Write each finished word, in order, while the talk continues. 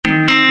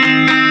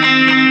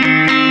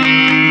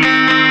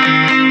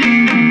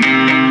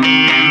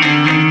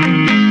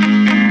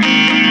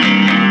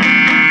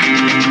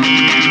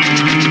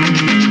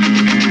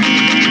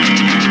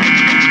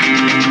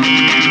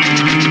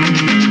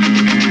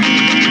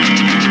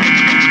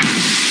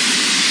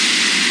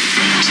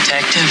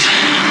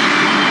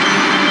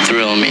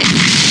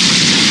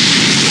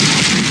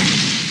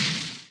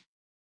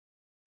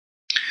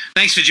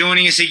Thanks for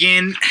joining us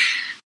again.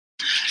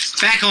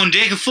 Back on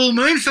deck, a full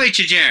moon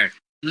feature, Jared.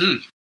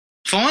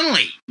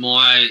 Finally.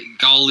 My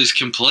goal is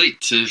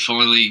complete to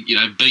finally,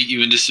 beat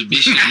you into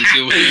submission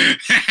until we're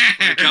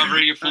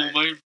covering a full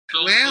moon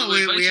film. Well,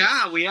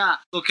 we are.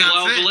 Look,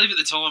 I believe at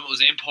the time it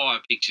was Empire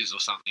Pictures or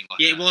something like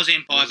that. Yeah, it was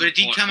Empire, but it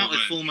did come up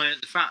with full moon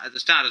at the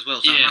start as well,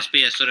 so it must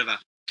be a sort of a...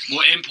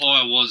 Well,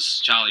 Empire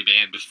was Charlie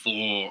Band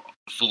before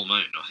Full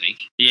Moon, I think.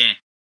 Yeah.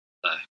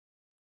 So.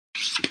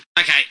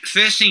 Okay,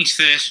 first things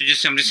first, I'm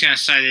just going to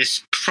say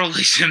there's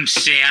probably some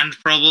sound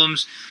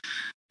problems,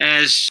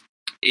 as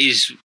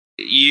is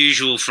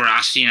usual for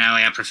us,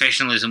 our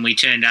professionalism. We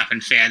turned up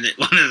and found that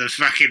one of the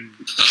fucking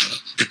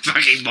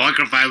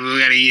microphone we were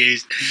going to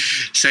use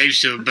seems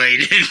to have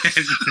been...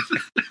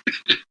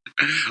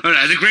 I don't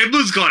know, the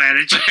gremlin's got at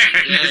it,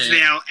 Jared, and it's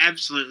now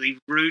absolutely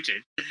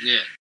rooted.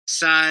 Yeah.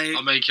 So...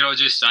 I mean, can I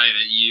just say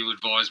that you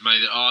advised me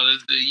that,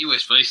 the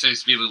USB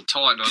seems to be a little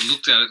tight, and I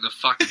looked at it in the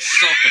fucking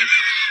socket.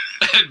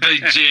 Had been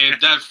jammed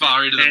that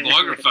far into the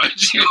microphone.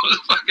 She was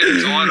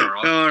fucking tight,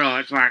 all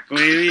right, fuck. Well,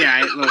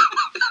 yeah, look,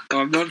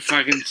 I'm not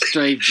fucking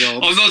Steve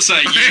Jobs. I'm not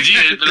saying you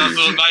did it, but I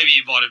thought maybe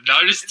you might have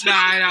noticed. No,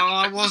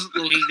 I wasn't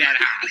looking that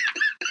hard.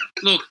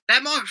 Look,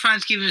 that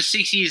microphone's given us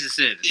 6 years of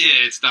service.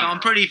 Yeah, it's done. So I'm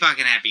pretty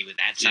fucking happy with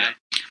that. So,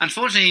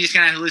 unfortunately, you're just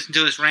going to have to listen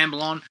to us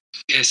ramble on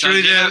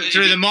through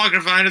the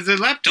microphone of the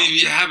laptop.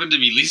 If you happen to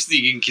be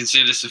listening, you can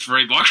send us a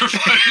free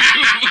microphone.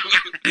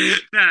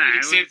 No,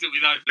 accept it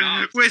with open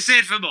arms. We're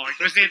set for Mike.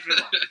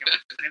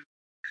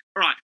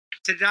 All right,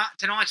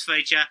 tonight's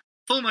feature,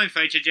 full moon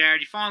feature,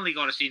 Jared. You finally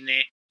got us in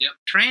there. Yep.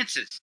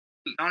 Trances,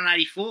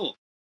 1984.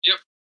 Yep.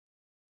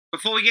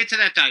 Before we get to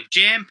that, though,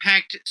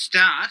 jam-packed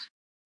start.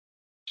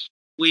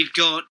 We've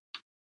got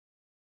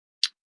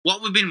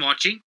what we've been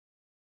watching.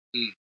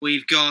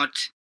 We've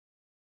got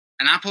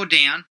an up or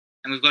down,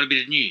 and we've got a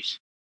bit of news.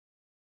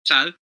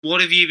 So, what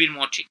have you been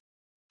watching?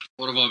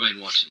 What have I been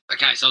watching?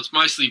 Okay, so it's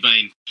mostly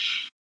been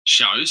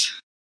shows.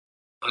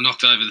 I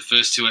knocked over the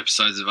first 2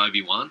 episodes of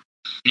Obi-Wan.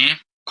 Yeah.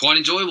 Quite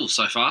enjoyable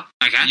so far.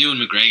 Okay. Ewan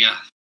McGregor,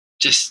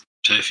 just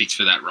perfect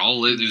for that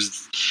role. It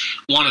was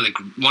one of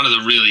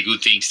the really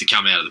good things to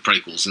come out of the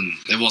prequels, and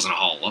there wasn't a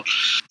whole lot.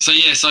 So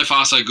yeah, so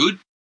far so good.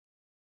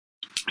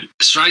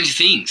 Stranger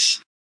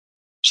Things,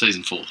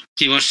 season 4.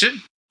 You watched it?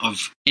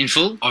 In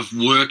full? I've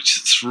worked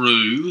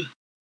through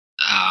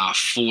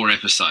 4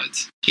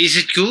 episodes. Is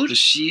it good?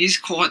 She is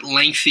quite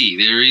lengthy.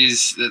 There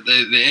is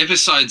the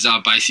episodes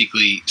are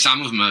basically,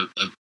 some of them are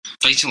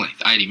feature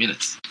length, 80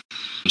 minutes.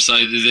 So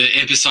the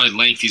episode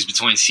length is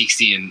between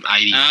 60 and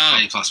 80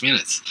 plus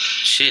minutes.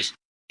 Shit.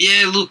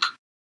 Yeah, look,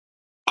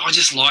 I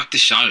just like the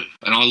show,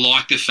 and I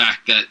like the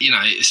fact that,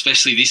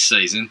 especially this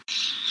season,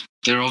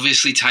 they're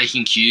obviously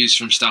taking cues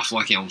from stuff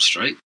like Elm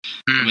Street.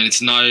 I mean,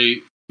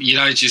 you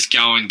don't just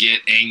go and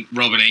get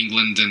Robin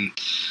Englund and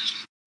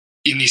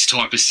in this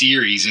type of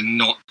series and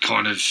not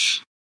kind of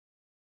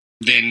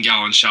then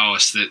go and show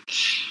us that,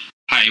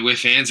 hey, we're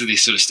fans of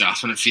this sort of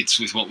stuff and it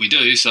fits with what we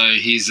do, so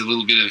here's a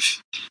little bit of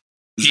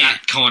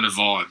that kind of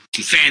vibe.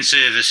 Fan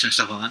service and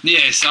stuff like that.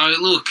 Yeah, so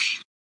look,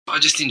 I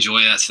just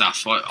enjoy that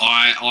stuff.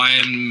 I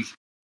am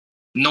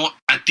not,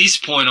 at this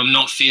point, I'm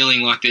not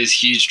feeling like there's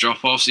huge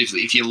drop-offs.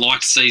 If you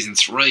liked season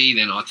 3,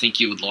 then I think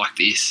you would like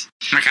this.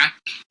 Okay.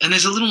 And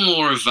there's a little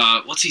more of,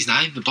 what's his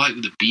name? The bloke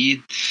with the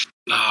beard?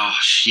 Oh,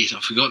 shit,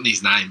 I've forgotten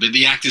his name. But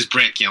the actor's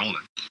Brett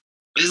Gelman.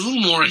 There's a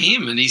little more of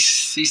him, and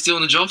he's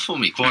doing the job for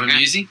me. Quite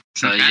amusing.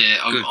 So, yeah,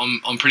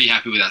 I'm pretty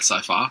happy with that so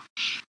far.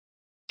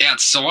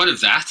 Outside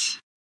of that,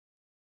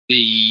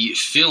 the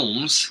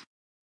films,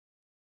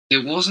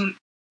 there wasn't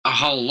a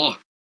whole lot.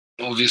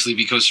 Obviously,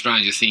 because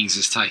Stranger Things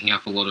is taking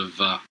up a lot of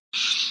that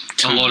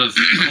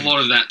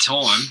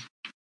time.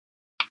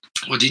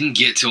 I didn't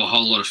get to a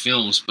whole lot of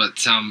films,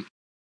 but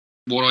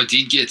what I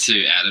did get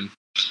to, Adam.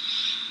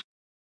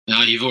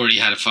 No, you've already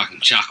had a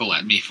fucking chuckle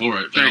at me for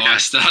it, but I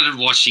started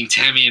watching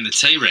Tammy and the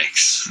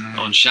T-Rex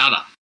on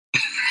Shudder.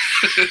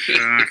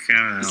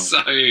 So,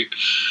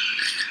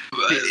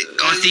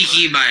 I think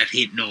you may have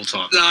hit an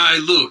all-time. No,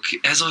 look,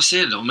 as I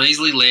said, I'm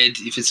easily led.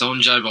 If it's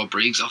on Joe Bob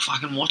Briggs, I'll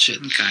fucking watch it.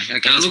 Okay.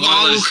 Look,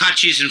 I will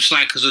cut you some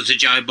slack because it's a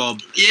Joe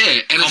Bob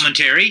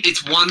commentary.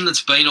 It's one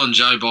that's been on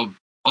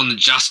the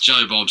Just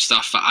Joe Bob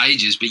stuff for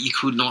ages, but you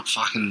could not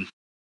fucking...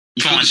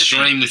 You couldn't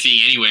stream the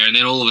thing anywhere, and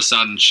then all of a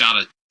sudden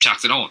Shudder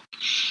chucked it on.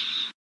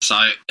 So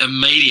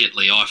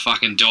immediately I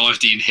fucking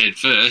dived in head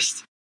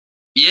first.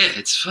 Yeah,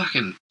 it's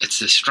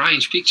a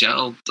strange picture.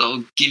 I'll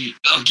give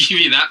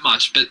you that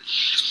much. But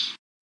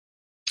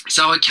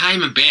so it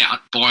came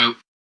about by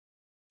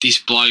this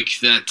bloke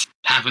that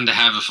happened to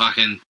have a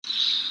fucking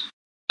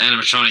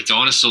animatronic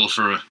dinosaur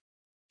for a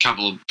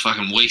couple of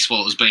fucking weeks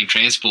while it was being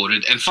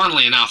transported. And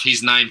funnily enough,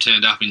 his name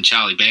turned up in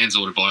Charlie Band's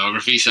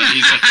autobiography. So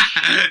he's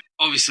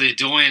obviously a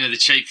doyen of the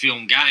cheap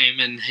film game,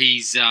 and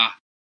he's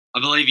I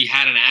believe he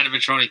had an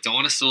animatronic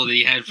dinosaur that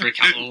he had for a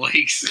couple of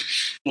weeks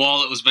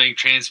while it was being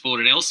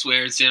transported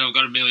elsewhere, and said, I've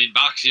got $1 million.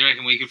 You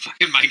reckon we could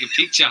fucking make a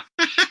picture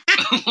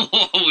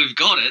while we've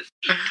got it?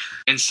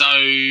 And so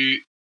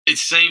it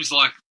seems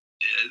like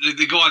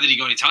the guy that he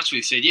got in touch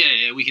with said,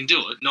 yeah, we can do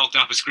it. Knocked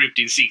up a script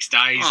in 6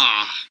 days.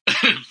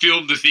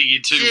 Filmed the thing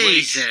in 2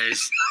 weeks.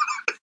 Jesus.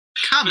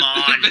 Come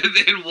on. But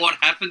then what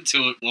happened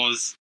to it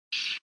was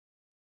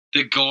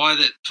the guy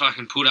that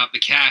fucking put up the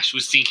cash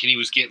was thinking he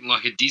was getting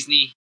like a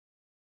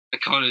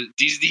kind of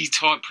Disney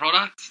type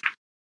product.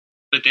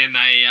 But then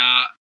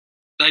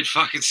they'd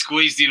fucking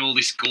squeezed in all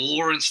this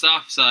gore and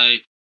stuff, so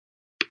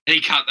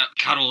he cut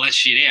all that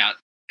shit out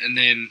and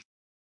then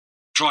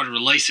tried to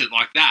release it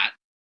like that.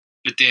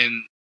 But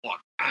then,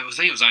 I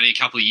think it was only a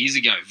couple of years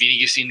ago,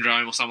 Vinegar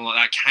Syndrome or something like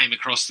that came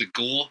across the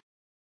gore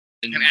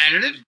and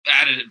added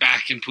it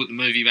back and put the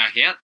movie back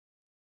out.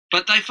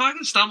 But they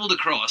fucking stumbled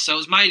across. So it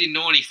was made in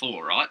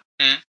 '94, right?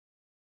 Yeah.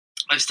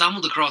 They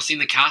stumbled across in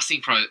the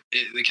casting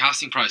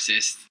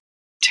process.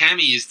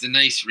 Tammy is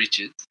Denise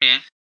Richards.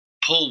 Yeah.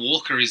 Paul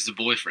Walker is the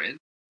boyfriend.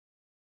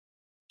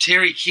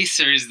 Terry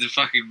Kisser is the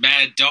fucking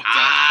mad doctor.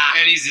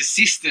 And his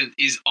assistant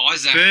is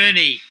Isaac.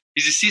 Bernie.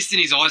 His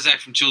assistant is Isaac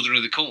from Children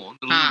of the Corn,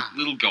 the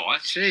little guy.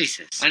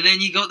 Jesus. And then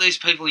you got these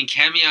people in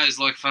cameos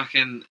like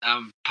fucking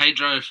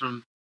Pedro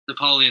from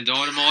Napoleon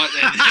Dynamite,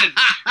 and then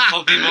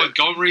Poppy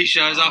Montgomery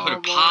shows up at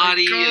a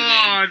party. God. And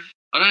then,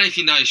 I don't know if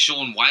you know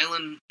Sean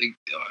Whalen.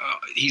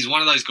 He's one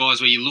of those guys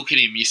where you look at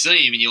him, you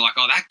see him, and you're like,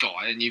 oh, that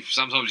guy. And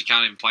sometimes you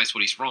can't even place what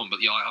he's from,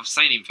 but you're like, I've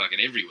seen him fucking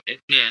everywhere.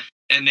 Yeah.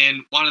 And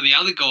then one of the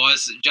other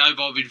guys, Joe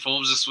Bob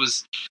informs us,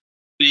 was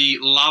the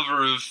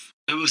lover of,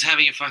 who was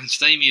having a fucking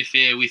steamy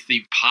affair with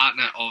the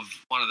partner of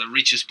one of the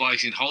richest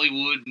blokes in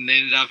Hollywood and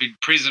ended up in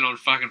prison on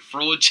fucking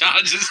fraud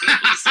charges and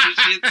all this sort of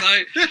shit.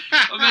 So,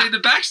 I mean, the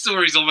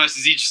backstory is almost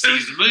as interesting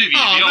as the movie, to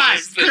be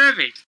honest.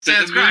 Perfect.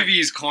 Sounds the great. movie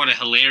is kind of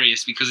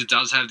hilarious because it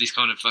does have this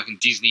kind of fucking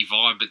Disney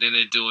vibe, but then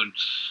they're doing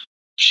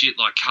shit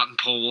like cutting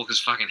Paul Walker's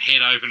fucking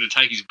head open to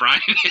take his brain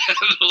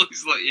out.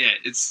 It's like,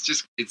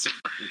 it's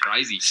fucking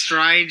crazy.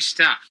 Strange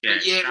stuff. Yeah,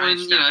 but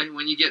yeah,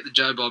 when you get the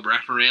Joe Bob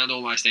wraparound,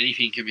 almost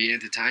anything can be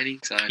entertaining.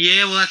 So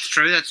yeah, well, that's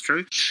true.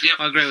 Yep.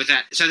 I agree with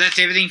that. So that's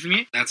everything from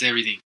you? That's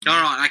everything. All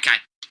right, okay.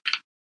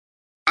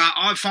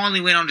 I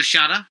finally went on to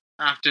Shudder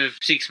after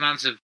 6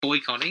 months of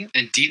boycotting it.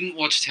 And didn't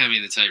watch Tammy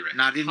and the T-Rex.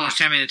 No, I didn't watch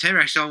Tammy and the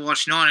T-Rex. I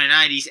watched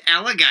 1980's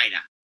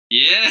Alligator.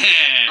 Yeah.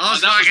 I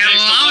was fucking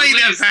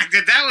loving the fact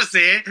that was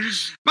there.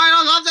 Mate,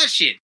 I love that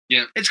shit.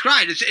 Yeah. It's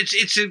great.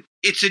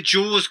 It's a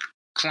Jaws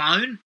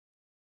clone,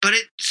 but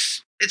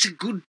it's a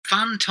good,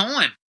 fun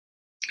time.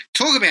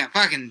 Talk about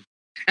fucking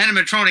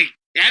animatronic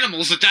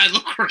animals that don't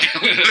look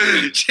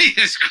real.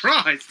 Jesus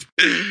Christ.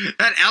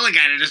 That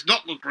alligator does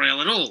not look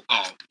real at all.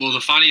 Oh, well,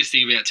 the funniest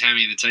thing about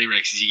Tammy and the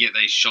T-Rex is you get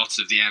these shots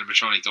of the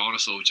animatronic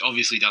dinosaur, which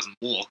obviously doesn't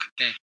walk.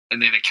 Yeah.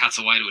 And then it cuts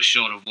away to a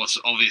shot of what's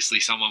obviously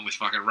someone with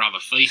fucking rubber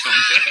feet on.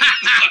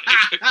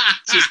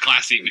 It's just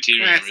classic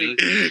material,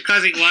 really.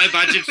 Classic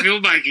low-budget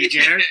filmmaking,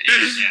 Jared.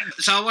 Yeah.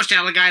 So I watched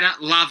Alligator,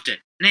 loved it.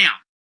 Now,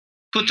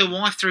 put the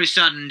wife through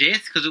sudden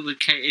death because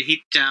it hit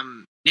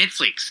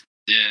Netflix.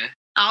 Yeah.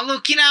 Oh,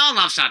 look, I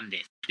love sudden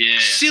death. Yeah.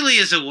 Silly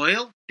as a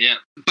wheel. Yeah.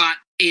 But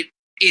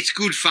it's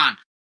good fun.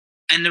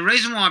 And the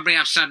reason why I bring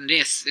up sudden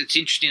death, it's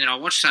interesting that I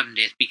watched sudden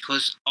death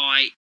because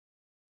I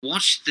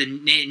watched the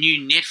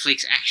new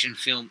Netflix action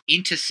film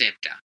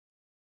Interceptor.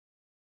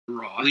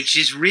 Right. Which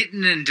is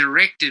written and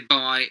directed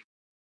by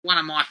one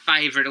of my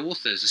favourite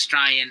authors,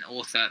 Australian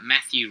author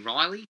Matthew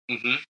Riley.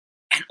 Mm-hmm.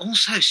 And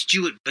also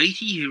Stuart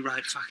Beattie, who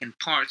wrote fucking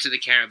Pirates of the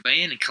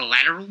Caribbean and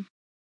Collateral.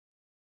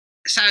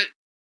 So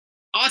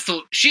I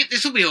thought, shit,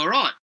 this will be all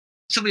right.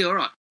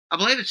 I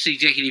believe it's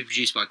executive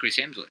produced by Chris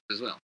Hemsworth as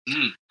well.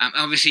 Mm.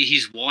 Obviously,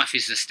 his wife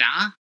is the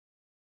star.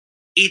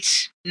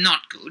 It's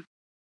not good.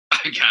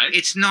 Okay.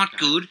 It's not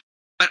good.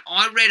 But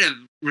I read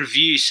a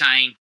review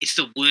saying it's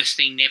the worst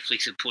thing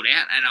Netflix have put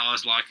out, and I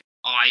was like,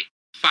 I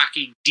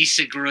fucking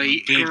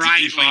disagree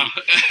greatly.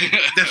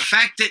 The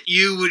fact that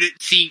you would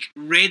think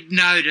Red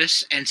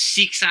Notice and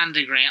Six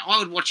Underground, I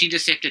would watch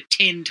Interceptor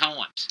 10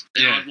 times.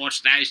 And I'd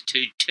watch those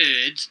two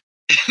turds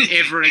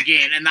ever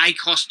again, and they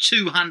cost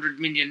 $200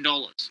 million.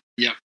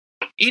 Yep.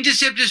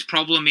 Interceptor's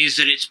problem is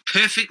that it's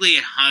perfectly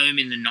at home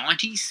in the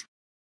 90s.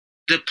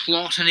 The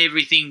plot and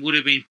everything would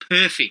have been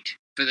perfect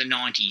for the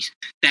 90s.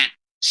 That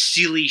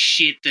silly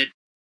shit that,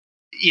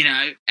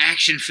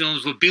 action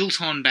films were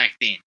built on back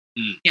then.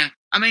 Mm.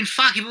 I mean,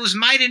 fuck, if it was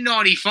made in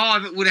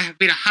 95, it would have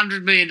been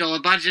 $100 million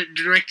budget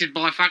directed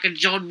by fucking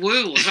John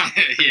Woo or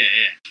something. Yeah.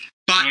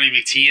 But Johnny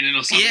McTiernan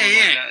or something like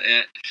that.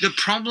 Yeah. The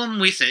problem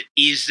with it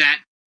is that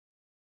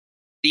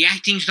the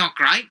acting's not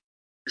great,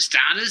 for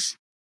starters.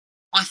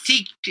 I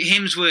think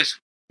Hemsworth's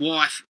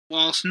wife,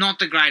 whilst not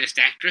the greatest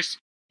actress,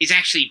 is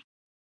actually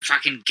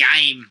fucking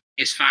game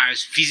as far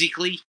as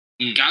physically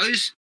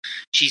goes.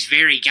 She's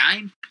very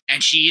game,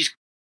 and she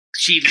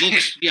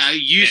looks,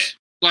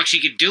 like she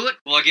could do it.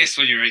 Well, I guess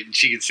when you're eating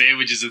chicken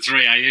sandwiches at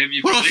 3 a.m,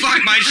 you well,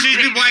 fuck, mate, she's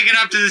been waking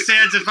up to the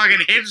sounds of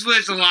fucking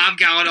Hemsworth's alarm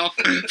going off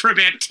for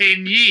about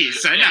 10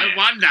 years, so no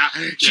wonder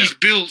she's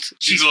built.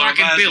 She's like,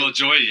 fucking built. Well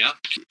join you.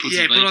 Put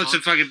on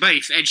some fucking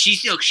beef, and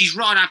she's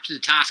right up to the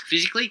task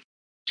physically.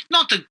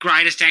 Not the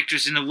greatest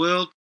actress in the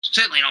world,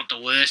 certainly not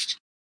the worst.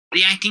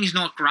 The acting's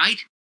not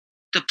great.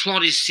 The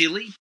plot is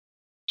silly.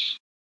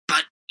 But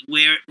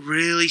where it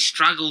really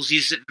struggles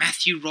is that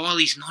Matthew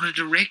Riley's not a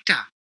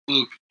director.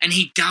 Look. And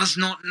he does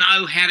not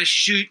know how to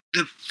shoot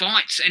the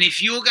fights. And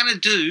if you're going to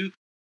do...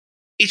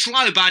 It's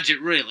low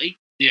budget, really.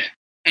 Yeah.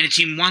 And it's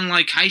in one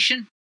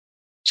location.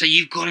 So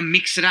you've got to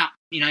mix it up.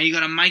 You know, you've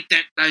got to make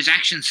those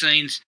action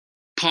scenes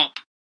pop.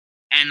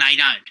 And they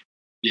don't.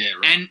 Yeah,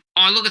 right. And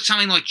I look at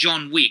something like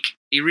John Wick,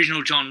 the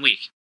original John Wick.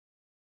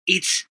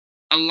 It's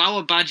a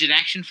lower budget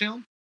action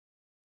film.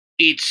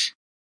 It's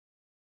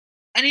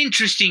an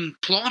interesting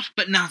plot,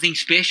 but nothing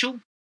special.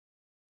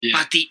 Yeah.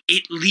 But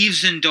it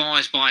lives and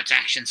dies by its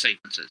action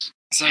sequences.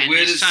 So and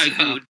where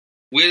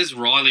where does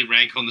Riley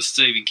rank on the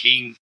Stephen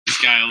King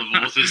scale of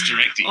authors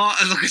directing? Oh,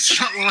 look,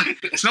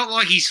 it's not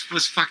like he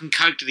was fucking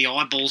coked to the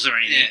eyeballs or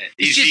anything.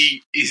 Yeah. Is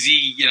he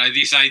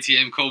this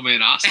ATM called me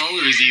an asshole,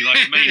 or is he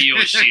like meaty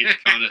or shit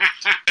kind of?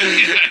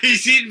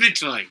 He's in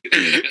between.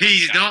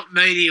 He's not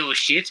meaty or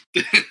shit.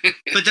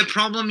 But the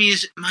problem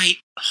is, mate,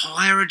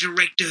 hire a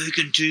director who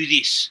can do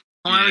this.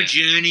 Hire a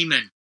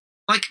journeyman.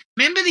 Like,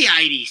 remember the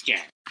 80s,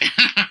 Jack?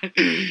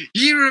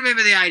 You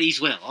remember the 80s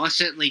well. I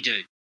certainly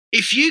do.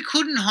 If you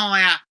couldn't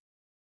hire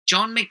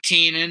John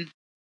McTiernan,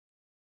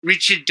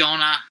 Richard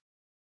Donner,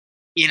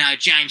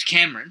 James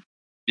Cameron,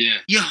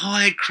 you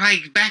hired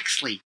Craig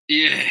Baxley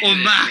or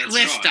Mark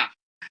Lester.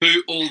 Right.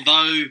 Who,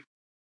 although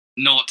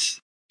not,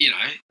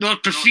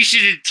 not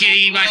proficient at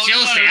getting much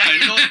else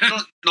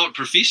out. Not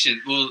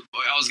proficient. Well,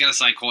 I was going to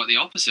say quite the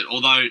opposite.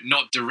 Although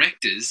not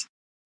directors,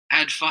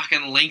 had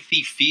fucking lengthy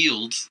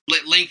experience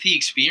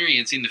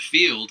in the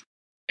field,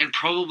 and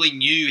probably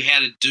knew how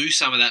to do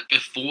some of that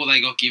before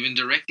they got given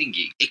directing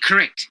gigs.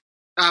 Correct.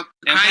 Now,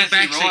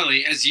 Matthew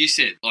Riley, as you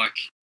said,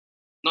 like,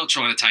 not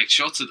trying to take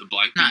shots at the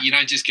bloke, but you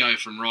don't just go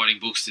from writing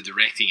books to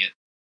directing it.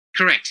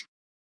 Correct.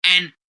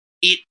 And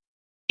it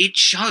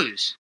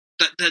shows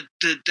that the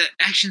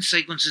action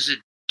sequences are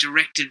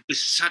directed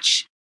with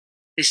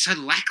they're so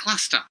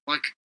lackluster.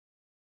 Like,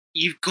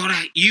 you put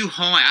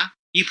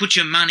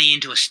your money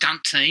into a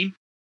stunt team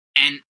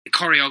and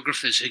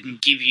choreographers who can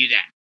give you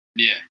that.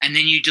 Yeah. And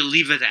then you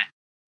deliver that.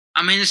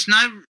 I mean, there's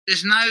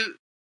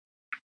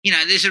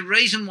a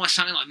reason why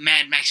something like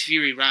Mad Max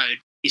Fury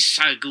Road is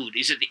so good,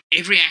 is that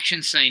every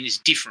action scene is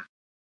different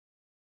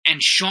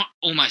and shot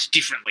almost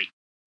differently.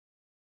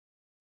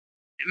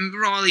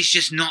 Riley's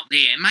just not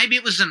there. Maybe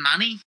it was the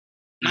money.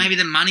 Maybe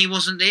the money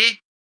wasn't there.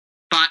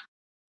 But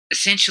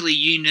essentially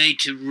you need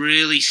to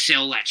really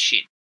sell that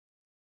shit.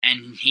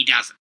 And he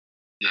doesn't,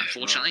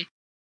 unfortunately. Right.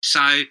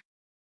 So,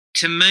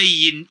 to me,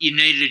 you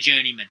needed a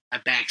journeyman, a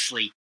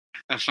Baxley,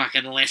 a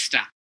fucking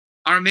Lester.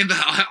 I remember,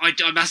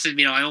 I must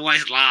admit, I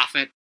always laugh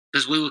at,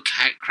 because we were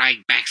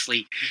Craig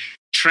Baxley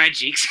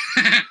tragics.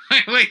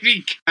 We've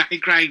been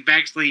Craig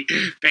Baxley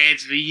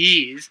fans for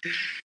years.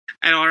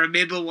 And I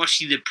remember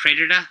watching the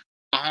Predator,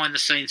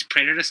 behind-the-scenes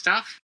Predator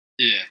stuff.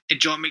 Yeah. And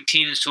John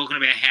McTiernan's talking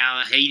about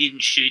how he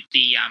didn't shoot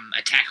the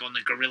attack on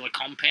the Guerrilla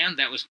Compound.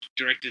 That was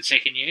directed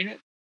second unit.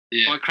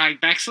 By Craig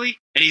Baxley,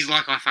 and he's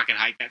like, I fucking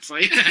hate that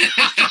scene.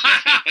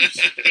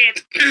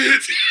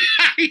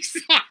 he's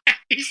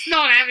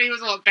not happy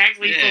with what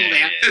Baxley pulled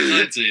out.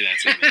 Don't do that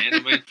to him, man. I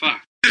mean,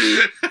 fuck.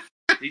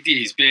 He did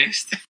his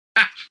best.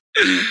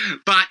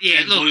 But,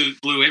 yeah, and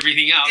look. blew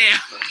everything up. Yeah.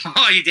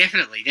 Oh, he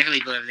definitely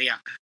blew everything up.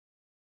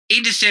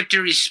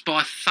 Interceptor is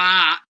by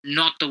far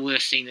not the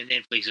worst thing that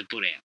Netflix have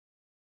put out.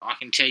 I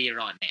can tell you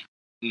right now.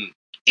 Mm.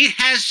 It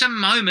has some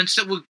moments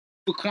that were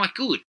quite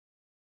good.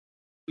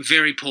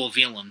 Very poor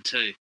villain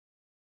too.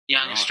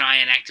 Young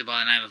Australian actor by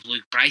the name of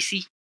Luke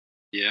Bracey.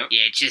 Yeah.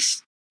 Yeah,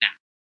 just no.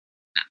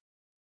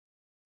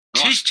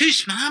 Right. Too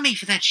smarmy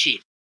for that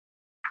shit.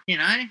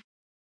 I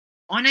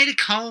need a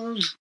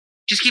cold.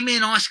 Just give me a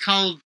nice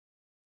cold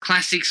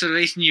classic sort of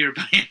Eastern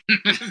European.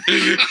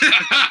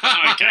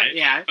 Okay.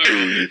 Yeah.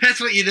 Right. That's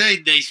what you need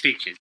in these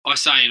pictures. I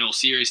say in all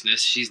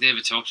seriousness, she's never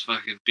topped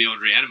fucking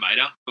Beyond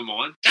Reanimator for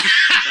mine. So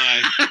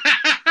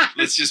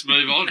let's just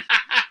move on.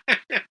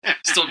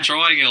 Stop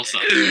trying, Elsa.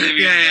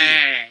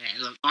 Yeah.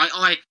 Look,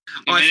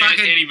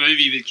 any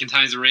movie that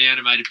contains a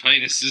reanimated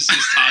penis is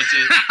just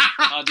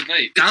hard to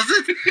beat. Does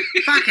it?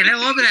 Fucking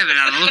hell, I've been having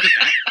another look at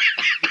that.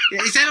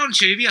 Yeah, is that on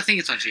Tubi? I think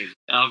it's on Tubi.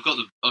 I've got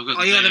the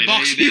you got the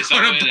box. You've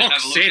got a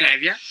box set,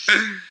 have you?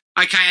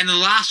 Okay, and the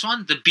last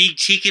one, the big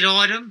ticket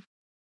item,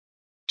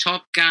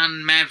 Top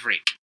Gun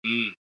Maverick.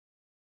 Mm.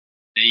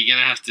 Now you're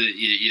going to have to,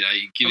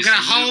 give us I'm going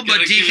to hold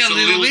my dick a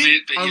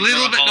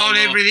little bit, not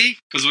everything.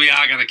 Because we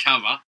are going to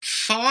cover.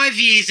 5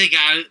 years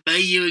ago,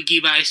 me, you and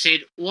Gibbo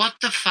said, what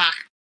the fuck?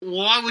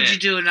 Why would you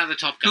do another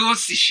Top Gun? Who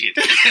wants this shit?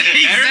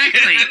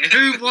 Exactly.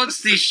 Who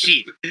wants this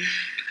shit?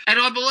 And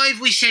I believe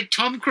we said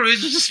Tom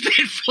Cruise was a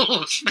sped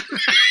force.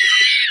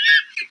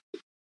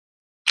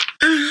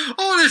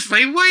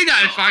 Honestly, we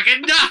know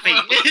fucking nothing.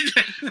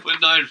 We're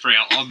known for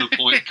our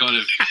on-the-point kind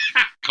of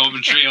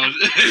commentary on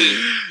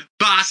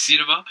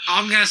cinema.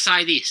 I'm going to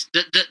say this.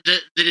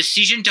 The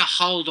decision to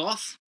hold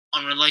off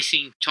on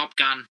releasing Top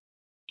Gun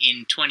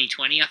in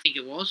 2020, I think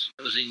it was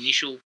the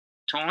initial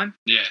time,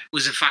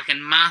 was a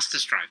fucking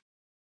masterstroke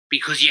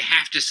because you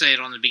have to see it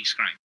on the big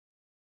screen.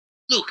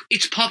 look,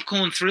 it's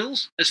popcorn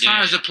thrills. As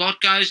far as the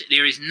plot goes,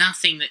 there is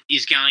nothing that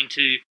is going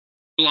to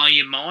blow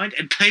your mind.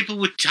 And people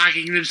were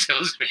tugging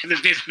themselves about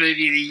the best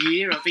movie of the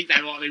year. I think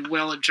they might be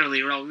well and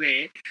truly wrong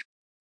there.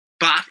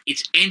 But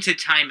it's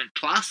entertainment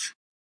plus,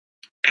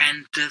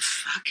 and the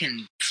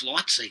fucking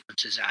flight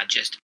sequences are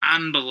just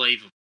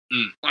unbelievable.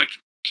 Like,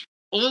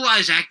 all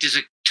those actors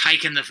are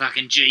taking the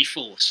fucking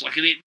G-force. Like,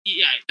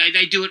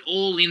 they do it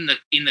all in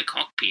the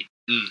cockpit.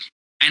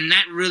 And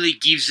that really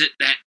gives it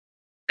that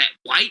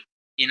weight,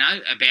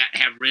 about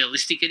how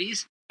realistic it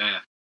is. Yeah.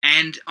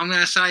 And I'm going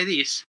to say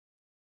this,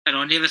 and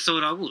I never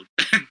thought I would,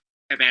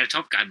 about a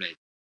Top Gun movie.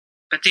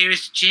 But there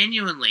is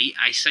genuinely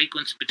a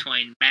sequence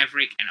between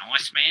Maverick and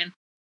Iceman,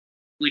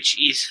 which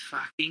is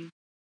fucking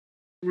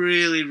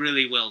really,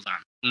 really well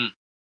done.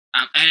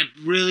 And a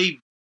really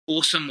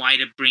awesome way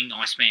to bring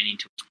Iceman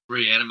into it.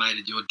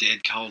 Reanimated your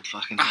dead cold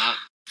fucking heart.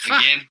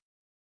 Again,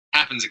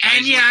 happens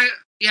occasionally.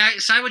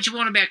 And, say what you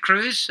want about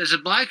Cruise as a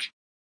bloke,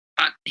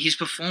 but his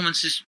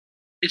performance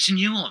it's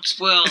nuanced.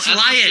 Well, it's as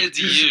layered.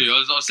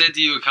 I've said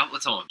to you a couple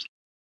of times,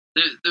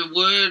 the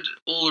word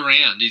all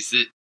around is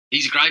that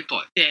he's a great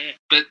bloke. Yeah.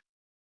 But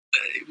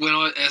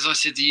as I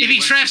said to you, if he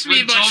traps me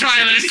in my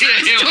trailer,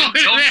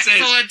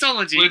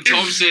 when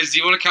Tom says, "Do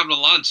you want to come to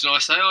lunch?" and I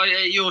say, "Oh yeah,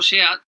 your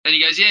shout," and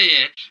he goes, "Yeah,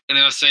 yeah," and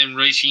then I see him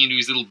reaching into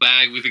his little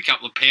bag with a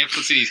couple of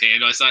pamphlets in his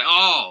hand. I say,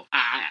 "Oh,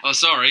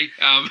 sorry."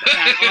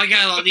 I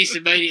go like this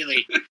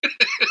immediately.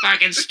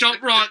 Fucking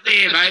stop right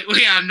there, mate.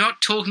 We are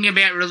not talking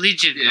about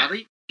religion,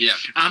 buddy. Yeah.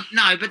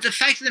 No, but the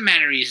fact of the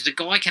matter is, the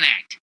guy can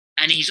act,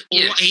 and he's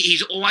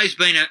always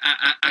been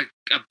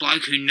a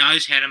bloke who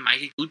knows how to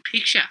make a good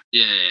picture.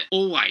 Yeah.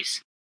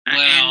 Always.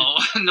 Well,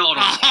 not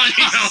always.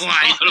 Not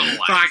always.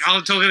 Fuck,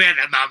 I'll talk about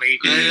the Mummy.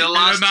 The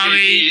last 10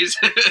 years.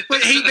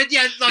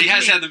 He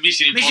has had the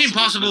Mission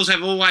Impossibles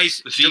have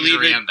always the things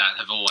delivered. Around that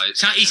have always.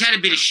 So he's had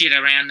a bit of shit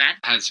around that.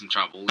 Had some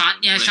trouble.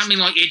 But something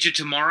like Edge of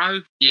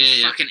Tomorrow.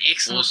 Yeah. Fucking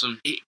excellent. Awesome.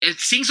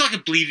 Things like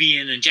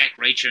Oblivion and Jack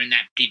Reacher and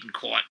that didn't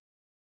quite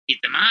hit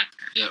the mark.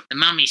 Yep. The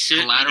Mummy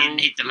certainly didn't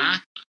hit the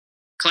mark.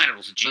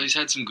 Collateral's a gem. So he's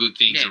had some good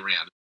things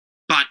around.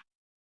 But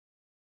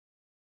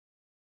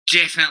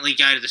definitely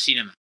go to the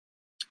cinema.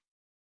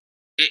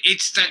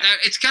 It's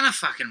going to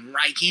fucking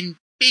rake in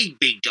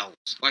big dollars.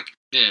 Like,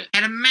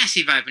 had a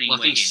massive opening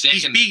weekend.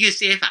 His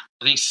biggest ever.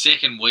 I think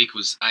second week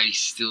was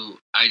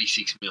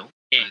 86 mil.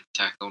 Yeah.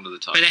 Tacked onto the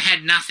top. But it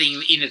had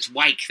nothing in its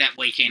wake that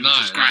weekend, which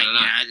was great. No.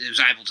 It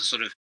was able to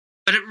sort of...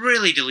 But it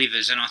really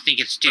delivers, and I think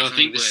it's definitely I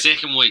think the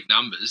second week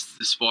numbers,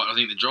 I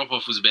think the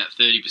drop-off was about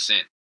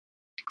 30%.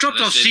 Dropped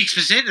off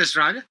 6% in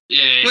Australia.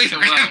 Yeah, well,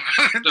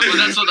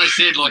 that's what they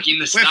said, like, in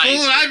the States. We're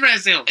falling over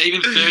ourselves.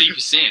 Even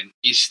 30%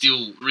 is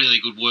still really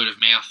good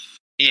word-of-mouth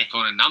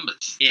kind of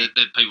numbers. Yeah.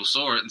 That people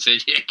saw it and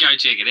said, go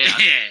check it out.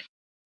 Yeah.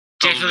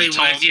 Definitely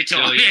worth your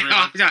time.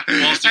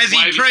 Whilst he's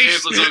waving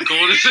pamphlets on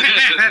corners.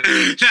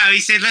 No, he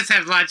said, let's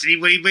have lunch.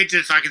 And when he went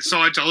to fucking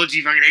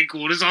Scientology fucking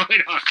headquarters, I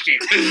went, oh, shit.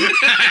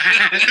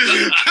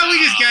 Can't we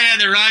just go down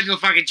the road to a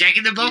fucking Jack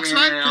in the Box,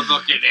 mate? I'm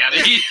not getting out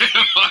of here.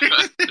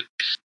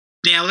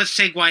 Now, let's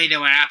segue into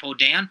our up or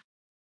down.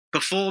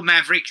 Before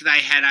Maverick,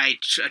 they had a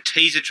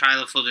teaser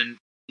trailer for the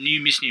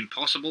new Mission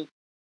Impossible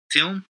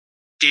film,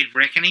 Dead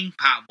Reckoning,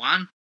 Part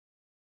 1.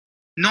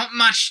 Not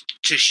much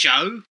to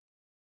show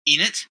in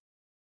it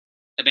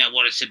about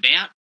what it's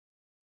about,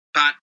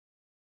 but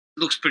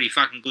looks pretty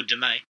fucking good to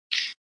me.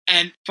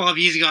 And 5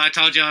 years ago, I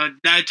told you I had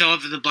no time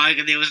for the bloke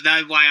and there was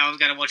no way I was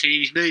going to watch any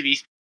of his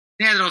movies.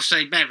 Now that I've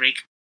seen Maverick,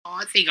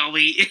 I think I'll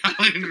be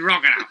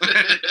rocking up.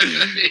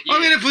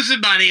 I'm going to put some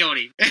money on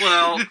him.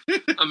 Well,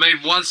 I mean,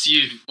 once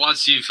you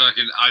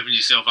fucking open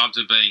yourself up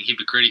to being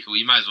hypocritical,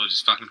 you may as well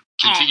just fucking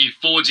continue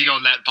forging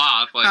on that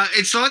path. Like,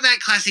 it's like that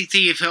classic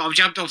thing of I've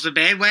jumped off the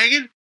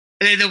bandwagon,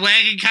 and then the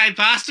wagon came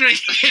past me.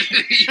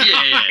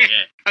 Yeah.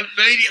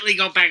 Immediately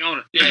got back on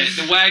it. Yeah,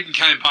 the wagon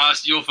came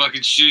past, your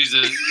fucking shoes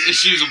are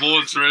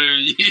worn through.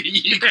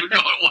 You could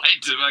not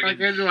wait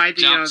to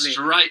jump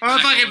straight.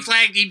 I fucking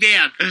flagged him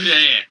down.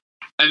 Yeah.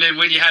 And then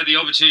when you had the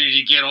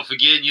opportunity to get off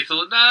again, you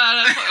thought, no,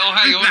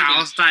 hang on.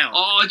 I'll stay on.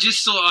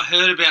 I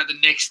heard about the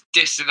next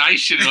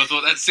destination, and I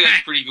thought that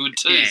sounds pretty good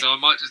too, so I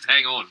might just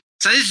hang on.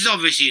 So this is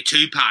obviously a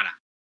two-parter.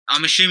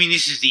 I'm assuming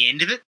this is the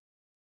end of it?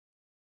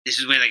 This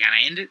is where they're going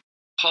to end it?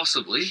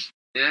 Possibly.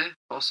 Yeah,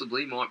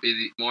 possibly. Might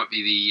be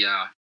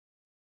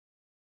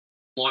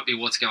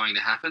what's going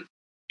to happen.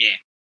 Yeah.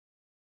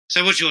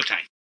 So what's your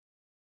take?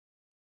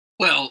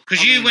 Well,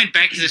 because you went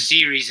back to the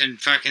series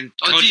and fucking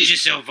dodged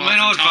yourself off.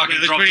 I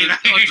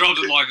dropped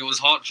it like it was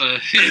hot for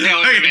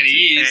however many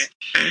years.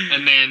 Yeah.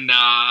 And then,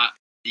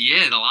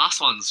 the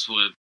last ones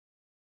were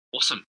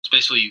awesome.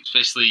 Especially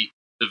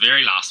the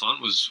very last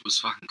one was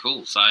fucking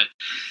cool. So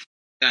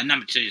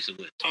number 2 is the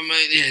worst. I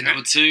mean,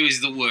 number 2 is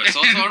the worst.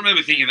 I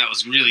remember thinking that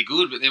was really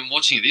good, but then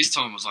watching it this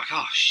time, I was like,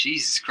 oh,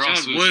 Jesus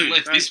Christ, we've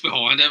left this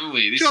behind, haven't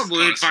we? John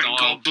Woo fucking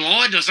got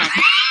blind or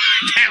something.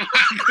 That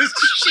one was,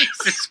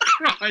 Jesus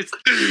Christ.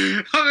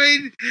 I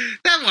mean,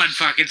 that one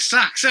fucking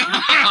sucks.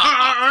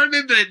 I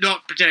remember it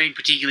not being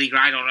particularly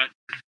great on it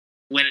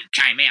when it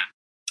came out.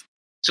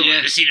 So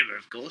in the cinema,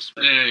 of course.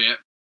 But yeah.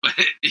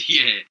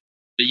 Yeah.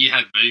 But you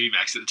had Movie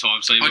Max at the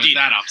time, so you weren't did.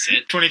 that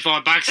upset.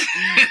 $25,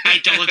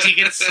 $8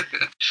 tickets,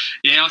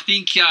 Yeah, I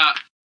think...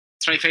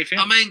 3 film.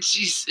 I mean,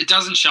 it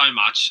doesn't show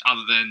much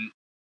other than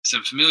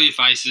some familiar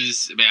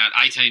faces, about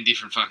 18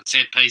 different fucking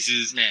set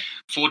pieces,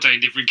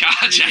 14 different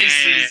car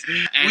chases,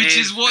 which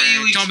is what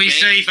you expect. Tommy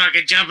C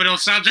fucking jumping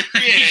off something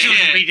he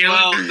shouldn't be doing.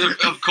 Well,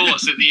 of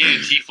course, at the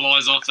end, he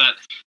flies off the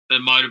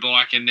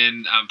motorbike and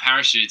then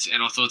parachutes,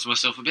 and I thought to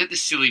myself, I bet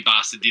this silly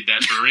bastard did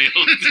that for real.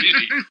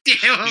 He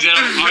said,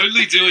 I'm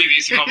only doing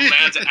this if I'm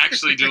allowed to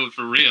actually do it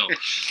for real.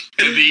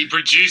 And the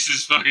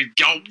producers fucking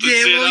gulped and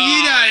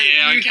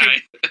said,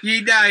 okay.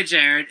 You know,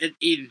 Jared,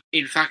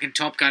 in fucking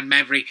Top Gun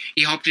Maverick,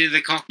 he hopped into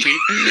the cockpit.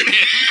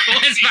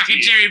 And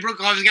fucking Jerry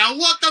Bruckheimer was going,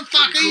 what the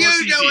fuck are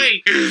you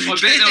doing? I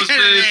bet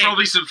there was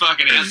probably some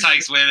fucking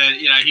outtakes where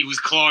he was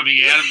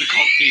climbing out of the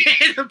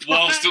cockpit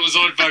whilst it was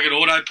on fucking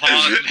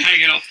autopilot and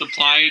hanging off the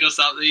plane or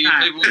something. No.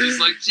 People were just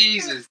like,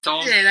 Jesus,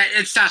 Tom. Yeah,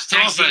 it starts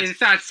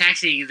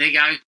taxiing. They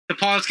go, the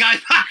pilots go,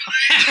 fuck.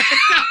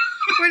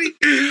 I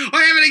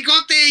haven't even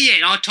got there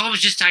yet. Oh,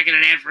 Tom's just taking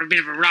it out for a bit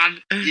of a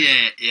run.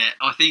 Yeah.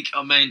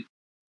 I mean,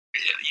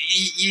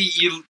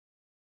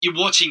 you're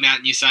watching that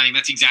and you're saying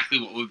that's exactly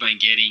what we've been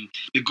getting.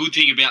 The good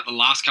thing about the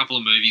last couple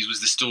of movies was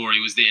the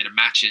story was there to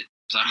match it.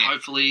 So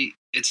hopefully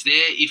it's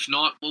there. If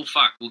not, well,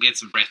 fuck, we'll get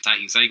some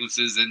breathtaking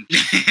sequences and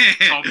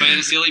Tom being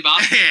a silly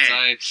bastard.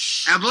 Yeah.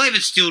 So I believe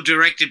it's still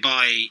directed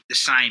by the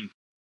same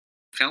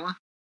fella,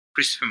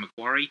 Christopher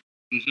McQuarrie.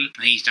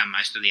 Mm-hmm. He's done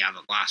most of the other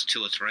last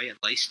 2 or 3 at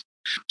least.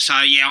 So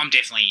yeah, I'm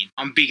definitely in.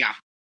 I'm big up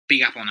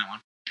on that one.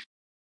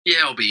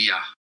 Yeah, I'll be.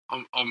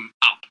 I'm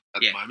up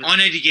at the moment. I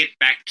need to get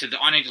back to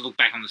I need to look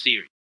back on the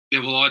series. Yeah,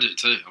 well, I do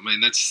too. I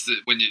mean, that's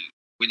when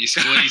you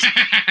squeeze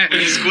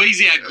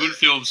out good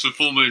films for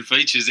full moon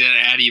features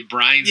out of your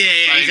brains.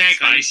 Yeah,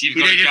 exactly. Space, you've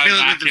got to go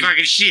back with the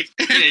fucking shit.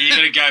 You've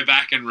got to go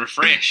back and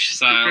refresh.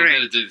 So I'm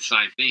going to do the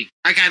same thing.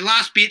 Okay,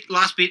 last bit,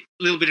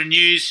 little bit of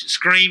news,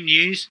 Scream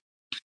news.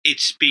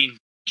 It's been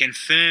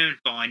confirmed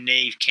by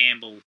Neve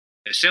Campbell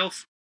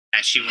herself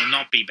that she will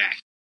not be back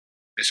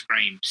for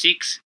Scream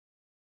 6,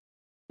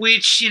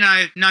 which,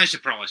 no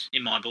surprise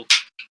in my book.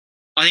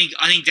 I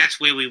think that's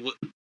where we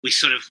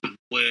sort of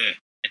were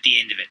at the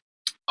end of it.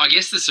 I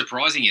guess the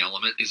surprising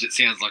element is it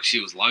sounds like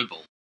she was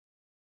lowball.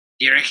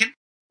 You reckon?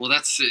 Well,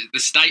 that's the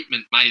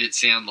statement made it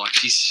sound like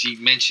she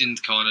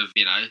mentioned kind of,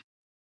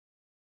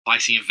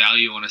 placing a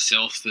value on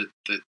herself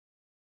that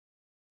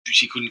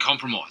she couldn't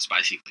compromise,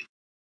 basically.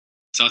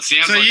 So it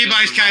sounds like... So you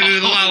both came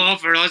with a low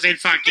offer and I said,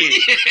 fuck you.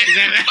 Is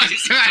that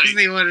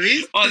basically what it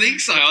is? I think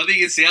so. I think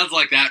it sounds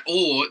like that.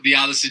 Or the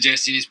other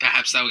suggestion is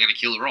perhaps they were going to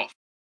kill her off,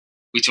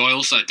 which I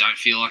also don't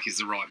feel like is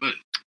the right move.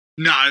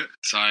 No.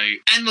 So...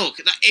 And look,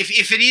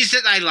 if it is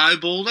that they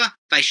lowballed her,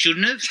 they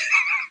shouldn't have.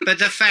 But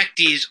the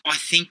fact is, I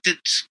think that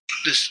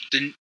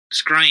the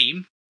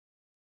Scream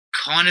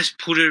kind of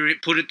put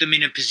them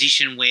in a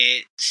position where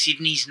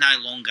Sydney's no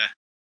longer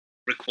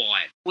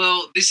required.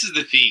 Well, this is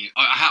the thing.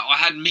 I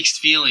had mixed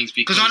feelings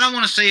because I don't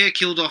want to see her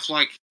killed off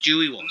like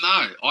Dewey was.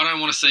 No, I don't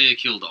want to see her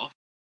killed off.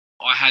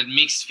 I had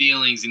mixed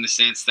feelings in the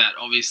sense that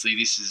obviously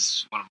this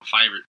is one of my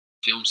favourite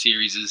film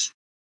series. Has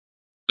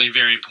been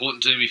very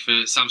important to me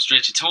for some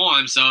stretch of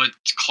time, so it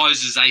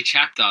closes a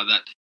chapter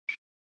that.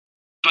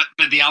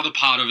 But the other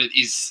part of it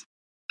is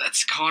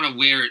that's kind of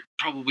where it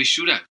probably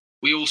should have.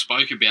 We all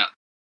spoke about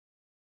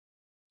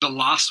the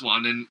last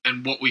one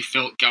and what we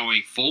felt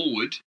going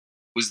forward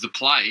was the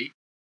play,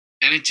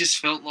 and it just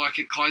felt like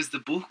it closed the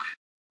book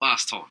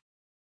last time.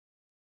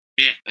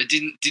 Yeah. It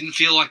didn't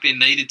feel like there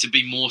needed to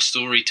be more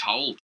story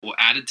told or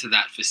added to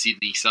that for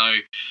Sydney, so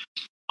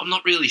I'm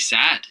not really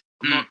sad.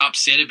 I'm not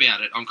upset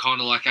about it. I'm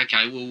kind of like,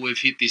 okay, well, we've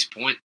hit this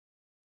point.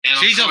 And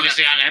she's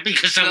obviously unhappy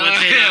because someone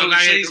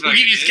said, we'll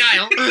give you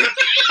scale.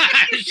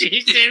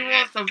 She said,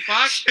 what the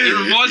fuck?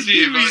 It reminds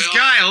me of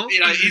scale.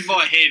 In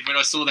my head, when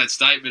I saw that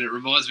statement, it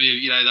reminds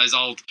me of, those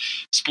old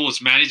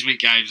sports management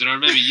games. And I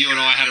remember you and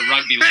I had a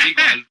rugby league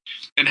one,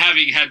 and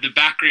having had the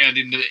background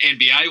in the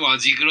NBA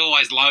ones, you could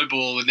always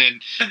lowball and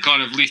then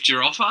kind of lift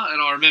your offer. And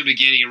I remember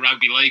getting a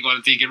rugby league one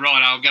and thinking,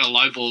 right, I'm going to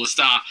lowball a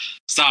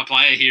star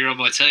player here on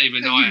my team.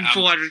 And I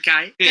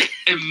 400k.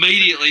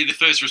 Immediately, the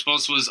first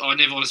response was, I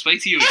never want to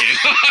speak to you again.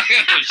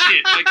 Oh,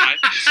 shit, okay.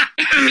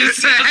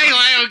 So, hang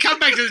on, come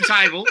back to the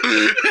table.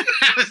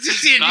 That was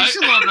just the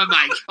initial offer,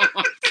 mate.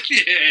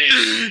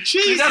 Yeah.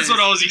 Jesus. That's what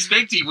I was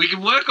expecting. We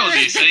can work on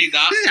this. He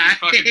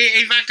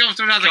backed off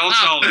to another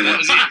club. That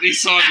was it. He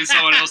signed with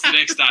someone else the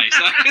next day.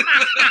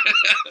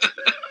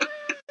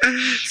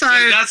 So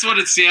that's what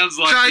it sounds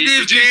like. So,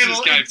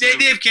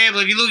 Neve Campbell,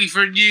 if you're looking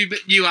for a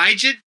new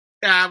agent,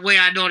 we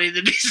are not in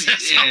the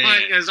business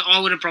because I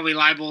would have probably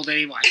lowballed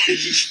anyway.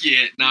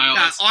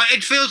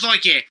 It feels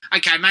like,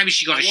 okay, maybe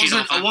she got a shit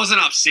off. I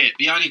wasn't upset.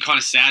 The only kind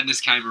of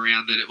sadness came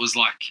around that it was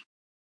like,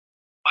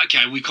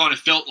 okay, we kind of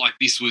felt like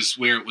this was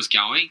where it was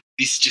going.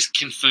 This just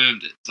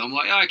confirmed it. So I'm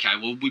like, okay,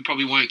 well, we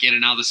probably won't get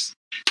another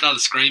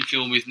Scream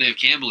film with Neve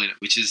Campbell in it,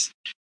 which is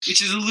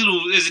a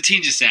little, there's a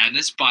tinge of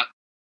sadness, but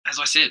as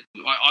I said,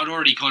 I'd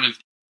already kind of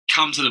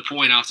come to the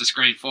point after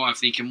Scream 5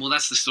 thinking, well,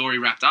 that's the story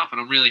wrapped up,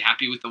 and I'm really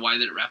happy with the way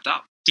that it wrapped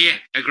up. Yeah,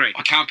 agreed.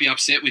 I can't be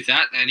upset with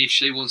that, and if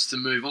she wants to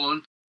move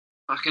on,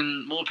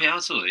 fucking more power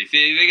to her. If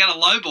they're going to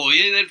lowball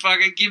you, then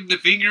fucking give them the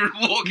finger and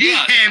walk out.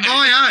 Yeah,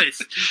 my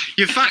oath.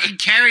 You fucking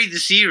carried the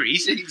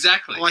series.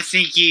 Exactly. I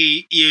think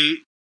you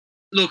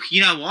look,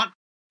 you know what?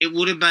 It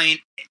would have been,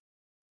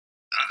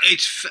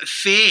 it's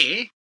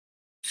fair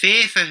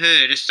for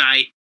her to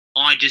say,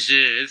 I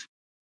deserve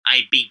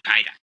a big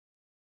payday.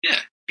 Yeah.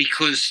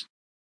 Because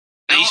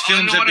these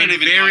films have been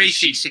very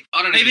successful.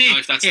 I don't even know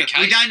if that's the case.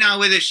 We don't know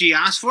whether she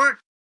asked for it,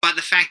 but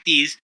the fact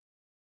is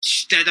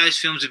that those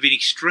films have been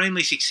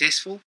extremely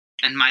successful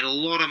and made a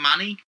lot of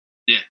money.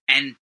 Yeah.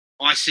 And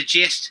I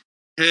suggest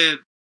her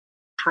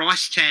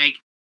price tag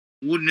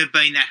wouldn't have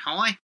been that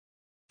high.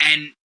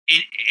 And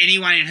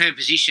anyone in her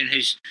position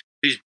who's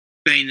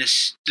been the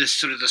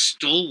sort of the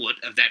stalwart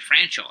of that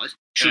franchise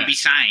should be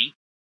saying,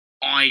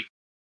 I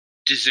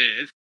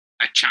deserve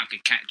a chunk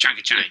of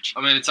change.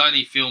 Yeah. I mean, it's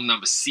only film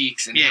number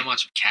 6, and how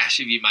much cash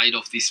have you made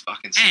off this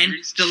fucking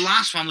series? And the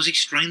last one was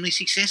extremely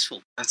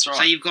successful. That's right.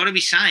 So you've got to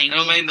be saying...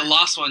 And I mean, the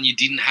last one, you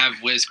didn't have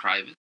Wes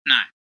Craven. No.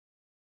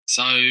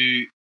 So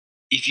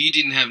if you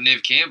didn't have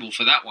Nev Campbell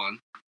for that one,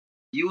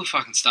 you were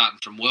fucking starting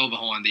from well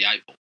behind the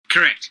 8 ball.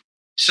 Correct.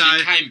 So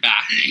she came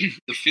back.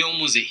 The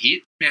film was a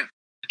hit. Yeah.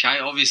 Okay,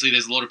 obviously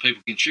there's a lot of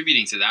people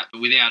contributing to that,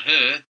 but without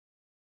her, it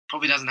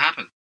probably doesn't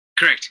happen.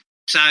 Correct.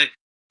 So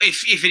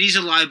if it is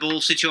a low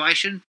ball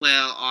situation,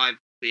 well, I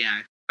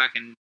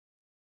fucking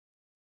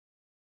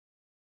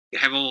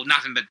have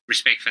nothing but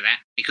respect for that,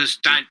 because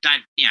don't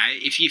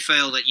if you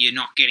feel that you're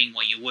not getting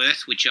what you're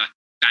worth, which I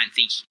don't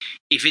think,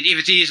 if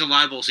it is a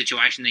low ball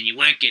situation, then you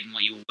weren't getting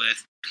what you were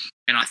worth,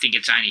 and I think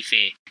it's only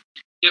fair.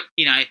 Yep.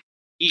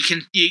 You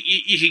can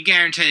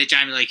guarantee that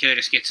Jamie Lee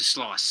Curtis gets a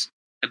slice.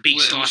 A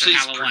big slice of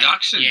Halloween.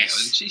 Production,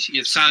 yes. Now, she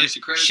gets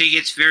credit. She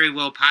gets very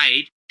well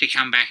paid to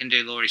come back and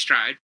do Laurie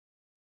Strode.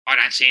 I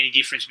don't see any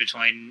difference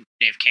between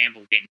Nev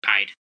Campbell getting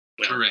paid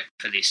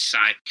for this. So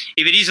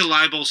if it is a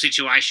lowball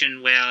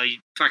situation, well, you're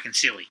fucking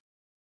silly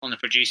on the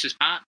producer's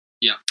part.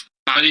 Yeah.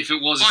 But if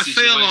it was a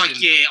situation...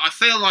 I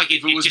feel like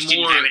it just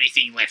didn't have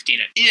anything left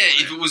in it.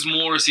 Yeah, if it was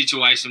more a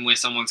situation where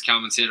someone's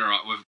come and said, all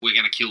right, we're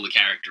going to kill the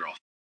character off.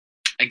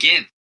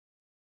 Again,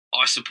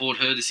 I support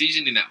her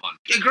decision in that one.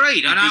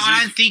 Agreed.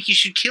 I don't think you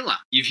should kill her.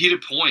 You've hit a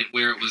point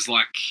where it was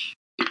like,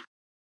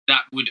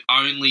 that would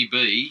only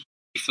be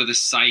for the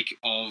sake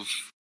of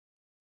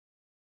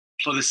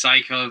a twist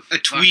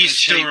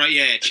or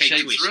a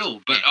cheap twist.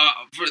 Thrill. But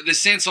the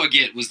sense I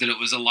get was that it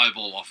was a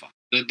lowball offer.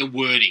 The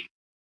wording.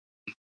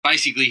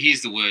 Basically,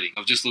 here's the wording.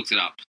 I've just looked it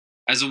up.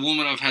 As a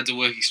woman, I've had to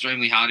work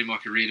extremely hard in my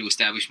career to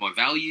establish my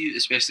value,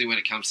 especially when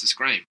it comes to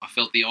Scream. I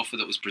felt the offer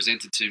that was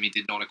presented to me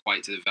did not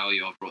equate to the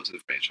value I've brought to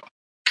the franchise.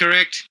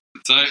 Correct.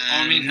 So,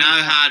 I mean, no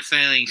hard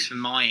feelings from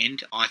my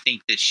end. I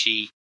think that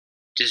she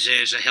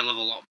deserves a hell of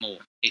a lot more.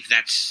 If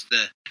that's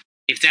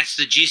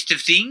the gist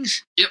of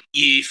things,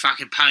 you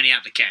fucking pony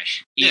up the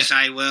cash. You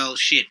say, well,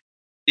 shit,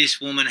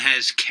 this woman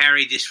has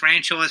carried this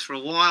franchise for a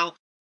while,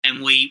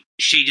 and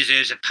she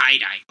deserves a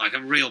payday, like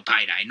a real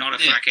payday, not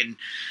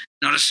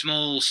a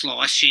small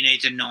slice. She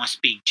needs a nice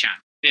big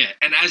chunk. Yeah,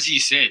 and as you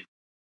said,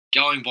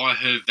 going by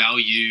her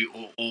value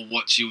or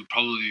what she would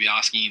probably be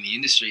asking in the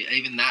industry,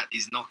 even that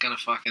is not going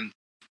to fucking...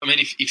 I mean,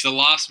 if the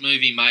last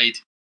movie made,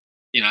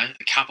 a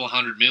couple of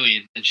 $100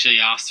 million and she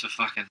asked for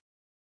fucking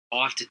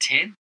 5 to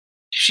 10...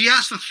 She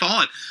asked for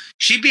 5.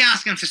 She'd be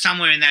asking for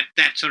somewhere in that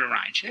sort of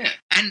range. Yeah.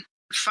 And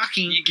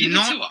fucking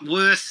not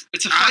worth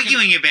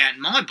arguing about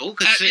in my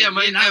book.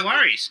 No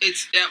worries.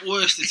 It's at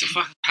worst, it's a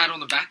fucking pat on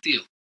the back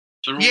deal.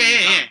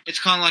 Yeah. It's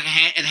kind of like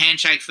a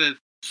handshake for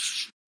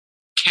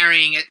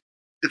carrying it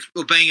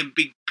or being a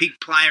big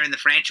player in the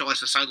franchise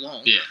for so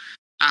long. Yeah.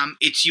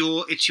 It's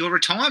your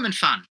retirement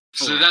fund.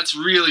 So that's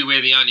really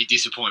where the only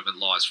disappointment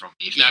lies from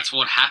me. If that's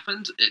what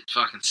happened, it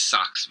fucking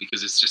sucks,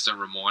 because it's just a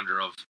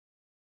reminder of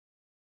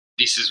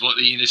this is what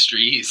the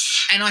industry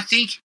is. And I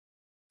think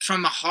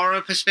from a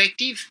horror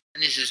perspective,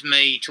 and this is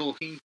me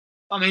talking,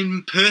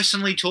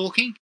 personally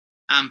talking,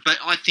 but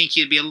I think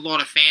there'd be a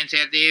lot of fans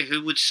out there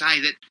who would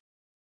say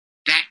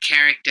that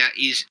character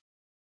is...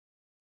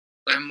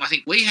 I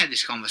think we had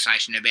this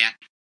conversation about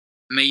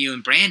me, you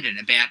and Brandon,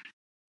 about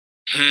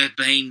her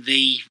being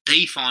the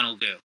final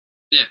girl.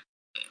 Yeah.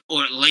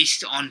 Or at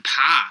least on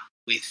par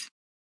with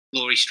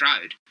Laurie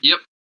Strode. Yep.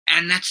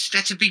 And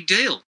that's a big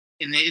deal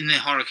in the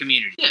horror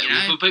community.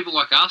 Yeah, for people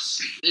like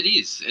us, it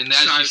is. And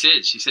as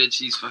she said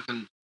she's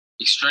fucking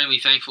extremely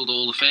thankful to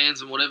all the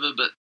fans and whatever,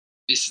 but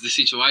this is the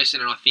situation,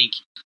 and I think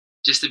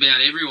just about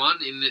everyone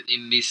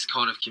in this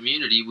kind of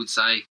community would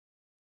say,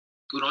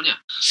 good on you.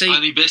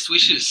 Only best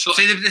wishes.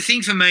 See, the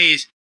thing for me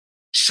is,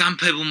 some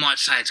people might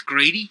say it's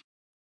greedy,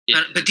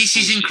 but this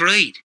isn't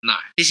greed. No.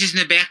 This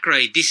isn't about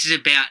greed. This is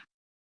about,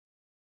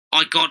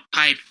 I got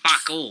paid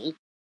fuck all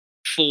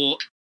for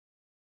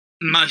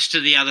most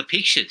of the other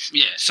pictures.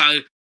 Yeah. So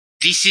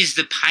this is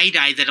the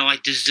payday that I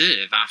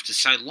deserve after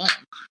so long.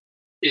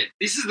 Yeah.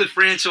 This is the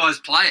franchise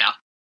player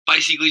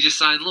basically just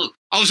saying, look,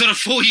 I was on a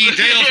 4-year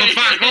deal for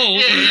fuck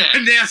all,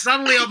 and now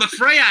suddenly I'm a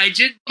free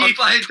agent. You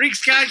pricks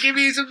can't give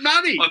me some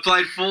money. I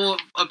played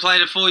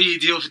a 4-year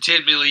deal for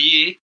 $10 million a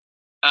year.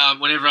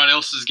 When everyone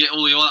else is getting,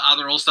 all the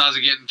other All Stars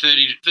are getting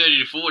 30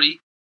 to 40.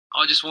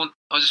 I just want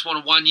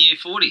a 1 year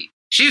 40.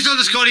 She was on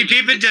the Scottie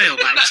Pippen deal,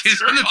 mate.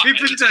 She's on the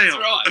Pippen deal. That's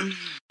right.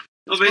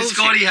 I mean,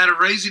 Scotty had a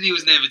reason he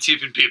was never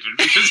tipping Pippen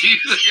because he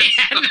was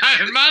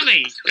no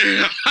money.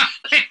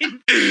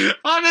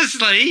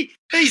 Honestly,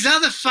 these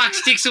other fuck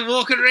sticks are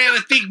walking around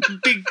with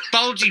big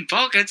bulging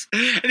pockets,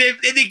 and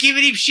they're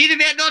giving him shit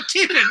about not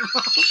tipping.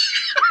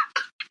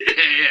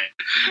 Yeah.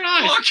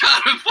 Right. Well, I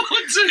can't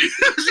afford to.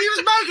 He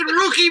was making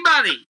rookie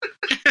money.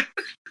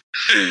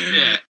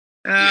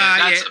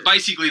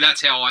 Basically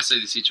that's how I see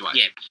the situation.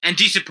 Yeah, and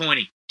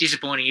disappointing.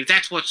 If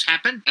that's what's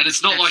happened, and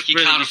it's not like you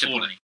really can't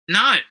afford it.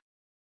 No.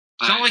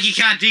 It's not like you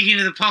can't dig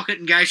into the pocket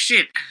and go,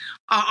 shit.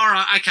 Oh, all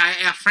right, okay,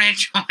 our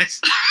franchise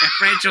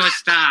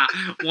star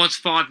wants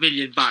 $5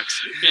 million.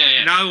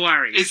 Yeah. No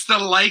worries. It's the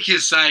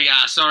Lakers saying,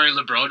 sorry,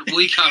 LeBron,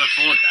 we can't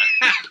afford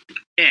that.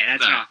 Yeah,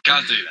 that's right.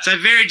 Can't do that. So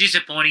very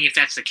disappointing if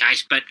that's the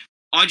case, but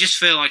I just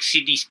feel like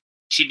Sydney's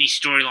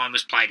storyline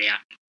was played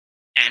out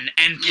and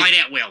played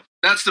out well.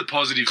 That's the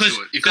positive to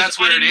it. If that's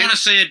where it I didn't ends, want to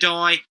see her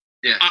die.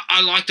 Yeah. I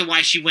like the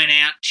way she went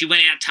out. She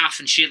went out tough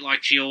and shit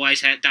like she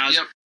always does.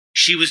 Yep.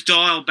 She was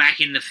dialed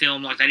back in the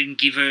film, like they didn't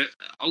give her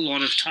a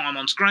lot of time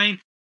on screen,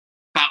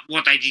 but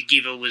what they did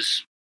give her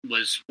was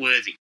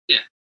worthy. Yeah.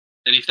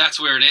 And if that's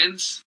where it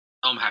ends,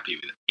 I'm happy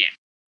with it. Yeah.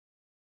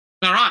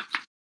 All right.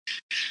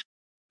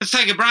 Let's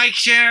take a break,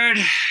 Jared.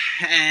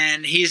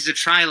 And here's the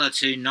trailer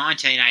to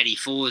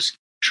 1984's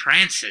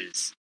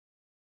Trancers.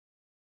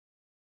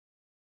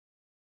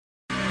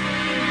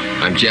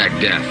 I'm Jack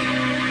Death.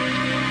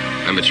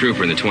 I'm a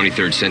trooper in the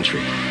 23rd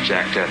century.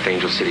 Jack Death,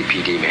 Angel City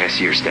PD. May I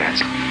see your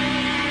stats?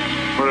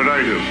 What did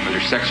I do? Under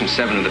Section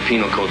 7 of the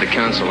Penal Code, the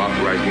Council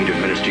authorized me to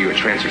administer you a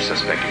transfer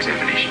suspect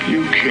examination.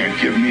 You can't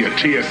give me a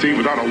TSE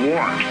without a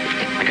warrant.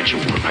 I got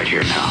your warrant right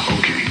here now.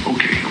 Okay.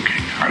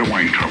 I don't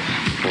want any trouble.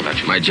 Hold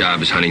that. My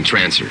job is hunting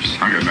trancers.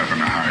 I got nothing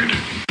to hide.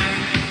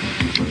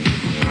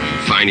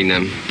 Finding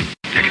them.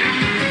 Negative.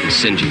 And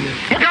singeing them.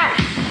 Look out!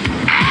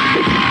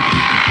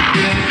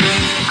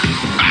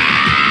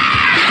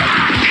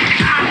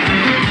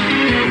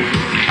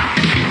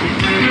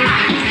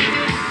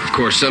 Of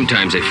course,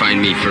 sometimes they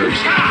find me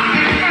first.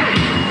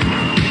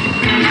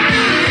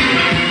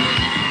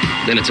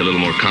 Then it's a little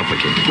more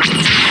complicated.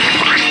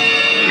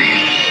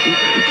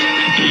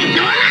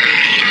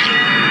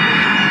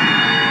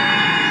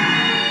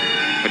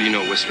 How do you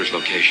know Whistler's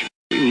location?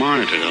 We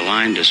monitored a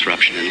line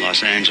disruption in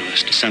Los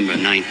Angeles, December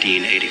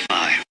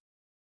 1985.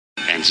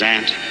 Van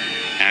Zandt,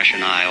 Ash,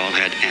 and I all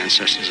had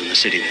ancestors in the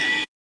city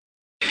then.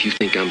 If you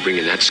think I'm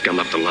bringing that scum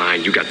up the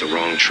line, you got the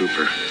wrong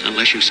trooper.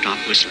 Unless you stop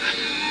Whistler,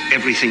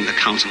 everything the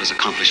Council has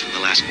accomplished for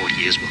the last 40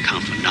 years will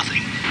count for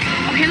nothing.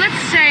 Okay, let's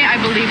say I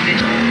believe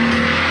this.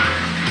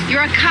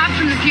 You're a cop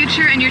from the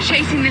future and you're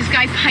chasing this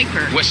guy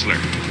Piper. Whistler.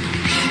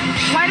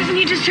 Why doesn't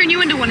he just turn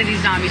you into one of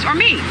these zombies? Or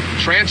me?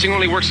 Trancing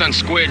only works on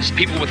squids,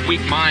 people with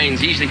weak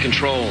minds, easily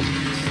controlled.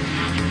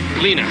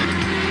 Lena,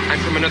 I'm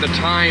from another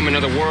time,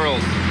 another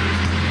world.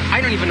 I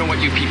don't even know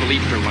what you people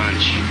eat for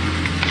lunch.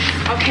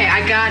 Okay,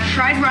 I got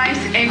fried rice,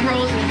 egg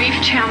rolls, and beef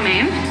chow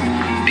mein.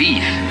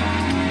 Beef?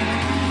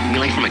 You mean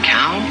like from a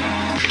cow?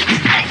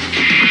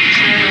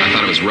 I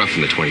thought it was rough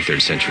in the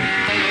 23rd century.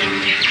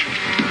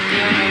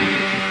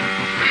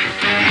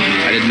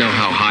 I didn't know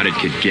how hot it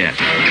could get.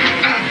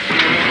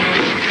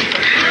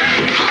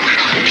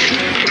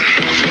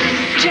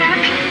 Jack?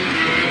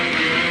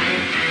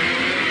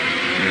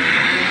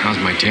 How's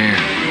my tan?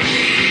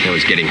 It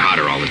was getting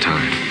hotter all the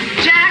time.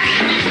 Jack?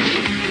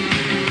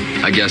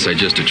 I guess I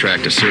just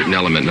attract a certain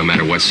element no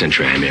matter what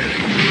century I'm in.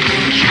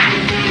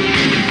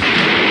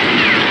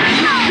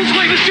 This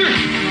way, mister!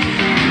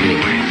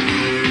 Anyway,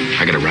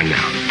 I gotta run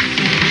now.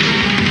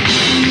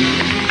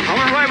 I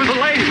want to ride with the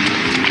lady.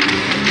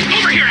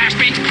 Over here,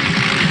 Ashby!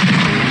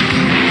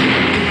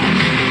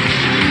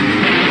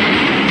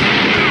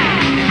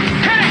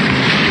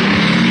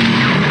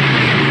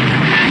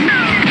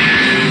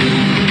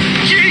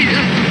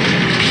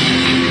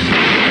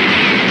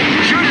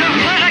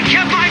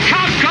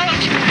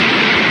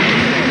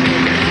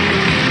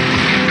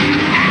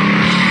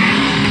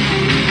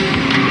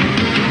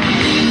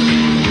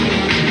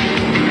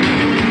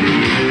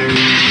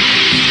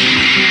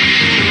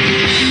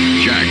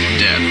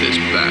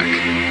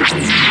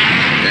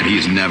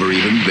 Never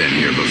even been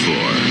here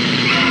before.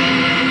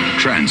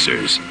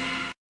 Trancers,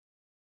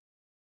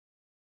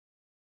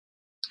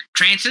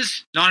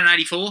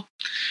 1984.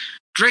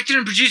 Directed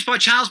and produced by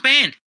Charles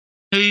Band,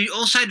 who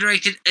also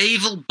directed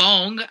Evil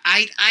Bong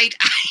 888.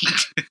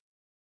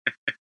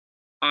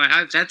 I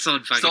hope that's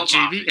on fucking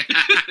Tubi.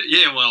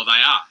 Yeah, well, they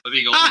are. I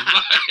think all of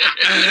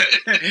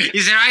them.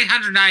 Is there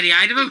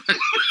 888 of them?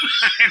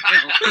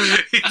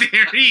 If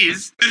there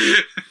is,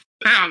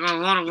 I've got a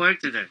lot of work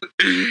to do.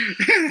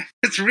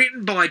 It's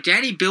written by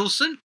Danny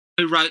Bilson,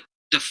 who wrote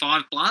The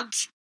Five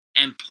Bloods,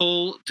 and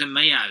Paul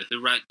DeMeo,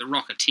 who wrote The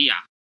Rocketeer.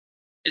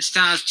 It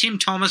stars Tim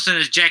Thomerson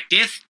as Jack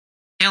Death,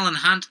 Helen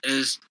Hunt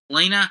as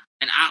Lena,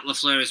 and Art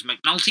LaFleur as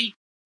McNulty.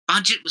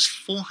 Budget was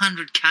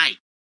 $400K.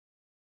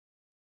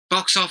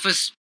 Box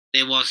office,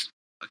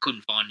 I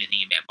couldn't find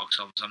anything about box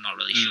office. I'm not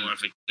really sure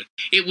if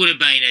it would have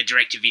been a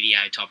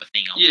direct-to-video type of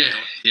thing. Yeah.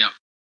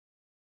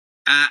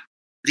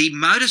 The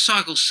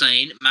motorcycle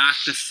scene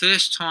marked the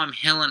first time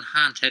Helen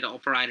Hunt had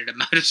operated a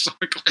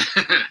motorcycle.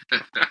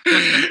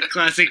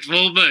 Classic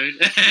Full Moon.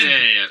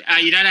 Yeah.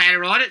 You don't know how to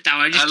ride it?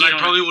 Don't just they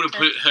probably would have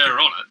put her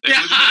on it.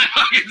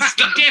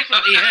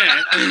 Definitely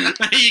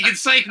her. You can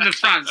see from the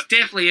front. It's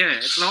definitely her.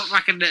 It's not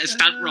fucking a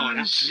stunt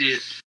rider.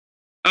 Shit.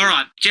 All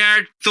right,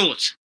 Jared,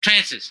 thoughts?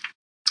 Trances?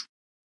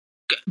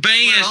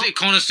 Being a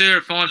connoisseur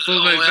of fine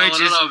full moon features. I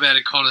don't know about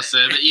a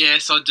connoisseur, but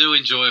yes, I do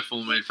enjoy a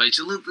full moon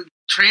feature. Look,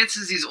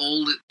 Trances is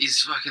all that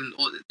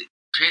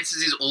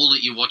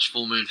you watch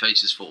full moon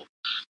features for.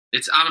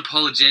 It's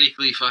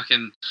unapologetically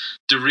fucking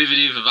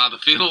derivative of other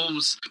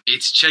films.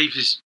 It's cheap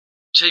as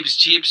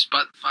chips,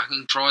 but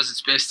fucking tries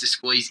its best to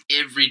squeeze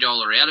every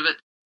dollar out of it.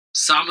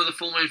 Some of the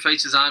full moon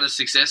features aren't as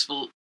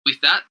successful with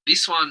that.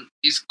 This one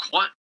is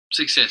quite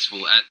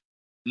successful at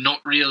not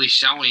really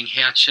showing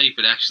how cheap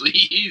it actually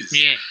is.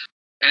 Yeah.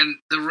 And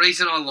the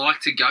reason I like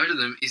to go to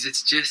them is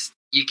it's just,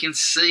 you can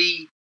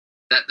see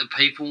that the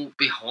people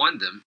behind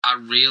them are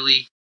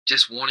really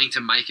just wanting to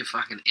make a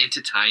fucking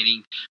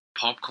entertaining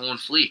popcorn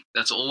flick.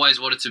 That's always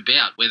what it's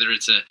about. Whether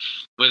it's a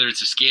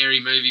scary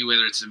movie,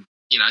 whether it's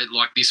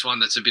like this one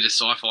that's a bit of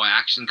sci-fi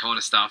action kind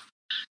of stuff.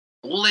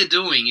 All they're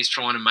doing is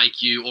trying to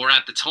make you, or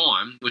at the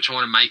time, we're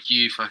trying to make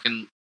you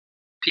fucking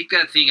pick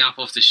that thing up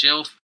off the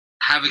shelf,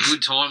 have a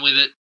good time with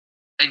it,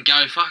 and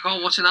go, fuck,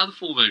 I'll watch another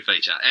full moon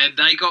feature. And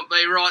they got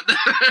me right there.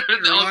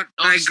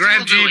 They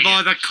grabbed you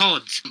by the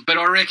cods. But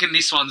I reckon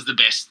this one's the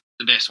best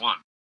one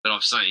that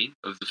I've seen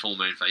of the full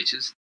moon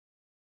features.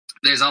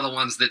 There's other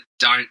ones that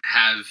don't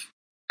have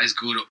as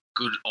good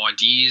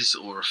ideas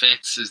or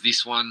effects as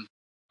this one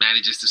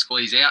manages to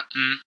squeeze out.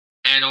 Mm.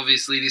 And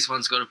obviously this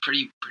one's got a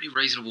pretty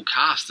reasonable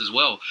cast as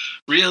well.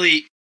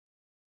 Really,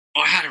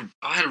 I had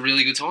a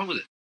really good time with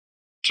it.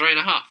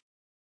 3.5.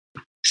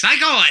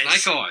 Snake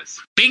Eyes.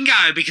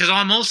 Bingo, because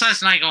I'm also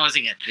Snake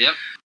Eyesing it. Yep.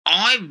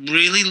 I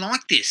really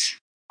like this.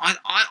 I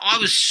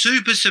was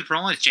super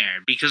surprised,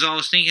 Jared, because I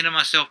was thinking to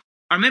myself,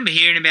 I remember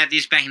hearing about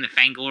this back in the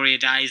Fangoria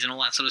days and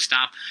all that sort of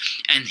stuff,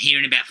 and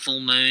hearing about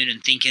Full Moon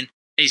and thinking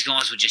these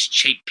guys were just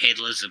cheap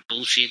peddlers of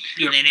bullshit.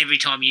 Yep. And then every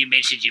time you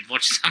mentioned you'd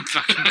watch some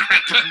fucking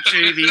crap on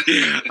Tubi,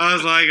 I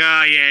was like,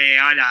 oh, yeah,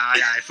 I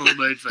know, Full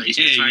Moon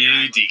features. Yeah,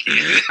 you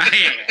dickhead.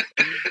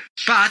 Yeah.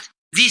 But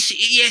this,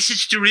 yes,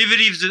 it's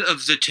derivatives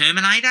of the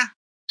Terminator.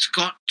 It's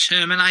got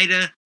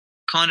Terminator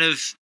kind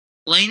of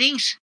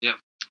leanings. Yep.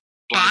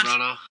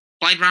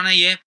 Blade Runner,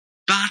 yeah.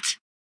 But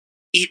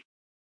it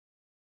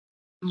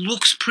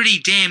looks pretty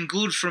damn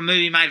good for a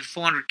movie made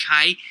for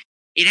 $400K.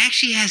 It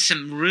actually has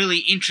some really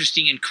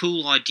interesting and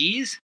cool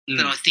ideas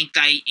that I think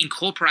they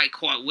incorporate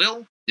quite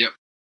well. Yep.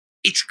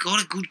 It's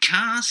got a good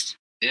cast.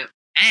 Yep.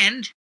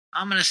 And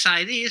I'm going to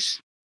say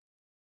this.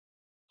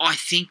 I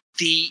think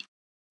the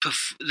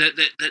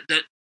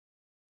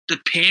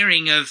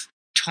pairing of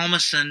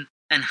Thomerson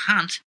and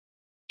Hunt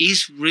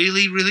is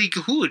really, really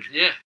good.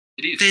 Yeah,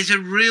 it is. There's a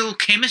real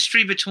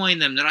chemistry between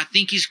them that I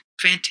think is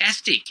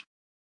fantastic.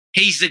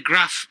 He's the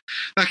gruff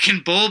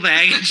fucking ball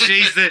bag, and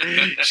she's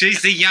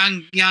the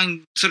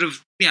young sort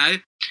of,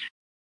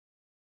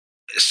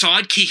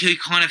 sidekick who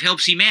kind of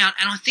helps him out.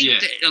 And I think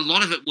that a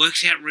lot of it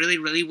works out really,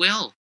 really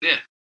well. Yeah.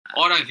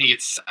 I don't think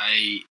it's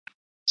a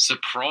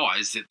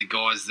surprise that the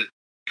guys that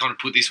kind of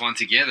put this one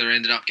together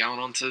ended up going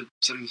on to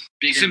some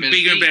bigger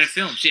and better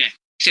films. Yeah.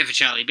 Except for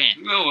Charlie Band.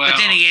 Well, but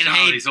then again,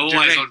 Charlie's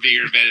always on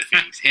bigger and better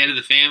things. Head of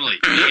the family.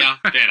 Bigger,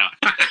 better.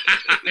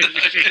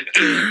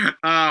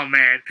 Oh,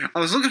 man. I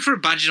was looking for a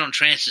budget on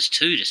Trances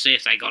too to see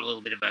if they got a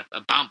little bit of a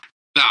bump.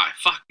 No,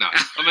 fuck no.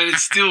 I mean,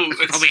 it's still...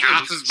 probably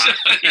half as much.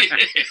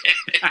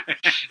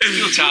 It's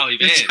still Charlie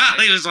Band.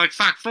 Charlie was like,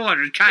 fuck,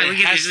 $400K. We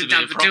get this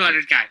done for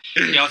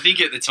 $200K. Yeah, I think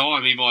at the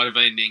time he might have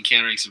been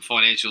encountering some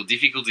financial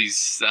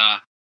difficulties,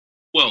 kind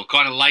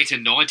of later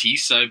 90s,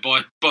 so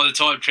by the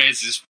time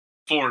Trances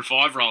 4 and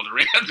 5 rolled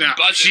around, the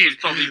budget was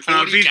probably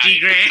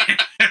 $40K.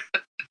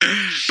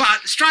 $50,000.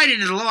 But straight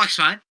into the likes,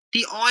 mate.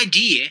 The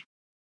idea,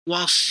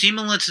 while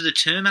similar to the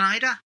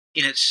Terminator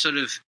in its sort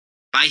of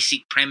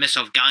basic premise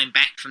of going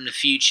back from the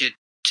future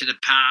to the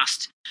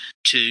past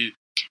to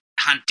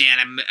hunt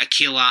down a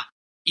killer,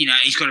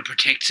 he's got to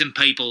protect some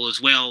people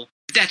as well.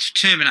 That's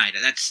Terminator.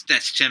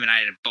 That's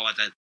Terminator by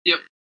the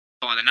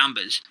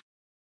numbers.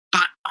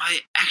 But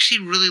I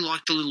actually really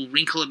like the little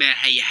wrinkle about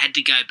how you had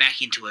to go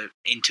back into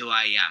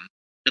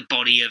the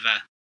body of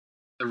a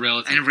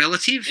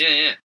relative.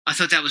 Yeah. I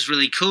thought that was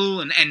really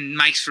cool and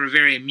makes for a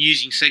very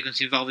amusing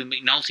sequence involving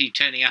McNulty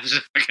turning up as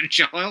a fucking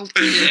child.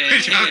 Yeah,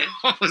 which I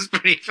thought was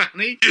pretty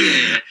funny.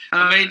 Yeah.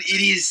 I mean,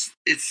 it's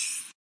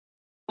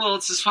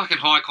as fucking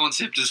high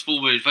concept as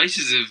Full Moon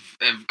Features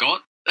have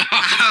got. And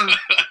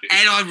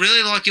I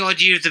really like the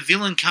idea of the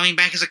villain coming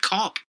back as a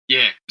cop.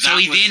 Yeah. So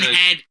he then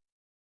had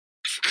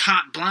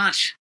carte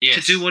blanche Yes.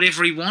 to do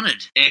whatever he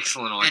wanted.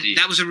 Excellent idea. And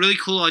that was a really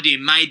cool idea.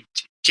 Made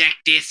Jack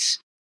Death's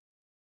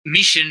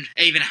mission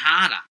even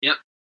harder. Yep.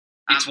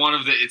 It's one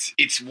of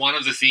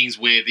the things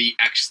where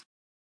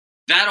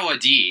that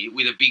idea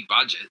with a big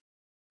budget.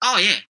 Oh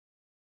yeah.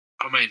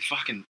 I mean,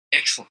 fucking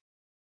excellent.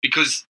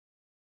 Because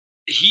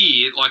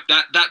here, like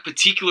that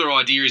particular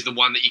idea is the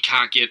one that you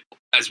can't get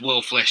as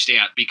well fleshed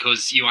out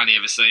because you only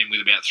ever see him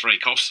with about 3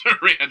 cops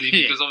around him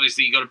because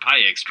obviously you got to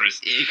pay extras.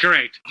 Yeah,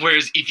 correct.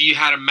 Whereas if you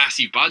had a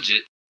massive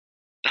budget,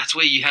 that's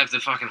where you have the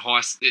fucking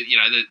high,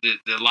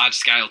 the large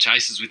scale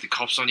chases with the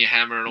cops on your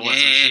hammer and all that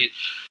sort of shit.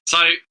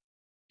 So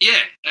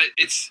yeah,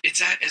 it's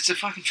a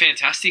fucking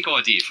fantastic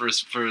idea for a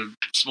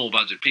small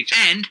budget picture.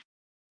 And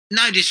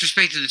no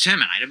disrespect to the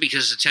Terminator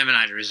because the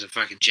Terminator is a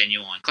fucking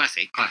genuine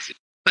classic.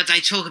 But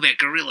they talk about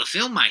guerrilla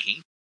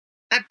filmmaking.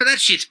 But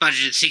that shit's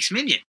budgeted $6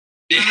 million.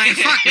 I mean,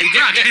 fucking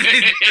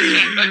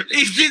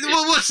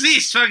what's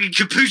this? Fucking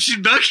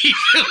Capuchin Buggy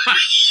filmmaking?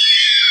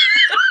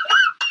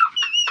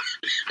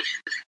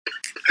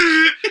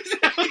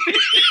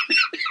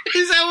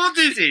 Is that what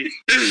this is?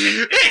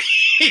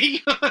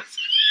 He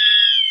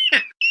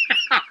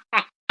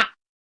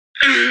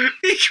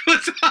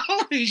goes,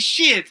 holy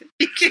shit.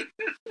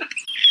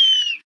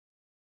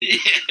 Yeah.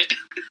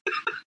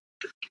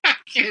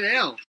 Fucking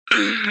hell.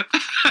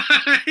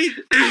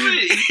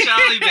 If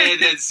Charlie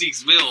Band had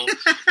 $6 million,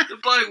 the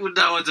bloke would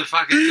know what to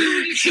fucking do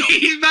with himself.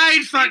 He's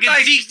made fucking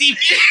 60.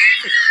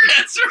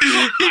 That's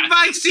right. He'd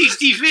make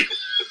 60 films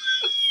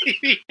if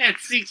he had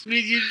 $6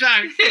 million.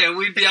 Yeah,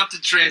 we'd be up to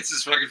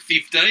Trance's fucking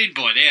 15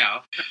 by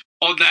now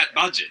on that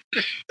budget.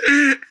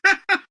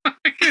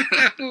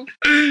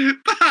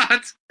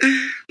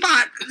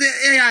 but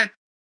you know,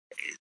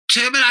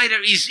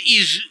 Terminator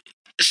is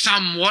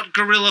somewhat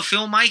guerrilla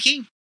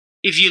filmmaking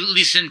if you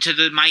listen to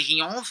the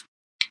making of,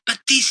 but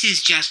this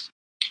is just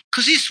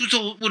because this would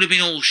have been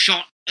all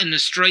shot in the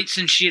streets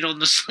and shit on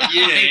the side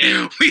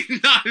with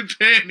no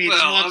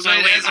permits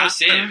whatsoever.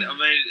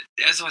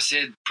 As I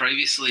said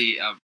previously,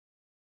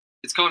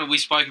 it's kind of, we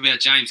spoke about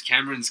James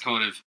Cameron's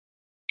kind of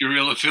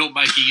guerrilla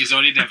filmmaking is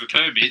I didn't have a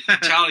permit.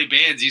 Charlie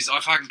Band's is I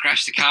fucking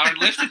crashed the car and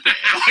left it there.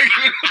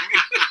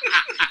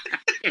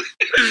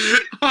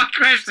 I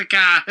crashed the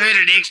car, heard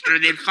an extra,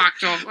 and then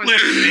fucked off. Left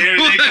it there,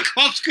 and the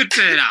cops could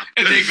turn up.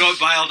 And then got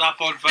bailed up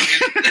on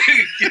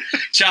fucking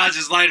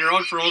charges later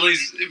on for all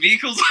these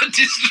vehicles I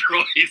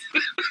destroyed.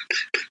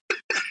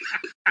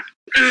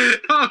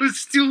 I was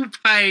still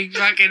paying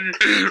fucking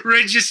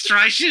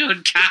registration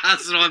on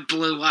cars that I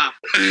blew up.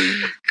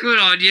 Good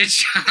on you,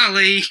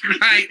 Charlie.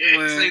 Great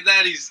work. See,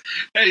 that is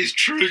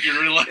true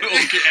guerrilla,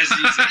 as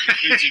you said,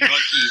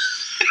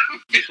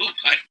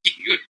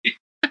 filmmaking.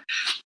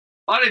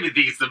 I don't even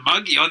think it's the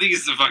monkey. I think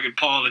it's the fucking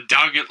pile of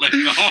dung it left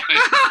behind.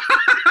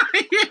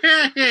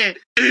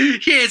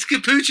 Yeah, it's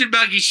Capuchin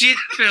Monkey shit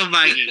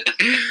filmmaking.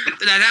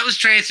 No, that was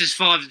Transfers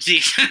 5 and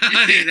 6.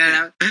 I think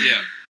that.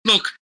 Yeah.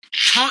 Look,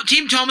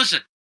 Tim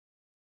Thomerson.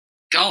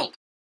 Gold.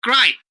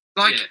 Great.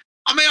 Like, yeah.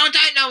 I mean, I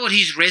don't know what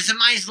his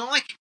resume's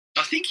like.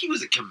 I think he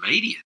was a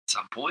comedian at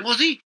some point. Was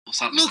he? Or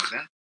something like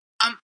that.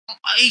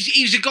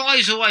 He's a guy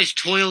who's always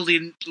toiled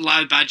in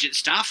low-budget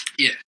stuff.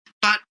 Yeah.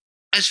 But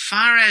as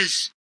far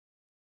as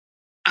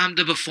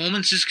the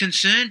performance is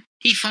concerned,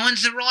 he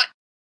finds the right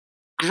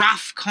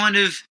gruff kind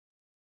of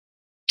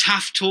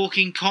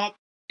tough-talking cop.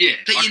 Yeah,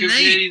 that I you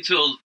compared need.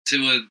 him to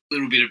a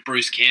little bit of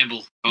Bruce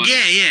Campbell.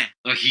 Yeah.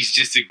 Like he's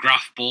just a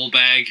gruff ball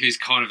bag who's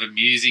kind of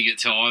amusing at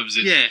times,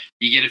 and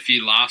you get a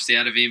few laughs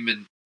out of him.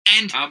 And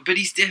but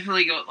he's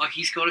definitely got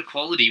he's got a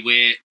quality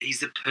where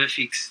he's the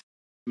perfect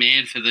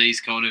man for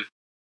these kind of,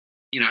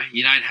 you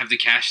don't have the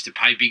cash to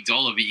pay big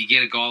dollar, but you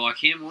get a guy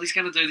like him. Well, he's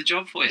going to do the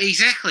job for you.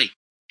 Exactly,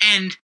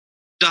 and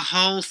the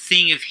whole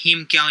thing of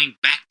him going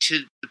back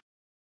to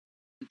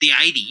the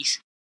 80s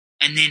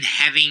and then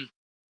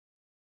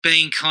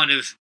being kind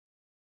of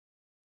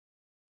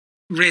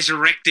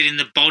resurrected in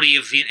the body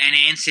of an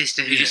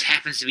ancestor who just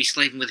happens to be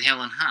sleeping with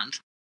Helen Hunt.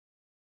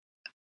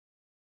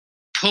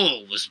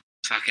 Paul was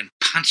fucking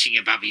punching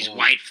above his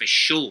weight for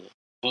sure.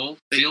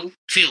 Phil,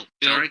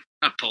 sorry,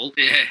 not Paul.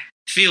 Yeah.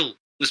 Phil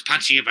was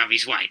punching above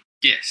his weight.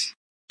 Yes.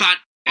 But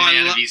out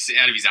of his age.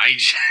 Out of his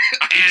age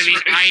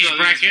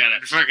bracket.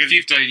 Fucking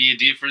 15-year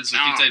difference,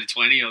 15 to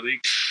 20, I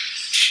think.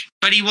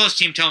 But he was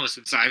Tim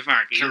Thomerson, so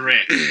fucking...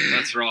 Correct.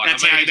 That's right.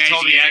 That's I mean, if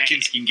Tommy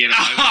Atkins can get it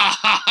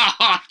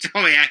over.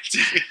 Tommy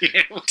Atkins can get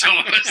it over.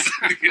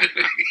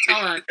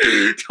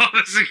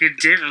 Thomerson can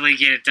definitely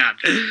get it done.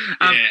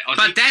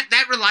 But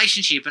that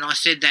relationship, and I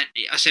said it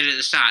at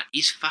the start,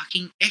 is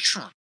fucking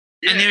excellent.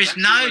 Yeah, and there is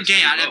no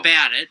doubt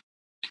about it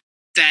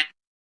that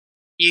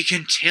you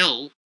can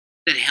tell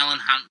that Helen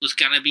Hunt was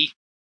going to be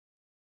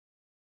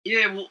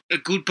a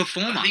good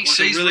performer. I think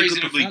she's really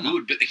reasonably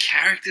good, but the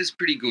character's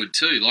pretty good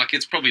too. Like,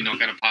 it's probably not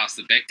going to pass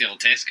the Bechdel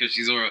test because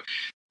she's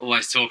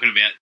always talking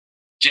about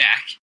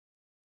Jack.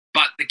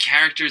 But the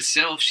character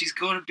itself, she's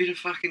got a bit of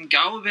fucking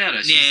go about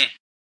her.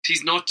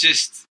 She's not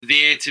just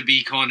there to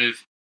be kind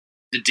of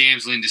the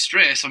damsel in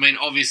distress. I mean,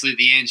 obviously at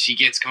the end she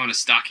gets kind of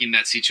stuck in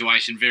that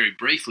situation very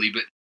briefly,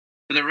 but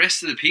for the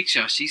rest of the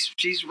picture,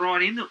 she's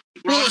right in it.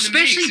 Well,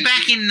 especially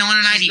back in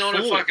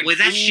 1984, where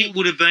that shit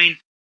would have been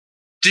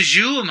de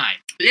jour, mate.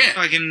 Yeah.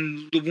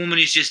 Fucking the woman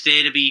is just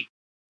there to be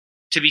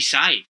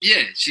saved.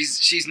 Yeah,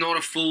 she's not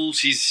a fool.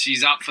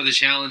 She's up for the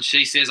challenge.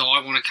 She says, "I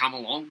want to come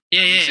along."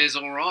 Yeah, He yeah. says,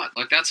 "All right."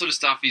 Like that sort of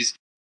stuff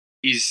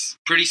is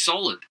pretty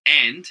solid.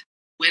 And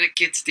when it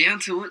gets down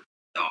to it,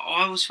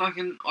 I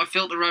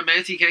felt the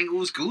romantic angle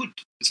was good.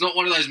 It's not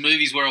one of those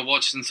movies where I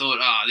watched and thought,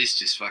 this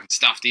just fucking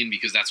stuffed in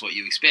because that's what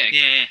you expect.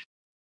 Yeah.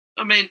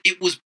 I mean, it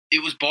was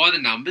by the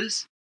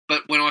numbers,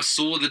 but when I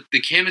saw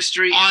the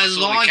chemistry, I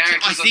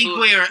think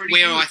where good.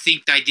 I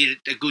think they did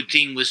a good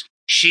thing was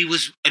she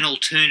was an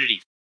alternative.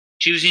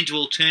 She was into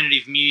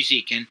alternative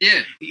music and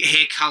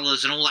hair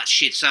colours and all that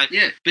shit. So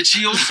yeah, but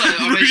she also,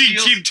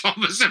 Tim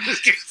Thomas was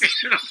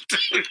just an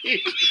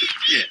alternative.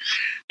 Yeah,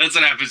 that's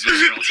what happens when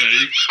you're an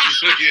alternative.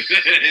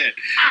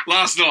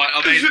 Last night,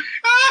 I mean,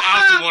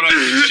 after what I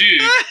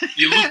consumed,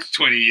 you look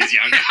 20 years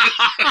younger.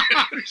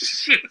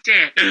 Shit,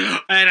 yeah.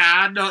 I had a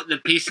hard knot in the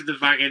piss of the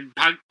fucking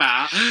punk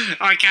bar.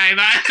 I came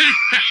home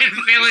and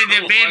fell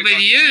into bed with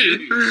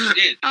you.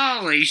 Shit.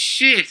 Holy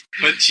shit.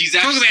 But she's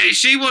Talk actually... about it,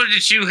 she wanted to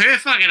chew her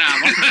fucking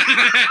arm off.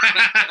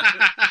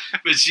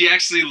 But she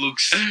actually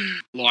looks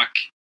like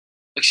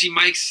she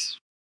makes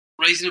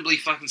reasonably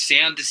fucking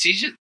sound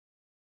decisions.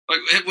 Like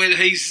when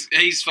he's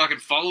fucking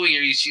following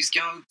her, she's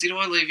going, "Did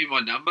I leave you my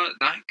number?"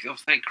 No, oh,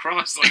 thank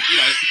Christ. Like, you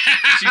know,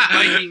 she's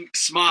making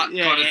smart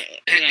kind of.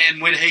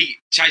 And when he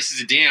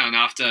chases her down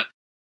after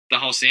the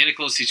whole Santa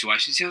Claus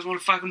situation, she doesn't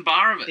want a fucking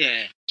bar of it.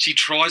 Yeah. She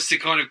tries to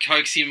kind of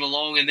coax him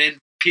along and then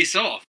piss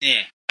off.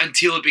 Yeah.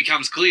 Until it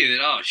becomes clear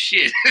that, oh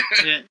shit,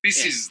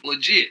 this is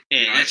legit. Yeah,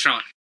 you know? that's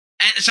right.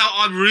 And so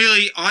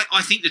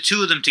I think the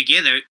two of them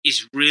together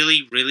is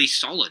really, really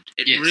solid.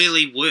 It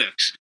really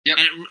works. Yep.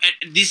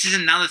 And this is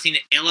another thing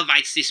that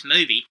elevates this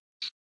movie.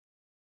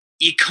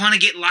 You kind of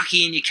get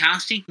lucky in your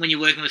casting when you're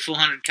working with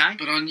 400K.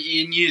 But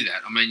you knew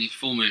that. I mean, your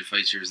full moon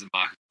feature is the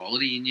market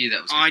quality. You knew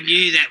that was coming. I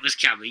knew that was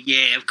coming.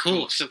 Yeah, of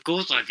course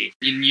I did.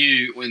 You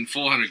knew when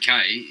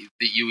 400K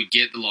that you would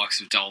get the likes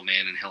of Dole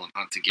Mann and Helen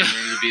Hunt together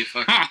and it would be a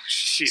fucking... Oh,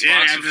 shit.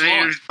 Sparks would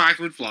fly. Sparks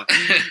would fly.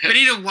 But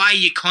in a way,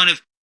 you kind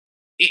of...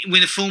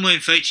 When the full moon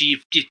feature,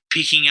 you're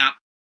picking up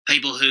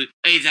people who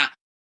either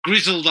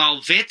grizzled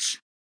old vets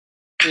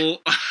or...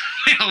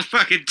 Well,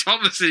 fucking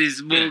Thomason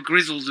is more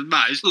grizzled than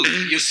most. Look,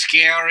 you're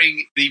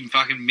scouring the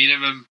fucking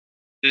minimum...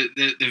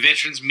 The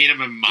veterans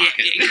minimum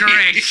market. Yeah,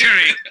 correct.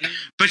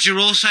 But you're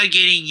also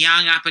getting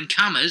young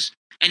up-and-comers,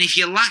 and if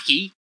you're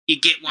lucky, you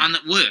get one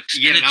that works.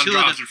 You get an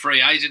undrafted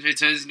free agent who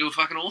turns into a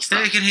fucking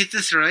all-star. Who can hit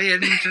the three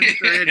and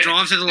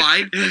drive to the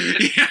lane.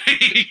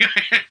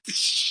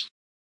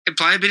 And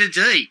play a bit of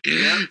D.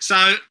 Yeah.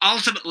 So,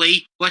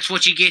 ultimately, that's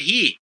what you get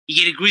here. You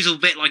get a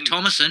grizzled vet like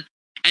Thomason,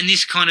 and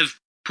this kind of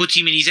puts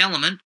him in his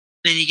element.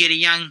 Then you get a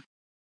young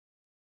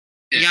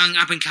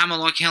up-and-comer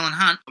like Helen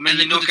Hunt, I mean, and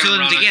then put the two of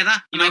them together.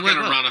 You're not going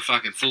to run a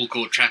fucking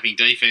full-court trapping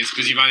defence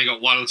because you've only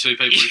got one or two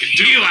people who can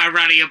do it. You are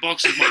running a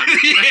boxing one.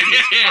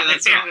 Yeah,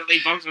 that's definitely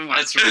boxing one.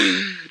 That's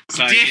right.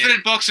 So,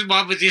 Definite boxing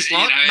one with this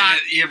lot.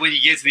 You know, when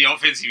you get to the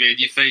offensive end,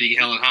 you're feeding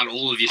Helen Hunt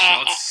all of your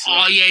shots.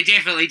 Oh, yeah,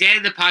 definitely. Down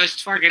in the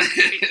post, fucking...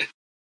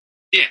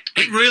 Yeah.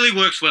 It really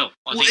works well,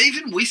 I think.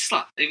 Even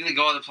Whistler, even the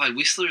guy that played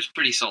Whistler is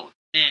pretty solid.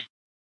 Yeah.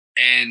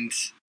 And...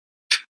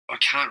 I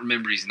can't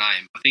remember his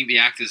name. I think the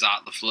actor's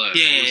Art LaFleur.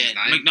 Yeah, what was his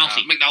name?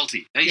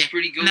 McNulty. He's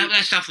pretty good.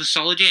 That stuff was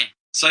solid, yeah.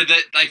 So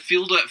they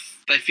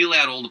fill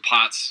out all the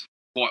parts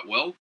quite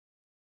well.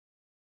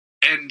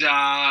 And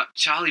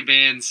Charlie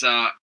Band's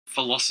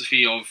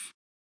philosophy of,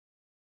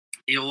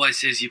 he always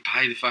says you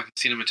pay the fucking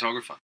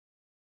cinematographer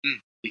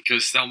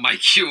because they'll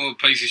make your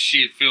piece of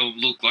shit film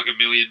look like $1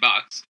 million,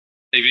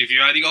 even if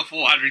you only got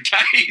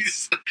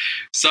 400Ks.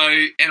 So,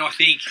 and I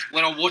think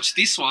when I watched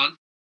this one,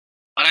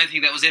 I don't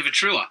think that was ever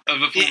truer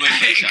of a full moon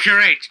feature.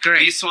 Correct.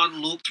 This one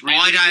looked really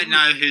I don't good.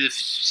 know who the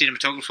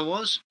cinematographer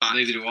was. But,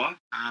 neither do I.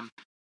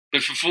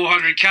 But for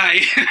 400K...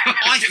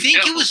 I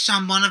think it was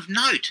someone of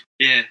note.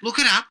 Yeah. Look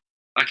it up.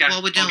 Okay,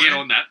 while we're doing I'll get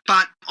on that.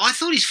 But I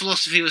thought his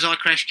philosophy was I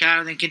crash car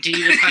and then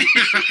continue to pay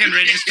the fucking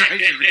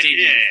registration for 10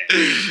 years.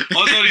 Yeah.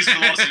 I thought his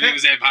philosophy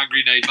was I'm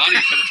hungry, need money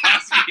for the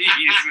past few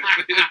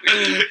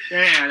years.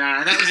 Yeah,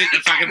 no, that was in the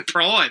fucking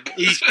prime.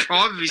 His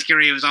prime of his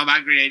career was I'm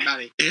hungry, need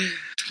money.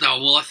 No,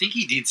 well, I think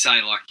he did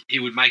say, like, he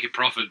would make a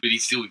profit, but he'd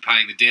still be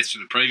paying the debts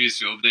from the previous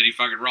film, then he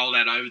fucking rolled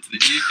that over to the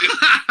new film.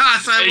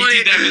 So what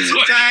he did that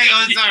for 20 hang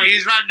on, years. sorry,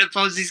 he's running a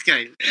Ponzi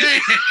scheme.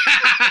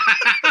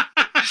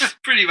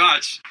 Pretty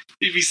much.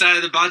 If you say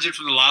the budget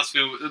from the last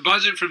film, the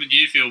budget from the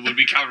new film would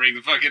be covering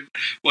the fucking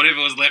whatever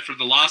was left from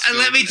the last film.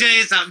 And let me tell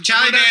you something,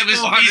 Charlie Mann was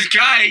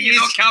 400K, you're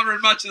not covering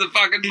much of the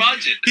fucking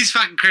budget. His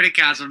fucking credit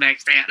cards were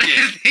maxed out.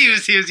 Yeah. he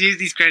was using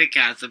his credit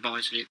cards to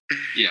buy shit.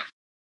 Yeah.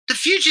 The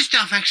future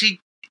stuff actually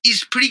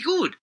is pretty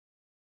good.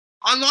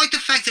 I like the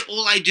fact that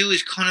all they do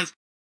is kind of,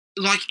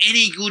 like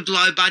any good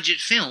low-budget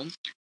film,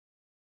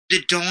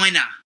 the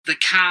diner, the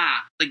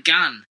car, the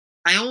gun,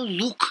 they all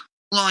look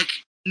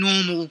like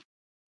normal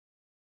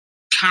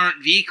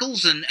current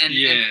vehicles,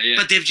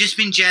 but they've just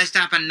been jazzed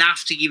up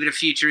enough to give it a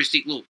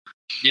futuristic look.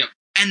 Yep.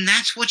 And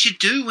that's what you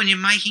do when you're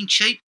making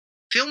cheap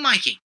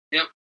filmmaking.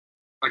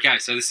 Okay,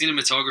 so the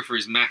cinematographer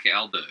is Mac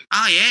Alberg.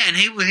 Oh, yeah, and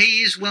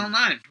he is well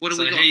known. What do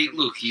we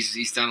got?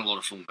 He's done a lot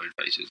of full moon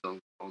features. I'll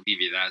give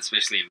you that,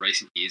 especially in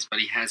recent years. But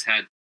he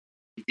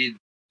did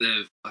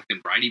the fucking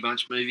Brady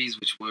Bunch movies,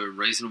 which were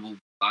reasonable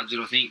budget,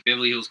 I think.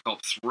 Beverly Hills Cop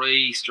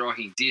 3,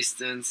 Striking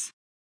Distance.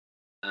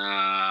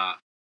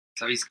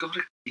 So he's got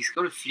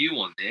a few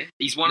on there.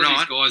 He's one of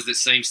these guys that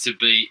seems to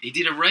be. He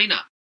did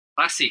Arena,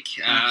 classic.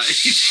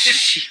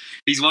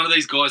 He's one of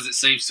these guys that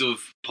seems to have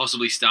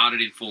possibly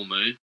started in Full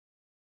Moon,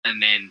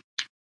 and then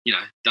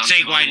done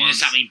segued into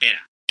something better.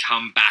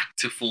 Come back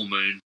to Full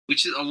Moon,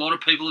 which a lot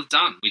of people have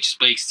done, which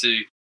speaks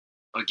to,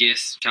 I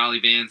guess, Charlie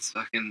Band's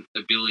fucking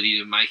ability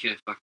to make a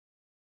fucking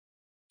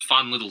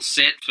fun little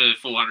set for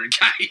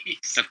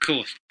 400K. Of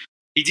course,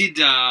 he did.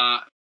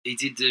 He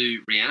did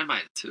do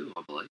Reanimator too,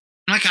 I believe.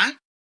 Okay,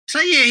 so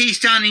yeah, he's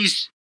taken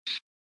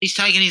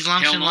his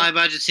lumps in low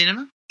budget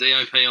cinema.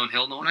 DOP on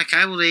Hell Night.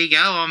 Okay, well there you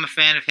go. I'm a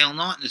fan of Hell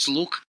Night and its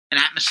look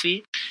and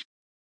atmosphere.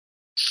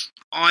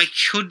 I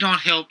could not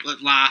help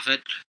but laugh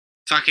at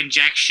fucking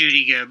Jack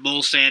shooting a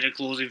mall Santa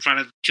Claus in front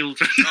of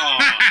children. Oh,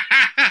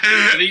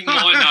 I think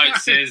my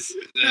note says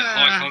the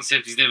high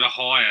concept is never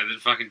higher than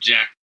fucking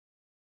Jack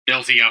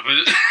belting up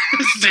a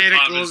Santa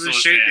Claus and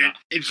shooting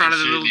it in front of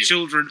the little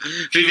children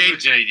who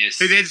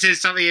then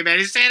says something about,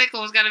 is Santa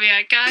Claus going to be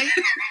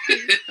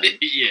okay?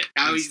 Yeah.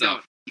 No, he's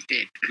not. He's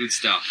dead. Good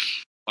stuff.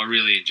 I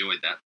really enjoyed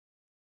that.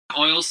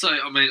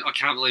 I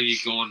can't believe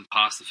you've gone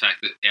past the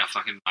fact that our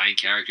fucking main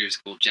character is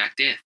called Jack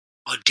Death.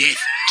 Oh, Death.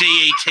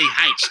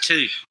 D-E-T-H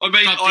too. I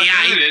mean,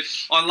 I heard it,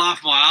 I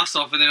laughed my ass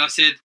off, and then I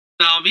said,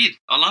 no, I'm in.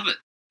 I love it.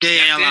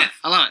 Yeah,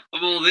 I love it.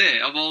 I'm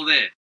all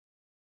there.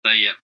 So,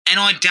 yeah. And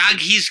I dug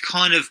his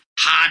kind of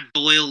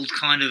hard-boiled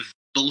kind of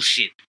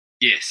bullshit.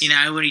 Yes.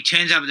 When he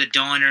turns up at the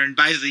diner and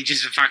basically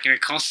just fucking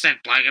accosts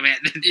that bloke about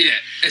it. Yeah.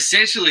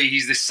 Essentially,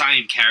 he's the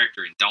same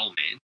character in Doll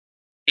Man.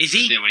 Is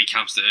he? Then when he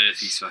comes to Earth,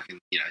 he's fucking,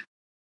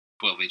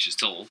 12 inches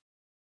tall.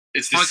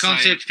 It's the high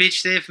concept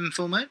pitch there from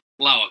Full Moon?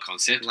 Lower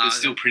concept, but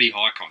still pretty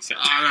high concept.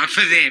 Oh,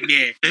 for them,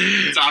 yeah.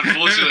 So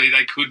unfortunately,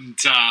 they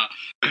couldn't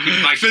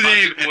make for the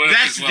budget work.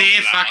 That's as well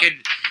their for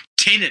fucking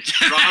tenet.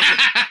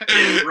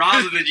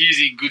 Rather than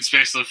using good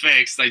special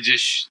effects, they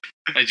just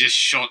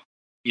shot,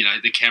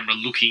 the camera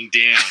looking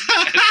down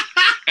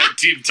at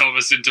Tim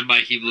Thomason to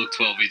make him look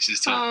 12 inches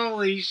tall.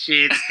 Holy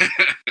shit.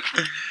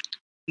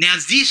 Now,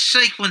 this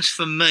sequence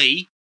for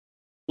me,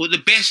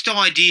 the best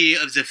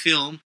idea of the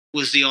film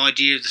was the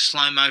idea of the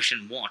slow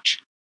motion watch,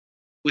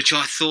 which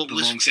I thought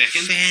was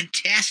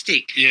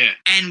fantastic. Yeah.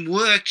 And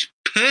worked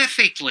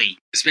perfectly.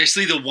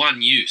 Especially the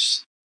one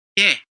use.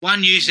 Yeah,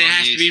 one use that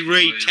has to be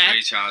retapped.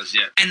 Recharged,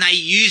 yeah. And they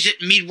use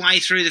it midway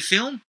through the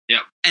film.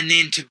 Yep. And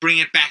then to bring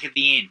it back at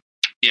the end.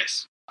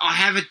 Yes. I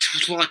have a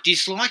slight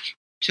dislike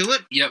to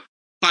it. Yep.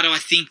 But I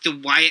think the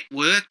way it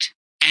worked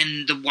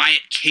and the way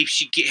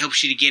it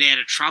helps you to get out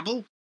of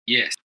trouble.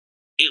 Yes.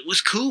 It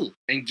was cool.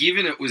 And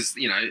given it was,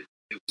 it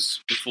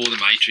was before the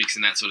Matrix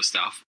and that sort of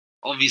stuff,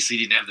 obviously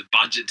didn't have the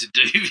budget to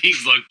do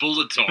things like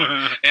bullet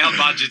time. Our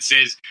budget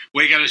says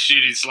we're going to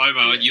shoot in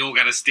slow-mo and you're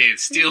going to stand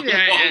still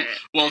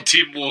while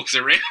Tim walks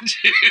around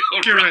you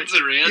or runs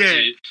around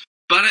you.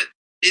 But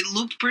it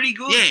looked pretty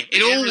good. Yeah,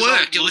 it all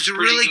worked. It was a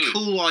really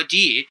cool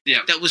idea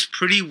that was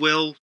pretty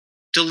well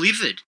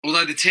delivered.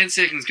 Although the 10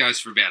 seconds goes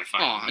for about a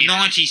fucking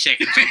 90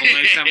 seconds, I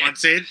believe someone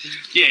said.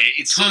 Yeah,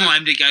 it's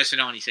timed. It goes for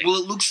 90 seconds.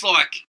 Well, it looks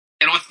like,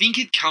 and I think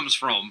it comes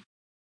from,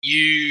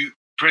 you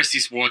press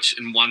this watch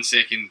and 1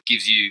 second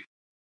gives you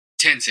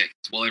 10 seconds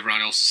while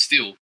everyone else is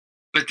still.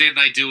 But then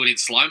they do it in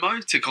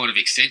slow-mo to kind of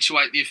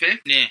accentuate the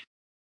effect. Yeah.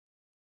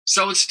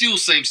 So it still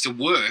seems to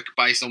work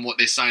based on what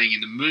they're saying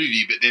in the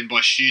movie, but then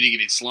by shooting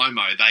it in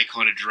slow-mo, they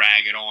kind of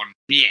drag it on.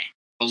 Yeah.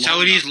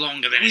 So it is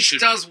longer than it should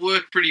be. Which does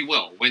work pretty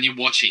well when you're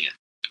watching it.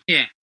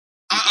 Yeah.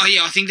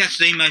 I think that's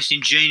the most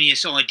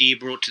ingenious idea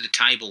brought to the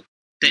table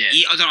that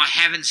I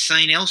haven't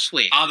seen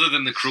elsewhere. Other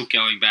than the crook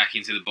going back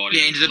into the body.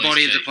 Yeah, into the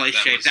body of the police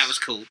chief. That was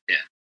cool. Yeah.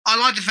 I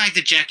like the fact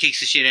that Jack kicks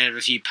the shit out of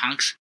a few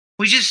punks.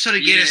 We just sort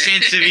of get a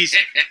sense of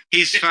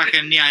his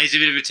fucking, he's a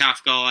bit of a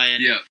tough guy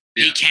and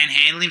he can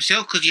handle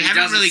himself because you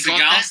haven't really got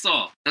that.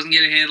 Style. Doesn't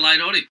get a hand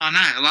laid on him. I know,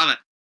 I love it.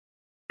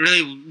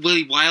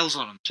 Really wails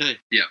on him too.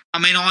 Yeah. I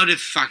mean, I'd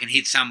have fucking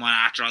hit someone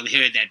after I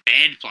heard that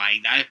band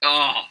playing though.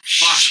 Oh,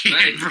 fuck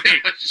me.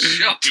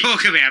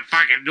 Talk about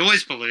fucking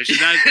noise pollution.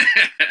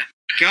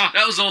 God.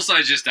 That was also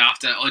just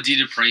after, I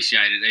did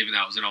appreciate it, even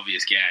though it was an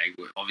obvious gag,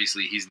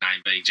 obviously his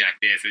name being Jack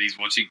Death and he's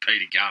watching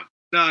Peter Gunn.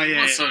 Oh,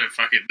 yeah. What sort of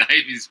fucking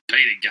name is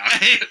Peter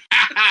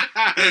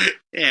Gunn?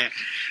 Yeah.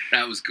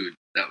 That was good.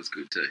 That was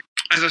good too.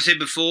 As I said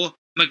before,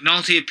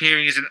 McNulty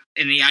appearing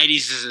in the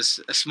 80s as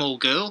a small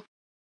girl,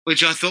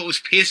 which I thought was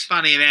piss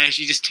funny about how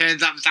she just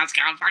turns up and starts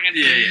going fucking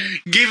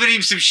giving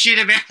him some shit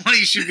about what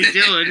he should be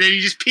doing, and then he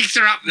just picks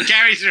her up and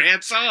carries her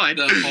outside.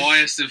 The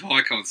highest of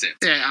high concepts.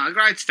 Yeah,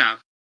 great stuff.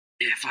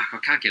 Yeah, fuck, I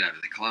can't get over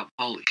the club.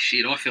 Holy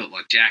shit, I felt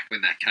like Jack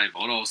when that came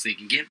on. I was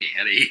thinking, get me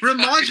out of here.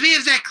 Reminds me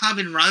of that club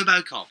in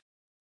RoboCop.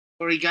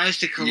 where he goes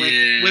to collect,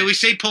 Yeah. where we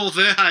see Paul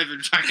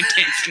Verhoeven fucking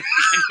dancing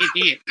like an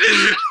idiot.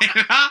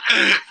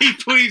 He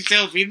put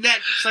himself in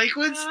that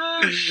sequence.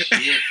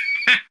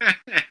 Yeah.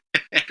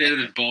 Better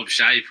than Bob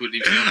Shea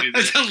putting himself in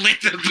there. It's a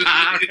leather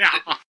bar.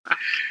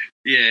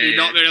 Yeah. You're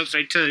Nightmare on Elm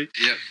Street 2.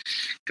 Yep.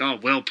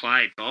 God, well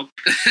played, Bob.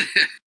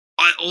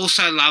 I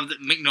also love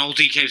that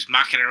McNulty keeps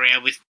mucking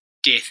around with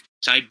death.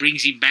 So he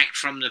brings him back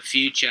from the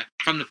future,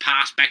 from the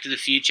past back to the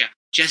future,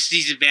 just as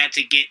he's about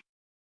to get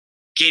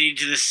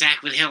into the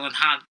sack with Helen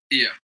Hunt.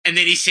 Yeah. And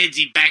then he sends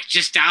him back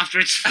just after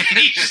it's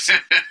finished.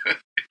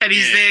 And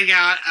he's there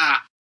going,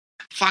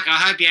 fuck, I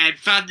hope you had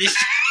fun this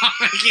time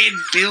again,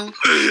 Phil.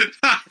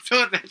 I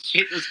thought that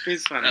shit was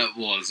piss funny. That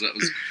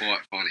was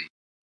quite funny.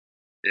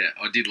 Yeah,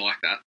 I did like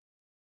that.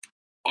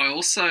 I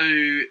also,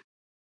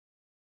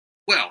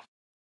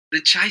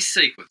 the chase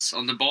sequence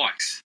on the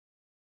bikes.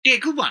 Yeah,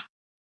 good one.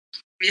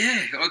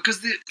 Yeah,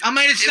 because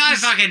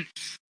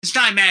it's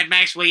no Mad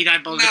Max where you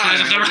don't bother to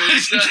close off the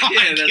roads and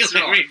try and that's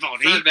kill right.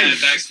 everybody. No Mad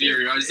Max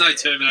Fury Road. There's no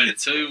Terminator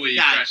 2 where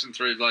you're No. crashing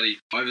through bloody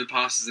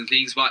overpasses and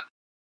things. But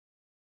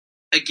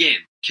again,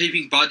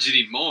 keeping budget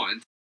in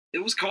mind, it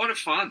was kind of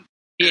fun.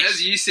 Yes.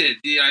 As you said,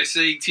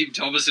 seeing Tim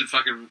Thomason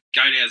fucking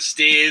go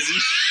downstairs and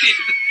shit.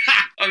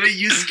 I mean,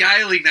 you're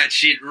scaling that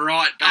shit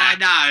right I back.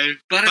 know,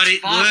 But but it's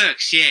it fun.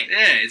 works, yeah.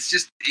 Yeah, it's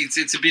just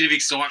it's a bit of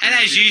excitement. And a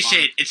as bit you of fun.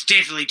 said, it's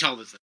definitely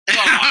Thomason. They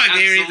have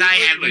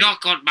absolutely.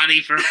 not got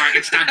money for a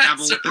fucking stunt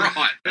double. That's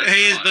right. That's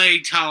He is right.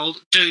 being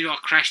told, do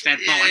not crash that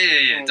bike.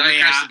 Yeah. or Don't we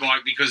crash are- the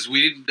bike because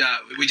we didn't.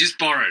 We just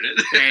borrowed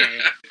it. Yeah.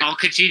 I'll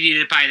continue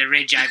to pay the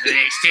reg over the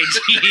next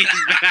 10 years,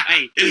 but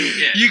hey,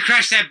 you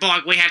crash that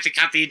bike, we have to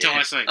cut the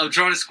entire scene. I'm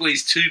trying to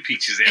squeeze 2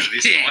 pictures out of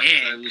this Yeah, bike,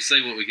 yeah. so we'll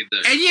see what we can do.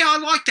 And yeah, I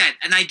like that.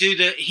 And they do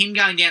him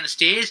going down the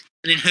stairs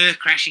and then her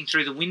crashing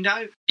through the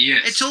window.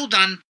 Yes. It's all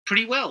done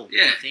pretty well,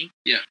 Yeah. I think.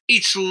 Yeah.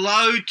 It's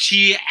low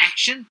tier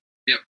action,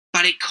 Yep.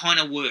 but it kind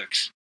of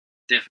works.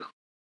 Definitely.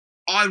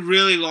 I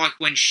really like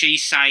when she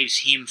saves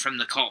him from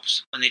the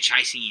cops when they're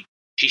chasing him.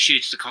 She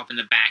shoots the cop in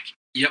the back.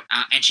 Yep.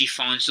 And she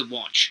finds the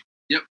watch.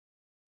 Yep.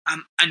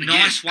 A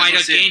nice way as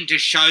I said- again to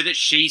show that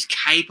she's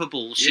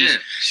capable.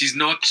 She's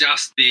not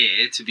just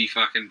there to be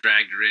fucking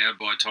dragged around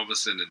by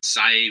Thomason and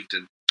saved.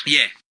 And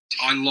Yeah.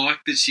 I like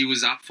that she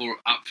was up for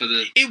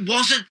the. It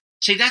wasn't.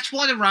 See, that's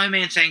why the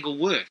romance angle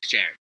works,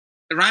 Jared.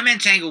 The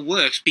romance angle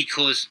works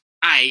because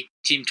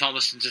Tim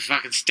Thomason's a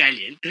fucking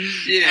stallion.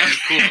 Yeah, of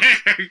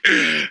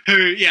course.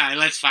 Who,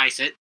 let's face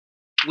it,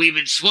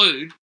 women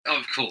swoon.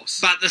 Of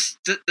course. But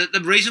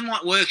the reason why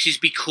it works is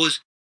because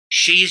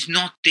she is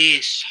not there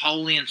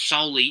wholly and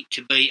solely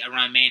to be a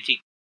romantic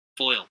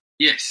foil.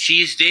 Yes.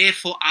 She is there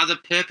for other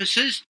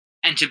purposes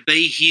and to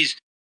be his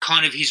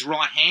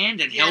right hand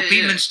and help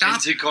him and stuff.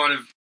 And to kind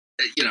of,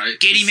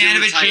 Get him out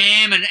of a facilitate-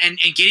 jam and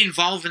get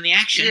involved in the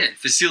action. Yeah,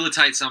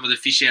 facilitate some of the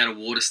fish out of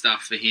water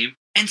stuff for him.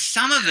 And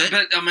some of it...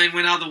 But, I mean,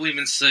 when other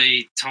women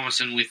see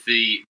Thomason with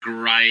the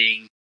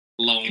greying,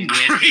 long, wet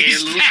hair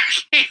Greased look,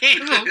 back hair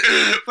look.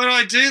 But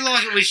I do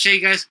like it when she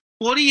goes,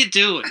 "What are you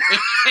doing?"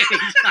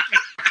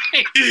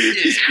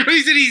 He's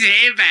greasing his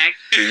hair back.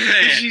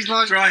 And she's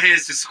like, dry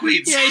hairs to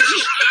squids. yeah,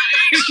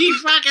 she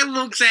fucking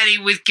looks at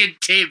him with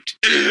contempt.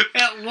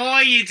 Why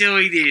are you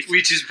doing this?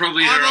 Which is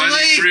probably I her only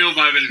believe- real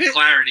moment of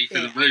clarity for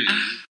the movie.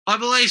 I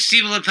believe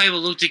similar people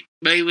looked at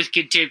me with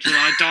contempt when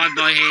I dyed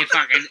my hair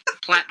fucking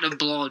platinum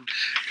blonde.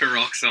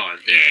 Peroxide.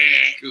 Yeah.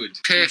 Good.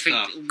 Perfect. Good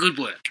stuff. Good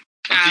work.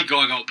 I think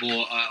I got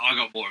more. I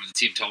got more of the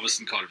Tim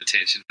Thomason kind of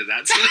attention for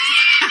that. So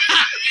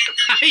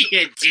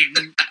You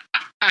didn't.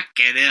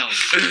 Fucking hell.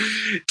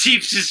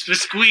 Tips is for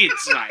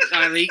squids, mate.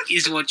 I think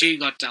is what you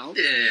got told.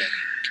 yeah.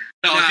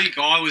 No, I think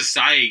I was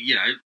saying,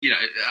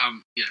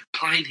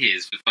 plain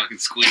hairs for fucking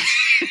squids.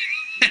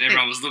 And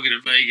everyone was looking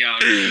at me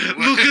going,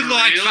 looking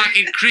like really?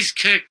 fucking Chris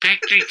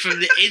Kirkpatrick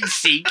from the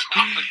NSYNC. Oh,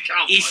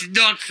 come It's on.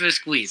 not for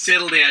squids.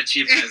 Settle down,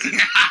 Chip. Has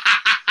it?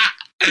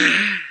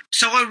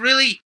 So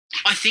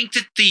I think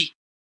that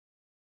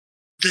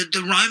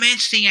the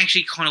romance thing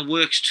actually kind of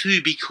works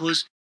too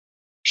because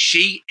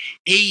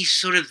he's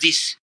sort of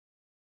this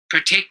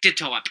protector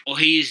type, or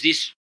he is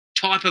this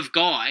type of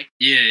guy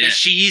Yeah. that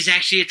she is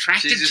actually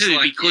attracted She's just to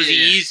like, because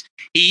yeah.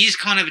 he is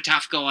kind of a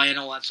tough guy and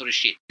all that sort of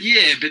shit.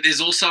 Yeah, but there's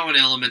also an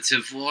element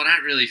of, well, I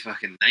don't really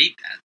fucking need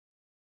that.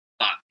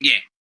 But Yeah.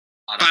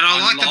 I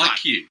I like the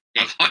bloke. you.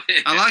 Yeah. I like,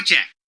 I like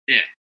Jack. Yeah.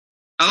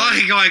 I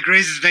like a guy who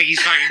greases back his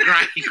fucking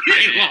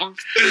grey Yeah.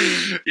 locks.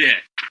 Yeah.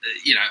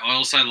 I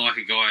also like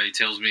a guy who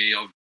tells me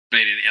I've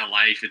been in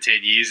LA for 10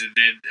 years and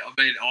then,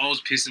 I was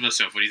pissing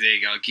myself when he's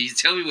there going, can you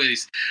tell me where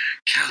this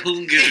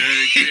Kalinga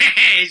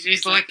Yeah,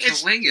 she's like,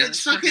 It's like Kalinga.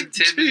 it's fucking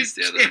 10 minutes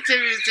down the 10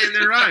 minutes down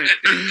the road.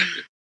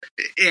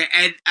 Yeah,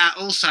 and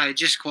also,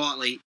 just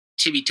quietly,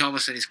 Timmy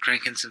Thomason is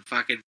cranking some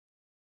fucking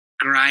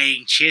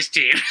greying chest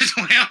hair as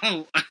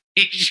well.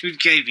 He should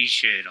keep his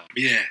shirt on.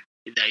 Yeah.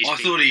 In those I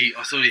things.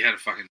 thought he had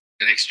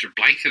an extra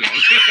blanket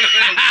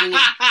on.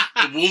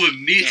 a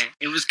woolen knit. Yeah,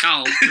 it was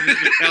cold.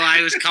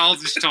 LA was cold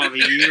this time of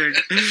year, and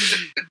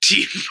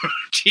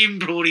Tim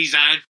brought his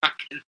own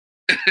fucking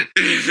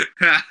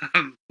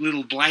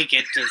little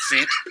blanket to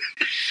set.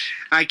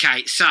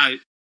 Okay, so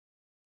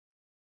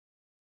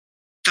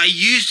they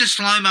used a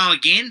slow-mo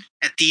again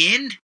at the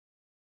end,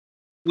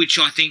 which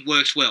I think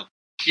works well.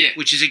 Yeah.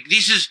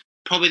 This is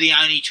probably the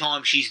only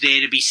time she's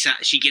there to be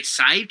she gets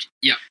saved.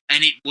 Yeah.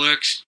 And it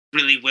works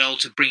really well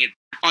to bring it.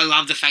 I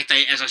love the fact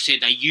as I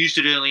said, they used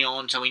it early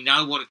on, so we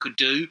know what it could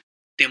do.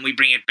 Then we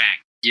bring it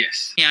back.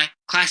 Yes. You know,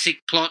 classic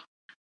plot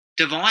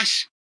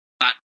device,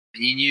 but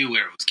and you knew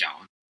where it was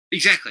going.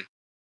 Exactly.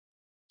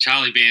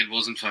 Charlie Band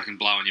wasn't fucking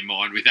blowing your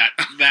mind with that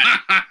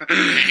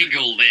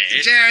angle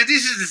there. Jared,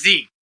 this is the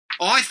thing.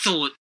 I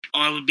thought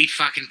I would be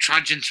fucking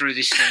trudging through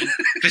this thing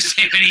for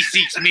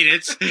 76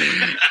 minutes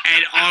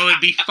and I would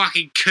be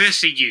fucking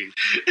cursing you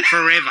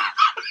forever.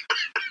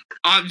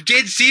 I'm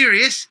dead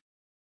serious,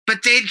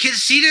 but then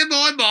consider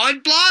my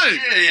mind blown.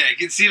 Yeah,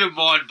 consider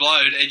mind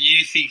blown and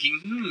you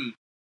thinking,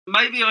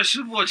 maybe I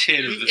should watch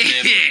Head of the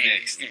Family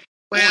next. Yeah.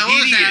 Well,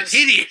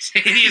 Hideous.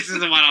 Hideous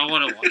is the one I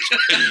want to watch.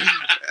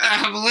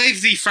 I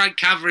believe the front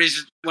cover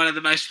is one of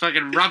the most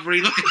fucking rubbery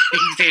looking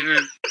things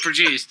ever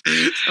produced.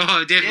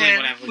 Oh, definitely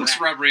want to have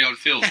looks rubbery on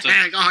film too.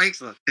 Oh,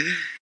 excellent.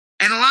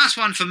 And the last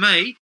one for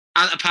me,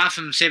 apart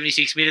from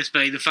 76 minutes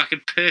being the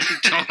fucking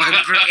perfect time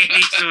for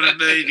any sort of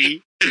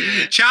movie,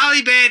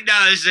 Charlie Band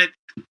knows that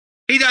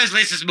he knows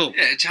less is more.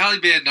 Yeah, Charlie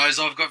Band knows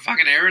I've got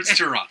fucking errands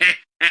to run.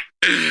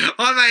 I've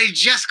only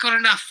just got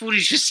enough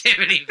footage for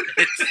 70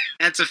 minutes.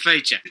 That's a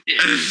feature. Yeah.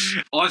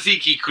 I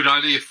think he could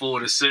only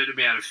afford a certain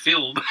amount of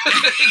film.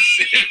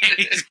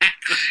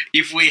 Exactly.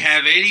 If we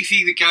have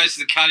anything that goes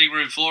to the cutting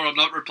room floor, I'm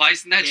not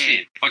replacing that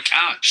shit. I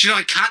can't. Should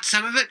I cut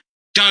some of it?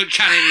 Don't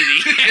cut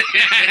anything.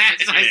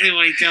 That's basically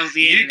what he tells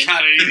the editor. You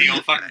cut anything,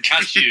 I'll fucking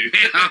cut you.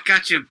 I'll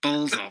cut your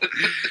balls off.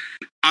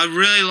 I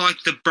really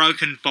like the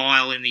broken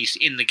file in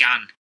the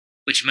gun,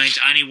 which means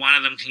only one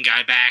of them can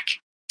go back.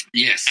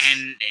 Yes.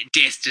 And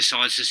Death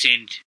decides to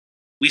send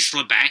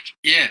Whistler back.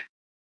 Yeah.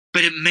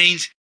 But it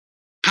means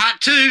part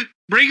 2.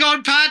 Bring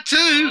on part 2.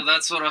 Well,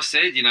 that's what I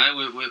said, you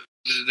know.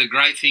 The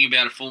great thing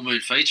about a full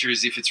moon feature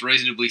is if it's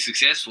reasonably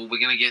successful,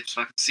 we're going to get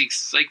fucking 6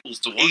 sequels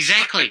to watch.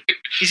 Exactly.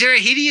 Is there a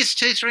Hideous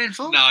 2, 3 and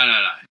 4? No.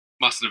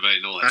 Mustn't have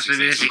been all that Mustn't have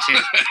been a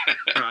success.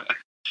 Right.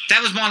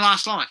 That was my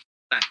last line.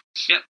 So.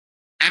 Yep.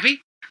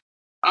 Happy?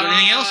 Got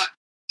anything else?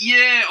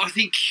 Yeah, I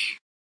think...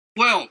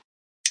 Well...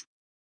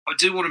 I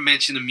do want to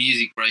mention the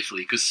music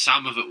briefly because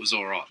some of it was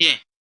all right. Yeah.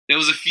 There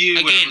was a few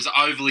where it was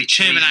overly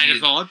cheesy. Terminator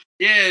vibe.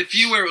 Yeah, a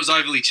few where it was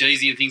overly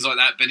cheesy and things like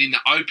that, but in the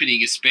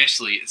opening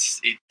especially,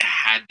 it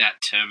had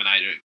that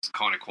Terminator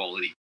kind of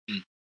quality.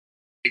 Mm.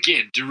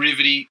 Again,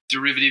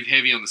 derivative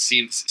heavy on the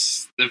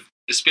synths.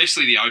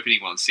 Especially the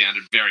opening one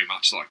sounded very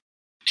much like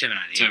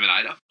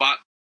Terminator, but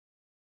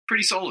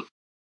pretty solid.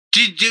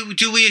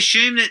 Do we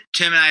assume that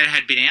Terminator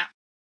had been out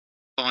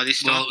by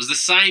this time? Well, it was the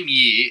same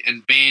year,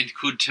 and Band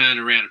could turn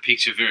around a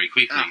picture very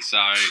quickly,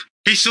 so...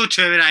 He saw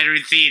Terminator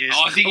in theatres.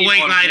 I think a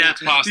week later,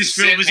 this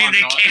film was in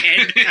the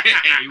can.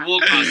 He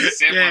walked past the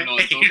set one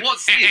night and thought,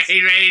 what's this?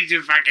 He ran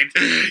into fucking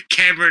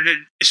Cameron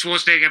and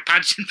Schwarzenegger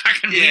punching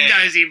fucking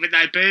windows in with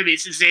no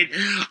permits and said,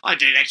 I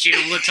do that shit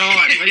all the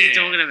time. What are you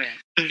talking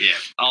about? Yeah,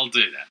 I'll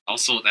do that. I'll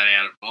sort that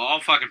out.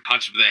 I'll fucking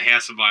punch the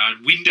house of my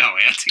own window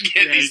out to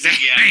get this thing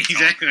out.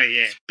 Exactly,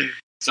 yeah.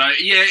 So,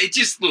 yeah, it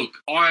just, look,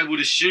 I would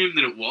assume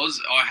that it was.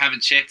 I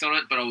haven't checked on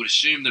it, but I would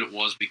assume that it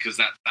was because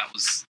that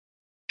was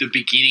the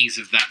beginnings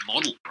of that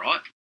model, right?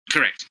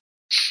 Correct.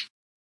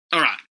 All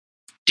right.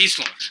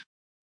 Dislikes.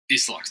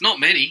 Not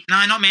many.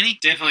 No, not many.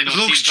 Definitely not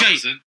Looks Tim cheap.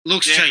 Thomason.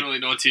 Looks Definitely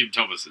cheap. not Tim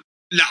Thomason.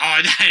 No,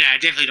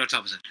 definitely not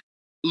Thomason.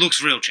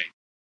 Looks real cheap.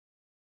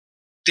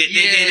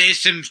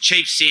 There's some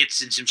cheap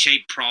sets and some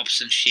cheap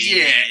props and shit.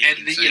 Yeah,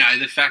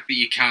 and the fact that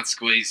you can't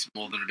squeeze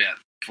more than about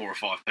 4 or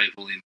 5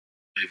 people in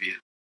the movie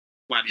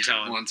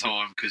at one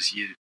time because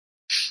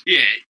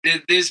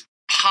there's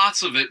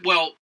parts of it.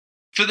 Well,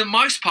 for the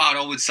most part,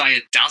 I would say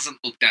it doesn't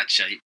look that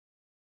cheap,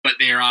 but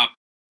there are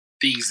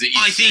things that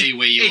you see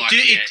where you're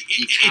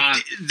you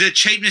can't. The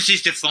cheapness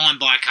is defined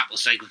by a couple of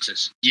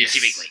sequences,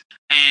 typically,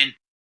 and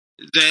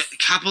the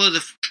couple of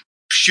the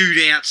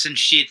shootouts and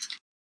shit.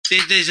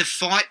 There's a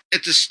fight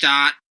at the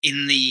start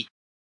in the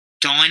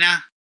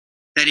diner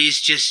that is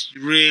just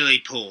really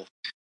poor.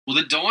 Well,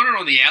 the diner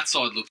on the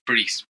outside looked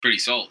pretty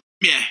solid.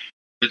 Yeah.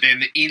 But then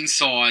the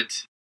inside,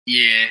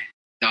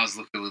 does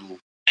look a little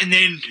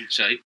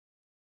cheap.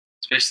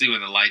 Especially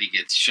when the lady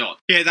gets shot.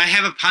 Yeah, they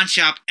have a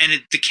punch-up and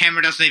the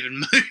camera doesn't even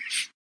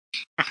move.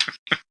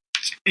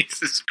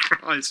 Jesus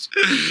Christ.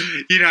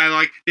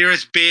 There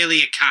is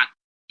barely a cut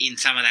in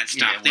some of that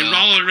stuff. They're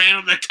rolling around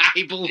on the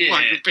table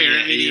like a pair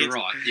of idiots. You're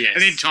right, yes.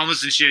 And then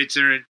Thomason shoots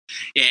her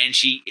and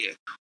she...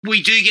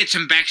 We do get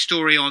some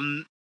backstory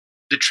on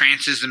the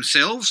trances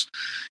themselves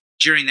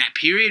during that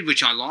period,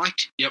 which I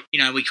liked. Yep.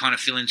 We kind of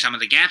fill in some of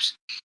the gaps.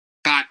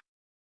 But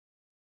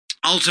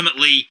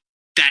ultimately,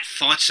 that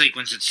fight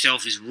sequence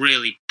itself is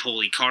really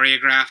poorly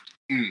choreographed.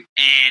 Mm.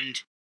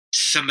 And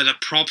some of the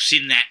props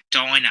in that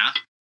diner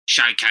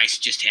showcase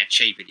just how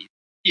cheap it is.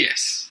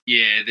 Yes.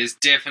 Yeah, there's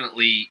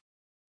definitely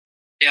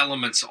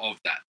elements of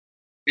that.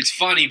 It's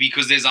funny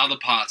because there's other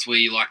parts where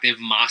they've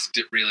masked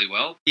it really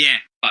well. Yeah.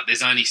 But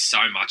there's only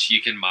so much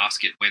you can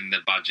mask it when the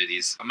budget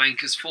is. I mean,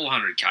 because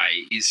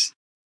 $400K is,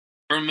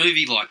 for a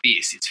movie like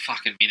this, it's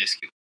fucking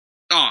minuscule.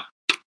 Oh,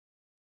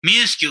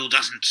 minuscule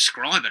doesn't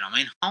describe it. I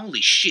mean,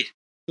 holy shit.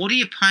 What are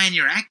you paying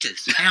your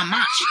actors? How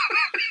much?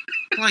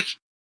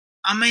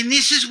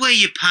 This is where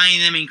you're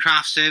paying them in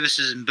craft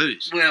services and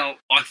booze. Well,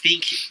 I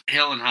think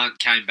Helen Hunt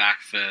came back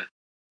for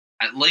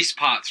at least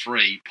part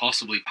 3,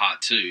 possibly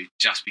part 2,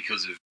 just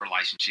because of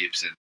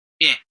relationships. And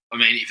yeah. I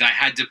mean, if they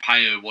had to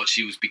pay her what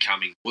she was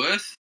becoming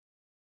worth,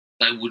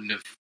 they wouldn't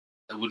have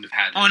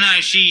had her. Oh, no,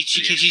 she's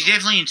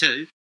definitely in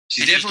 2.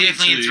 She's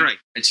definitely in 3.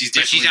 And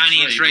she's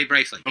only in 3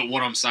 briefly. But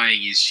what I'm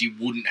saying is she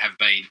wouldn't have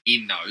been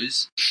in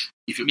those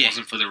if it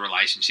wasn't for the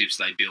relationships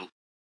they built.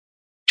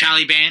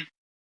 Charlie Band.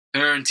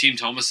 Her and Tim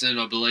Thomerson,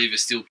 I believe, are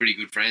still pretty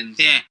good friends.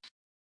 Yeah.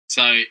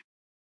 So,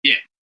 yeah,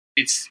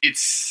 it's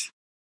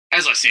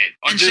as I said,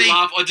 I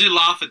do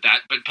laugh at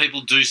that, but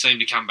people do seem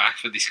to come back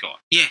for this guy.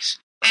 Yes.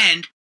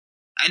 And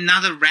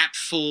another rap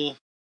for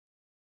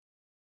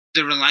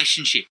the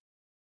relationship.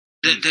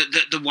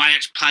 The way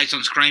it plays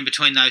on screen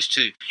between those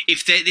two.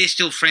 If they're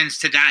still friends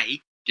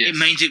today, it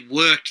means it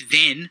worked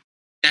then.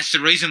 That's the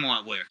reason why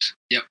it works.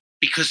 Yep.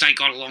 Because they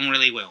got along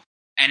really well.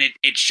 And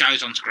it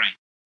shows on screen.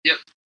 Yep.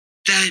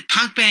 The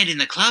punk band in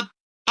the club,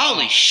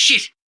 holy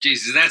shit.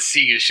 Jesus, that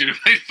singer should have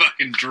been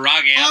fucking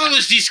drug out. I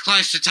was this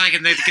close to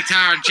taking the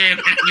guitar and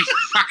jamming on his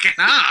fucking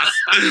ass.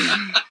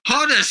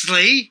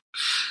 Honestly.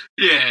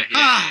 Yeah.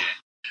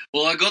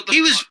 Well, I got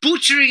he was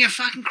butchering a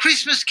fucking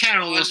Christmas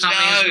Carol or something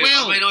as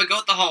well. I mean, I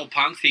got the whole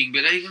punk thing,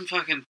 but even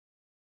fucking...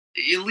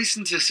 You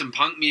listen to some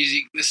punk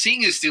music, the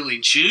singer's still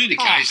in tune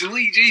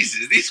occasionally.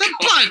 Jesus, this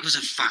bloke was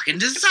a fucking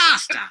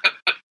disaster.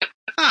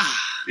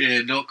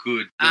 Yeah, not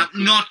good.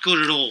 Not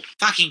good at all.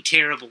 Fucking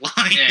terrible.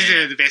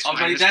 They're the best.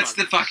 I mean, that's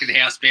the fucking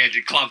house band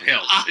at Club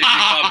Hell.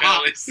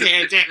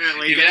 Yeah,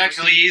 definitely. If it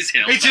actually is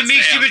hell. It's a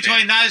mixture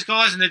between those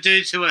guys and the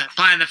dudes who are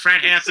playing the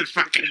frat house at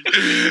fucking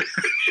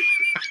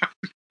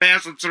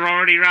House at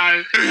Sorority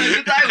Row.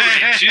 But they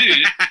were in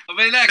tune. I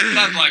mean,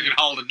 that bloke could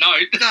hold a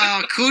note.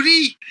 Oh, could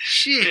he?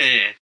 Shit.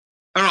 Yeah.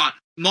 All right.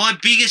 My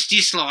biggest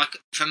dislike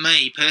for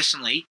me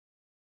personally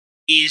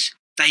is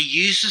they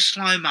use the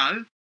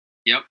slow-mo.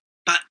 Yep.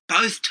 But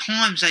both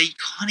times they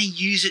kind of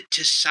use it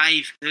to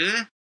save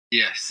her.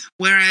 Yes.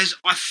 Whereas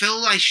I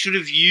feel they should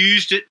have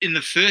used it in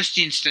the first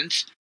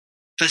instance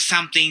for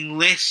something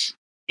less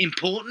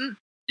important,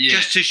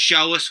 just to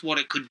show us what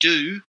it could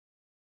do,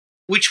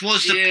 which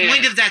was the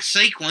point of that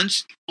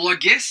sequence. Well,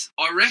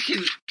 I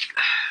reckon,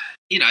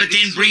 But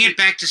then bring it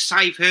back to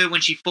save her when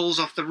she falls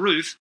off the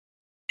roof.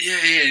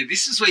 Yeah.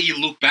 This is where you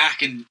look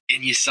back and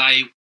you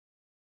say,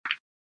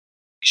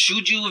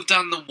 should you have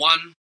done the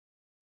one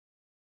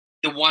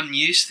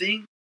use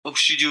thing, or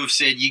should you have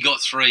said you got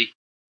 3?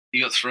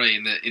 You got 3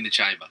 in the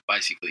chamber.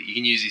 Basically, you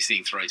can use this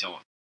thing 3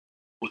 times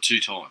or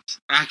 2 times.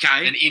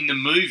 Okay. And in the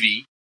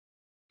movie,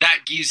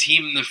 that gives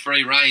him the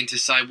free rein to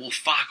say, "Well,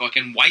 fuck, I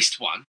can waste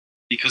one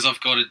because I've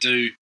got to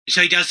do."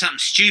 So he does something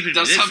stupid.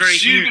 With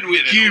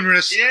it.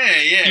 Humorous.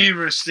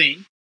 Humorous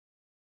thing.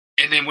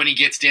 And then when he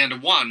gets down to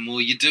 1,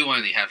 well, you do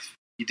only have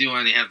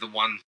the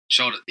one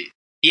shot at this.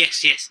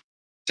 Yes.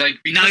 So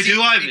no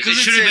do-overs. It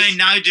should have been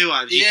no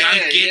do-overs. You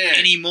don't get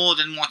any more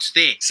than what's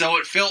there. So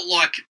it felt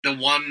like the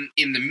one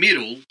in the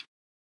middle,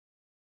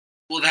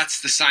 well,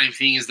 that's the same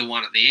thing as the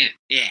one at the end.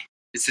 Yeah.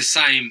 It's the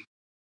same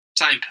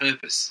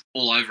purpose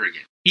all over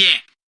again.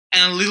 Yeah.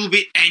 And a little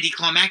bit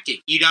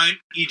anticlimactic. You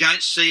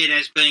don't see it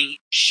as being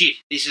shit.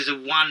 This is a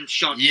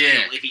one-shot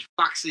deal. If he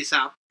fucks this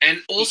up,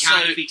 and also,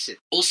 he can't fix it.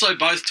 Also,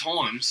 both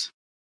times,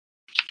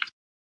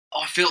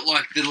 I felt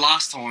like the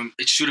last time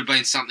it should have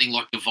been something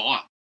like The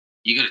Vial.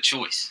 You got a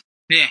choice.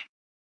 Yeah.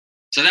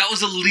 So that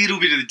was a little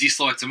bit of a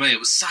dislike to me. It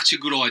was such a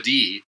good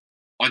idea.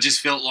 I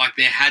just felt like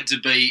there had to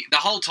be... The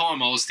whole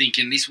time I was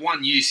thinking this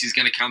one use is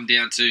going to come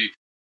down to,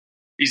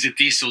 is it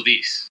this or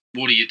this?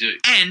 What do you do?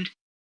 And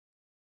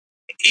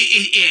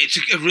it's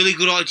a really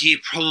good idea,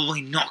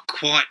 probably not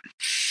quite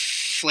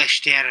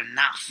fleshed out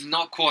enough.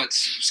 Not quite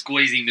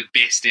squeezing the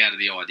best out of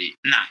the idea.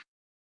 No.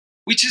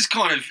 Which is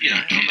kind of,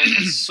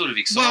 it's sort of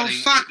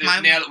exciting. Well, fuck,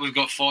 mate. Now that we've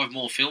got 5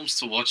 more films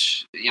to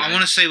watch, I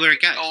want to see where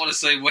it goes. I want to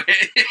see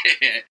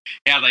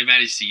how they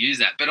managed to use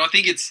that. But I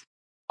think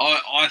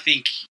I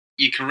think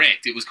you're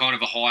correct. It was kind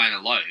of a high and a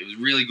low. It was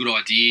a really good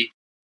idea.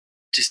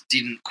 Just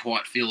didn't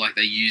quite feel like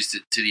they used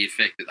it to the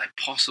effect that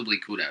they possibly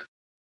could have.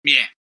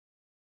 Yeah.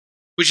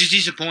 Which is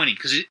disappointing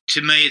because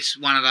to me it's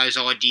one of those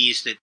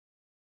ideas that,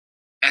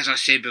 as I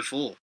said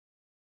before,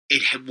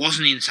 it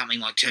wasn't in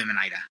something like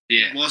Terminator.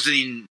 Yeah. It wasn't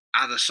in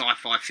other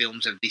sci-fi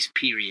films of this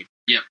period.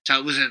 Yep. So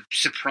it was a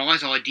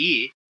surprise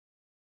idea.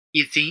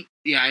 You'd think,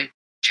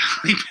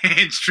 Charlie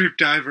Band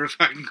stripped over a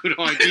fucking good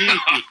idea.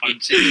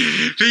 But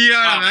you know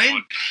what I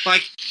mean?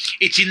 Like,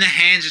 it's in the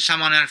hands of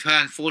someone who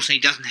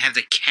unfortunately doesn't have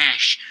the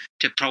cash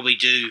to probably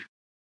do...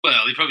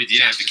 Well, he probably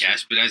did have the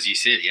cash, but as you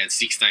said, he had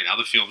 16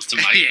 other films to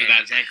make for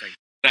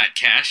that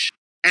cash.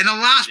 And the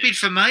last bit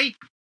for me...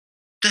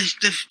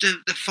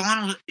 The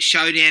final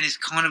showdown is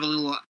kind of a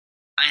little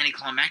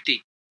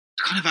anticlimactic.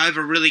 It's kind of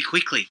over really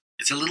quickly.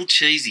 It's a little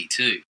cheesy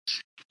too.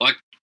 Like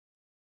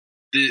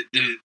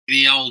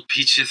the old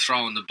pitcher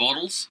throwing the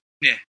bottles.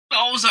 Yeah.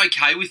 I was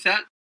okay with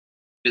that.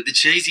 But the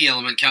cheesy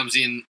element comes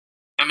in.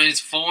 I mean,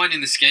 it's fine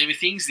in the scheme of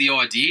things, the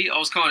idea. I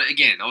was kind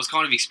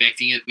of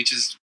expecting it, which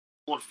is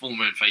what full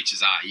moon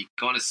features are. You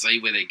kind of see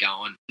where they're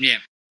going. Yeah.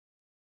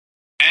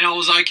 And I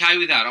was okay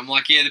with that. I'm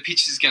like, yeah, the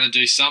pitcher's going to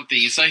do something.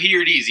 And so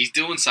here it is. He's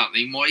doing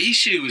something. My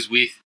issue was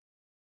with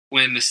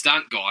when the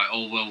stunt guy,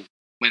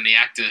 when the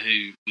actor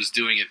who was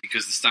doing it,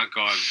 because the stunt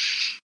guy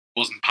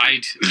wasn't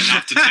paid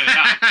enough to turn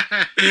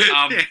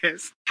up,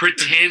 Yes.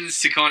 pretends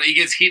to he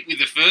gets hit with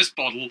the first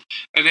bottle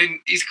and then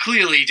is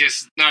clearly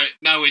just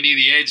nowhere near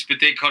the edge,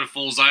 but then kind of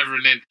falls over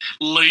and then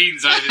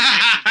leans over the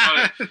edge and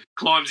kind of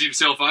climbs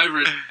himself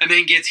over it and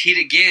then gets hit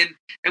again.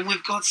 And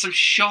we've got some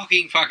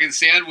shocking fucking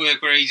sound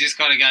work where he just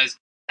kind of goes,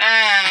 on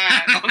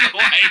the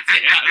way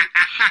down.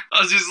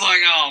 I was just like,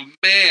 oh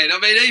man. I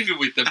mean, even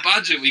with the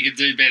budget, we could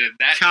do better than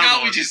that.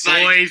 Can't we just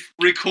say,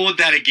 record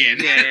that again?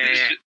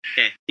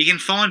 Yeah. You can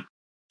find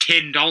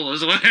 $10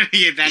 or whatever to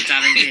get that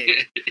done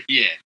again.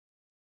 Yeah.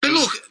 But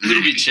look, a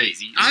little bit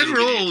cheesy.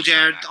 Overall,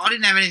 Jared, I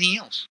didn't have anything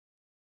else.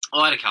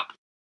 I had a couple.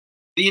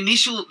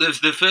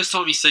 The first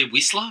time you see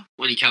Whistler,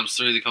 when he comes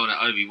through the kind of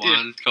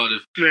Obi-Wan kind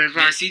of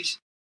message.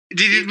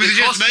 Was it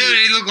just me or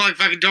did he look like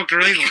fucking Dr.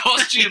 Evil? The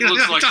costume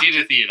looks like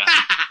dinner theatre.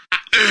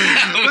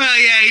 Well,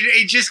 yeah,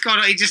 he just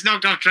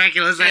knocked off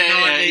Dracula's that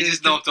night. Yeah, he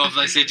just knocked off.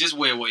 They said, just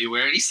wear what you're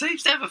wearing. He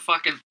seems to have a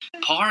fucking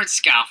pirate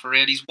scarf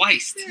around his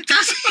waist.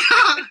 Does he?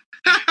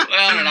 Well,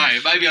 I don't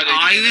know. Maybe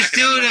I he was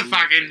doing a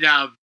fucking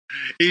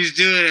he was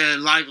doing a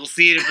local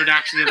theatre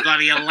production of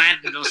bloody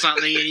Aladdin or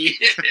something. And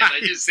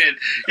they just said,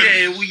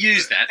 yeah, we'll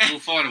use that. We'll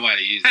find a way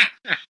to use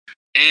that.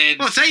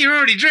 And so you're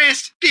already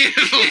dressed?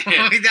 Beautiful.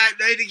 Yeah. We don't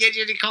need to get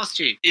you in a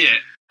costume. Yeah.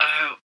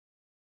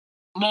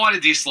 Might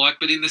have disliked,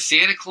 but in the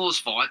Santa Claus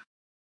fight,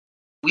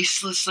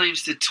 Whistler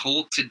seems to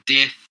talk to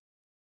death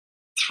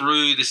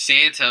through the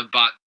Santa,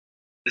 but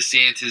the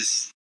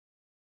Santa's,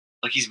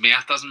 like, his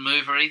mouth doesn't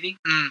move or anything.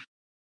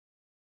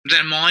 Is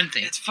that a mind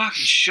thing? It's fucking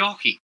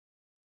shocking.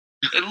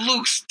 It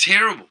looks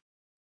terrible.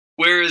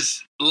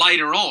 Whereas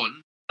later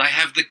on, they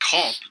have the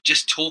cop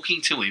just talking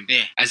to him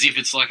as if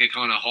it's like a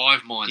kind of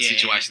hive mind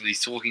situation that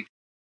he's talking.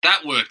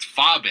 That worked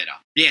far better.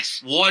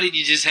 Yes. Why didn't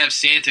you just have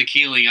Santa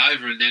keeling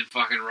over and then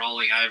fucking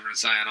rolling over and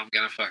saying, I'm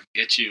going to fucking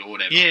get you or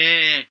whatever?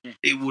 Yeah.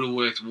 It would have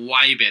worked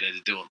way better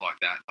to do it like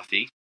that, I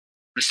think.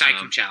 Mistake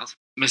from Charles.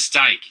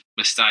 Mistake.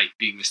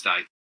 Big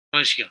mistake.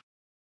 What has she got?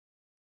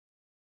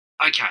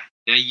 Okay.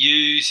 Now,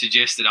 you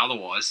suggested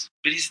otherwise,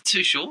 but is it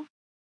too short?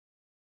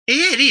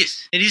 Yeah, it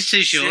is. It is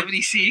too short.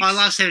 76? I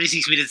love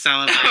 76 minutes, so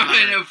I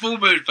mean, a full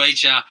moon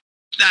feature.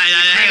 No,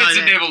 hang on.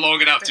 It's never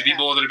long enough to be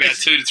more than about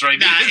 2 to 3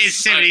 minutes. No, it's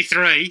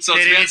 73. So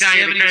it's about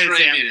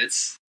 73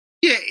 minutes.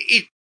 Yeah,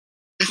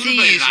 the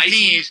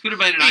thing is, could have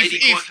been an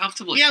 80 quite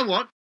comfortably. You know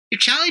what? If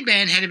Charlie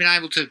Band had been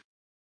able to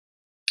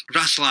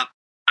rustle up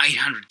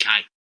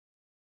 800K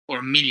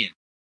or $1 million,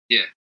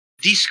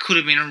 this could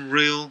have been a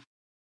real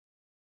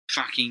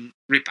fucking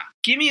ripper.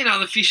 Give me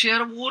another fish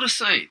out of water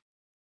scene.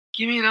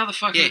 Give me another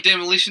fucking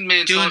Demolition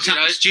Man doing type,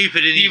 something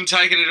stupid, and him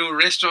taking it to a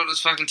restaurant as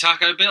fucking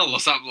Taco Bell or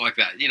something like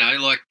that. You know,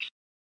 like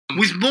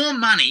with more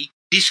money,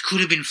 this could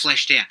have been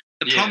fleshed out.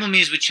 The problem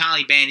is with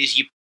Charlie Band is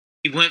you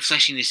weren't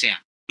fleshing this out.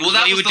 Well,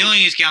 what you were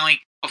doing is going,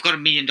 I've got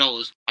 $1 million,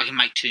 I can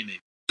make 2 movies.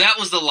 That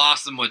was the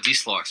last of my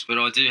dislikes, but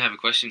I do have a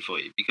question for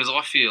you because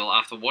I feel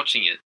after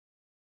watching it,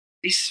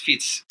 this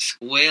fits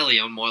squarely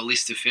on my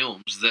list of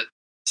films that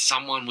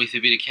someone with a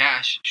bit of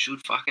cash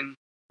should fucking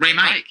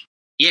remake.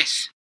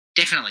 Yes,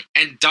 definitely.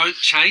 And don't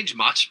change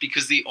much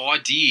because the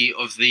idea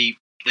of the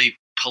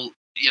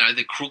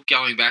crook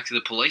going back to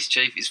the police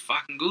chief is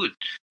fucking good.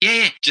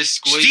 Yeah. Just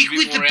squeeze stick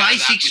with the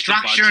basic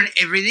structure and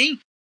everything.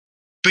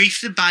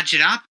 Beef the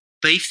budget up,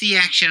 beef the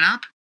action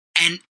up,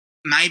 and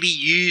maybe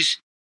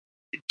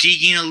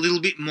dig in a little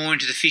bit more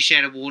into the fish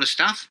out of water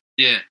stuff.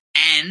 Yeah.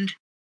 And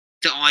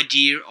the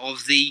idea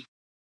of the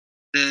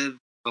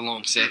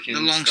long second.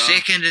 The long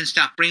second and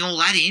stuff. Bring all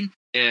that in.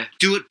 Yeah.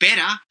 Do it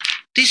better.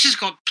 This has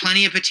got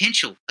plenty of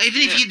potential.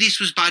 Even if this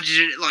was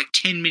budgeted at like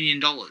 $10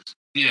 million.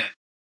 Yeah.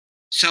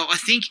 So I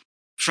think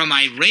from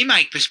a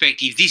remake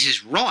perspective, this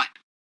is ripe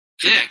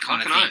for that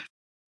kind of thing.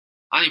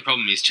 Only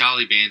problem is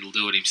Charlie Band will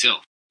do it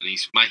himself. And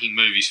he's making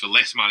movies for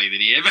less money than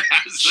he ever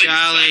has.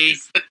 Charlie,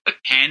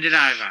 hand it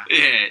over.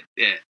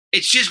 Yeah.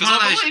 It's just one of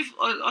those...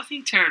 I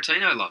think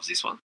Tarantino loves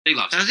this one. He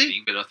loves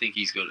everything, but I think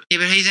he's got it. Yeah,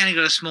 but he's only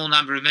got a small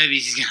number of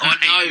movies he's going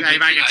to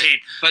make a 10.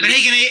 But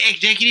he can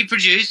executive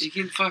produce. He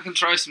can fucking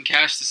throw some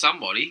cash to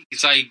somebody.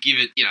 Say, give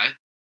it,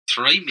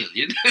 $3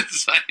 million and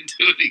say,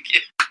 do it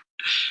again.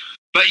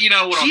 But you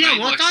know what I mean?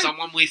 Like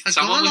someone with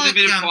a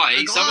bit of play.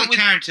 A guy like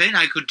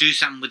Tarantino could do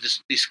something with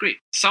the script.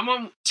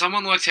 Someone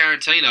like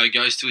Tarantino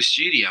goes to a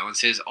studio and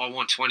says, I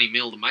want 20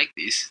 mil to make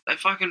this. They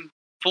fucking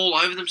fall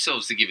over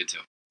themselves to give it to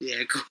him.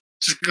 Yeah, of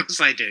course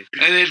they do.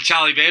 And then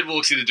Charlie Band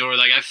walks in the door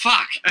and they go,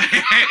 fuck.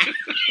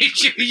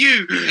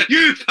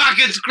 you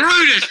fucking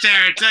screwed us,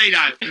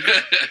 Tarantino.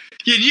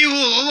 You knew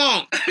all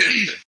along.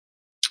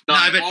 No,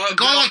 but a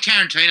guy like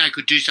Tarantino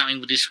could do something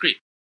with this script.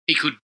 He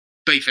could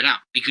beef it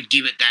up. He could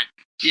give it that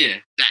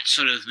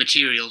sort of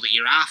material that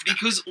you're after.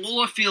 Because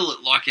all I feel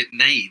like it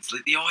needs,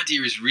 like the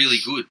idea is really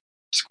good.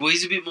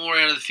 Squeeze a bit more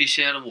out of the fish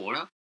out of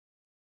water.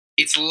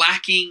 It's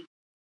lacking.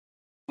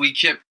 We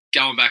kept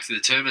going back to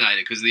the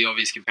Terminator because of the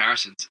obvious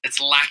comparisons.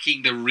 It's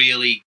lacking the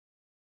really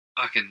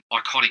fucking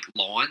iconic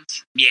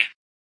lines. Yeah.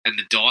 And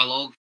the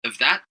dialogue of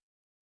that.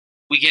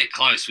 We get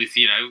close with,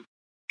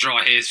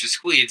 dry hairs for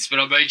squids, but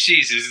I mean,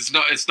 Jesus,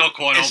 it's not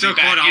quite.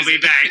 I'll be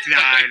back.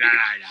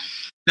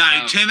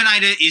 No.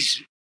 Terminator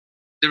is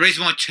the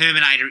reason why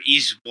Terminator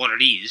is what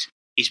it is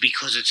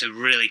because it's a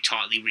really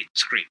tightly written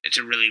script. It's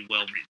a really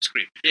well written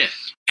script. Yeah.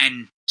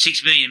 And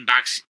 $6 million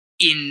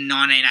in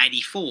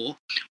 1984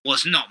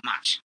 was not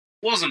much.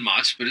 Wasn't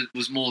much, but it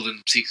was more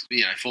than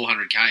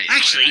 $400K.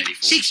 Actually,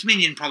 $6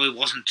 million probably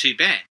wasn't too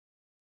bad.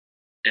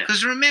 Yeah.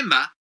 Because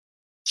remember,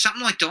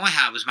 something like Die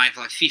Hard was made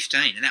for like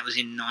 15, and that was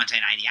in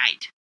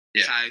 1988.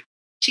 Yeah. So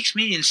 $6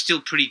 million is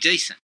still pretty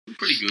decent.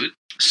 Pretty good.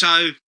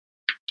 So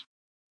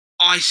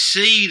I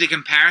see the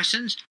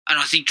comparisons, and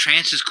I think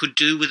Trancers could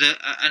do with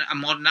a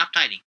modern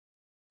updating.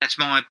 That's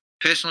my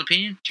personal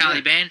opinion.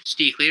 Charlie Band,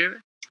 steer clear of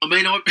it. I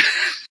mean, I'd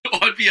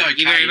be okay. Thank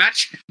you very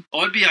much.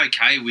 I'd be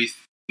okay with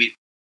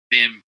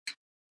them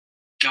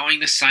going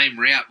the same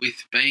route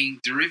with being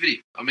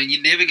derivative. I mean,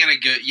 you're never going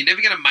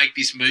to make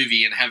this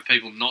movie and have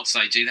people not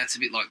say, gee, that's a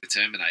bit like the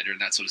Terminator and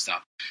that sort of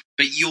stuff.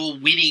 But your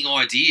winning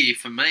idea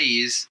for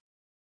me is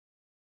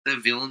the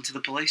villain to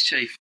the police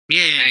chief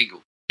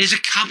angle. There's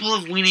a couple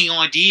of winning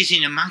ideas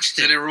in amongst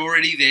it. That are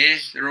already there.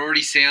 They're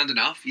already sound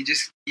enough. You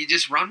just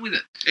run with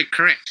it.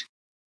 Correct.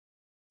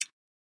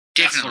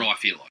 Definitely. That's what I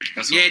feel like.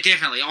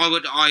 Definitely.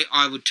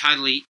 I would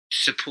totally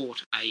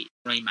support a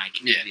remake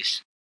of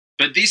this.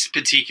 But this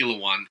particular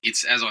one,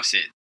 it's, as I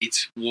said,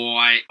 it's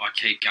why I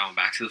keep going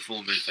back to the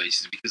Full Moon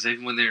Feasts, because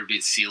even when they're a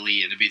bit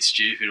silly and a bit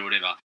stupid or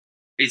whatever,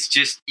 it's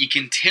just, you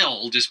can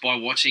tell just by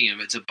watching them,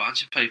 it's a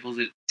bunch of people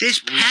that... There's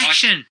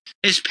passion.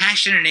 There's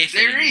passion and effort.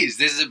 There is.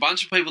 There's a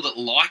bunch of people that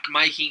like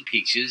making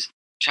pictures.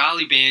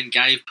 Charlie Band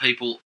gave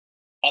people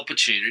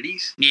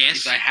opportunities. Yes.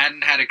 If they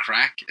hadn't had a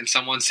crack and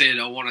someone said,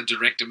 I want to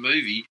direct a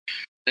movie,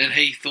 and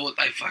he thought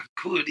they fucking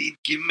could, he'd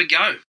give them a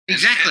go.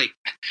 Exactly.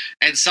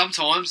 And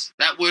sometimes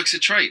that works a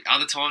treat.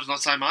 Other times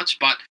not so much,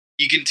 but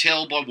you can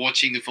tell by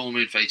watching the Full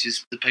Moon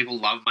Features that people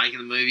love making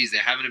the movies.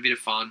 They're having a bit of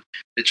fun.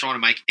 They're trying to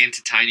make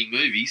entertaining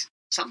movies.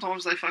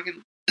 Sometimes they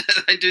fucking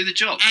they do the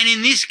job. And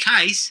in this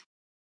case,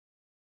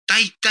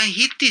 they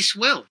hit this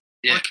well.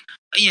 Yeah. Like,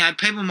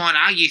 people might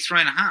argue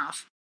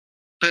 3.5,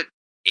 but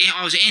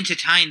I was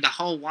entertained the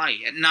whole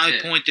way. At no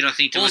point did I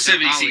think to all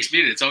myself, 76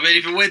 minutes. I mean,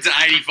 if it went to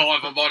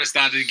 85, I might have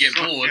started to get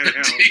bored.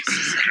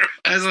 Jesus Christ.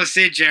 As I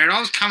said, Jared, I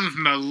was coming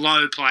from a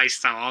low place,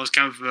 though. I was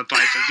coming from a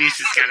place of this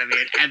is going to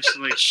be an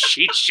absolute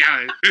shit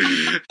show.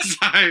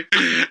 So,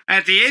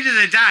 at the end of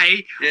the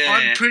day,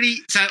 I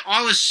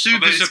was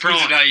super surprised. It's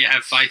good to know you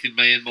have faith in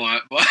me and my...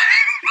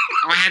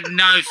 I had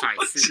no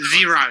faith.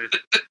 Zero.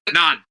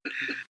 None.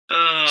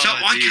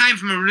 I came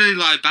from a really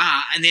low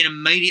bar, and then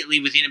immediately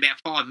within about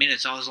 5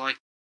 minutes, I was like,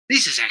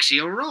 this is actually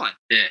all right.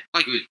 Yeah,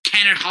 like, good.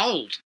 Can it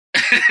hold?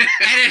 And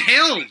it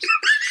held.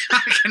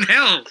 Fucking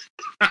held.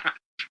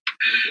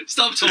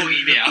 Stop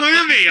talking now. Look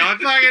at me. I'm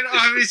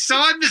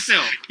beside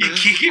myself. You're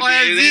kicking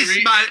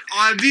me.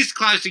 I'm this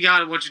close to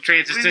going and watching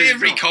Trancers 2.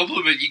 Every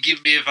compliment you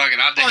give me a fucking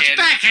underhanded. Oh, it's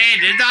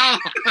backhanded. No,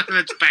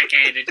 it's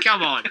backhanded.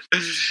 Come on.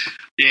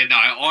 Yeah, no,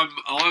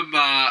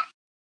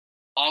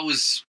 I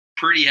was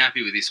pretty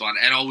happy with this one,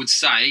 and I would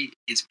say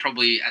it's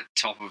probably at the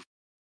top of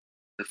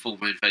the Full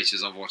Moon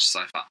Features I've watched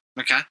so far.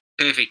 Okay,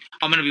 perfect.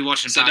 I'm going to be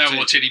watching part 2. So don't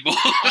watch any more.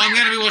 I'm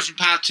going to be watching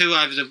part 2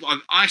 over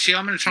the... Actually,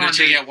 I'm going to try and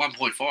check out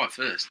 1.5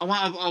 first.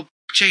 I'll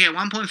check out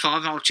 1.5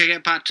 and I'll check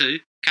out part 2.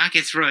 Can't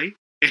get 3.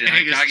 Yeah,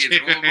 can't get 3.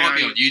 Well, it might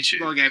be on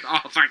YouTube.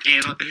 Oh, fuck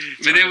yeah.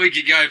 But then we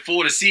could go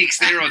 4 to 6.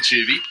 They're on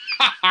Tubi.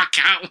 I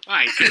can't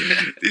wait.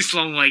 This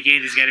long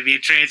weekend is going to be a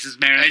Trancers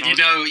marathon. And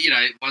you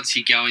know, once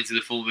you go into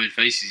the Full Moon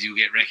Feasts, you'll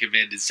get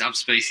recommended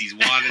Subspecies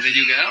 1, and then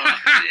you'll go,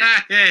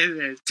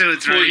 yeah, 2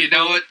 and 3. Before you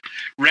know it,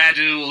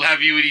 Radu will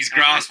have you in his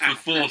grasp for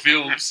 4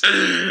 films.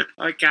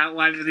 I can't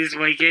wait for this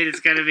weekend. It's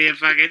going to be a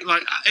fucking...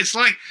 it's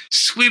like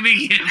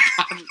swimming in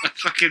a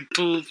fucking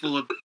pool full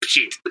of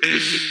shit.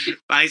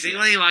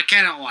 Basically, I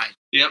cannot wait.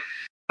 Yep.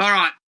 All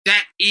right,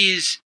 that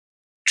is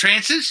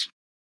Trancers.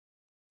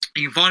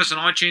 You can find us on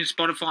iTunes,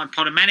 Spotify, and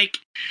Podomatic.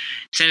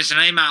 Send us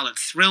an email at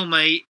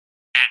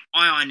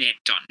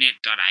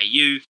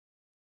thrillme@iinet.net.au.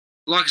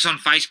 Like us on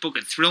Facebook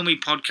at Thrill Me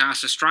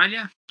Podcast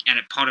Australia and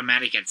at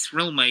Podomatic at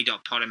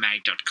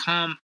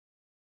thrillme.podomatic.com.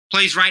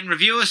 Please rate and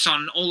review us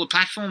on all the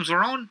platforms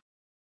we're on.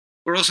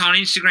 We're also on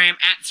Instagram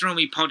at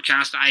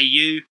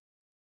ThrillMePodcastAU.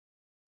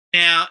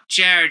 Now,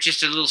 Jared,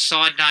 just a little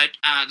side note,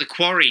 The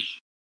Quarry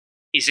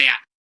is out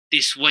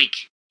this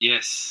week.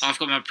 Yes. I've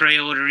got my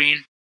pre-order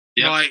in.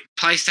 Yep. My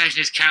PlayStation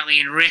is currently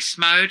in rest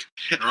mode.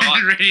 Right.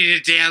 And ready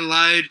to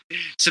download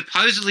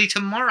supposedly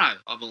tomorrow,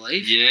 I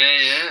believe.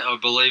 Yeah. I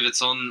believe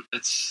it's on.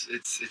 It's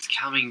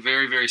coming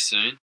very, very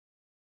soon.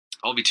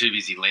 I'll be too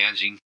busy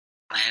lounging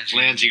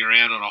lounging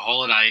around on a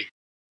holiday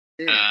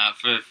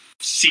for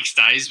 6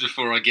 days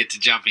before I get to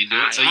jump into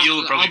it. So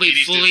you'll probably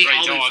finish it 3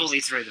 times. I'll be fully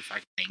through the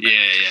fucking thing.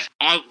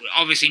 Yeah.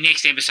 Obviously,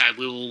 next episode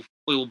we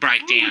will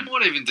break down. We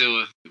might even do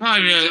an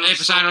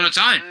episode on its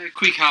own. A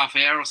quick half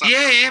hour or something.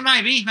 Yeah,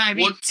 maybe.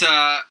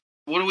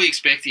 What are we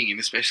expecting in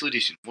the special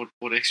edition?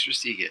 What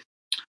extras do you get?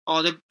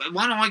 Oh, the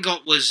one I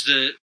got was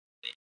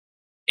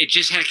it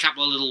just had a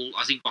couple of little,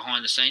 I think,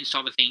 behind the scenes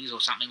type of things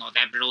or something like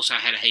that, but it also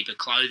had a heap of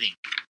clothing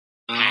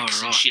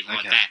packs and shit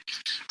like that.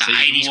 The so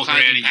 80s you can walk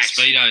around in your packs.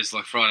 Speedos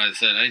like Friday the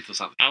 13th or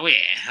something. Oh, yeah.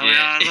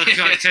 Well, look,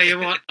 I tell you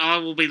what, I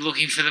will be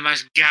looking for the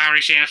most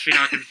garish outfit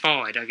I can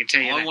find, I can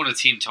tell you I that. want a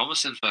Tim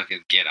Thomason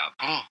fucking get up.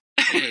 Oh,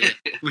 yeah.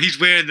 He's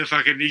wearing the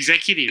fucking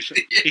executive.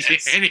 He's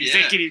wearing an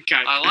executive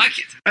coat. I like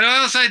it. And I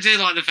also do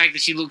like the fact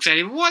that she looks at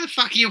him, why the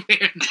fuck are you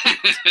wearing that?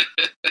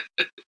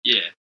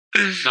 Yeah.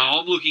 No,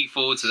 I'm looking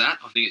forward to that.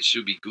 I think it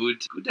should be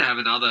good. Good to have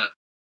another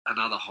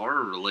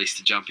horror release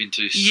to jump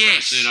into so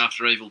soon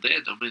after Evil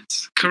Dead. I mean,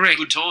 it's correct.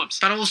 Good times.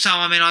 But also,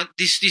 I mean,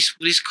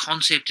 this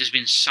concept has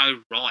been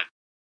so right.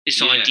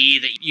 This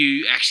idea that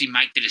you actually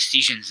make the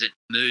decisions that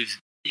move.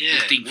 Yeah.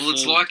 Well,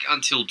 it's like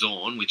Until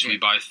Dawn, which we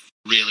both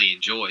really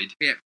enjoyed.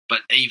 Yeah.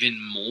 But even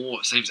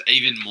more, it seems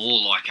even more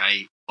like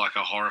a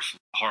horror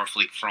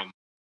flick from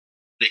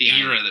the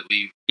era that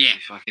we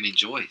fucking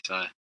enjoy.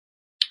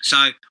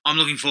 So I'm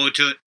looking forward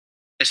to it.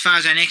 As far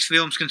as our next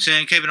film's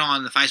concerned, keep an eye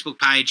on the Facebook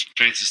page.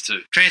 Francis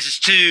 2. Francis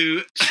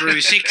 2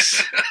 through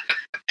 6.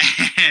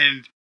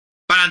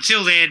 But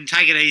until then,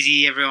 take it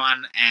easy,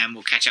 everyone, and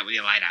we'll catch up with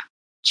you later.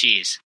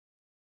 Cheers.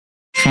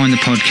 Find the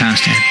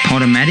podcast at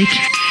Podomatic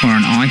or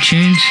on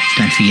iTunes.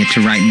 Don't forget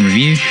to rate and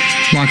review.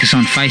 Like us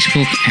on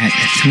Facebook at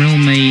Thrill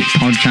Me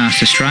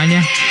Podcast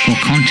Australia or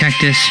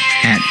contact us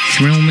at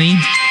thrillme,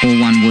 all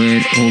one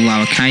word, all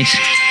lowercase,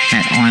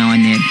 at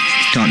iinet.net.au.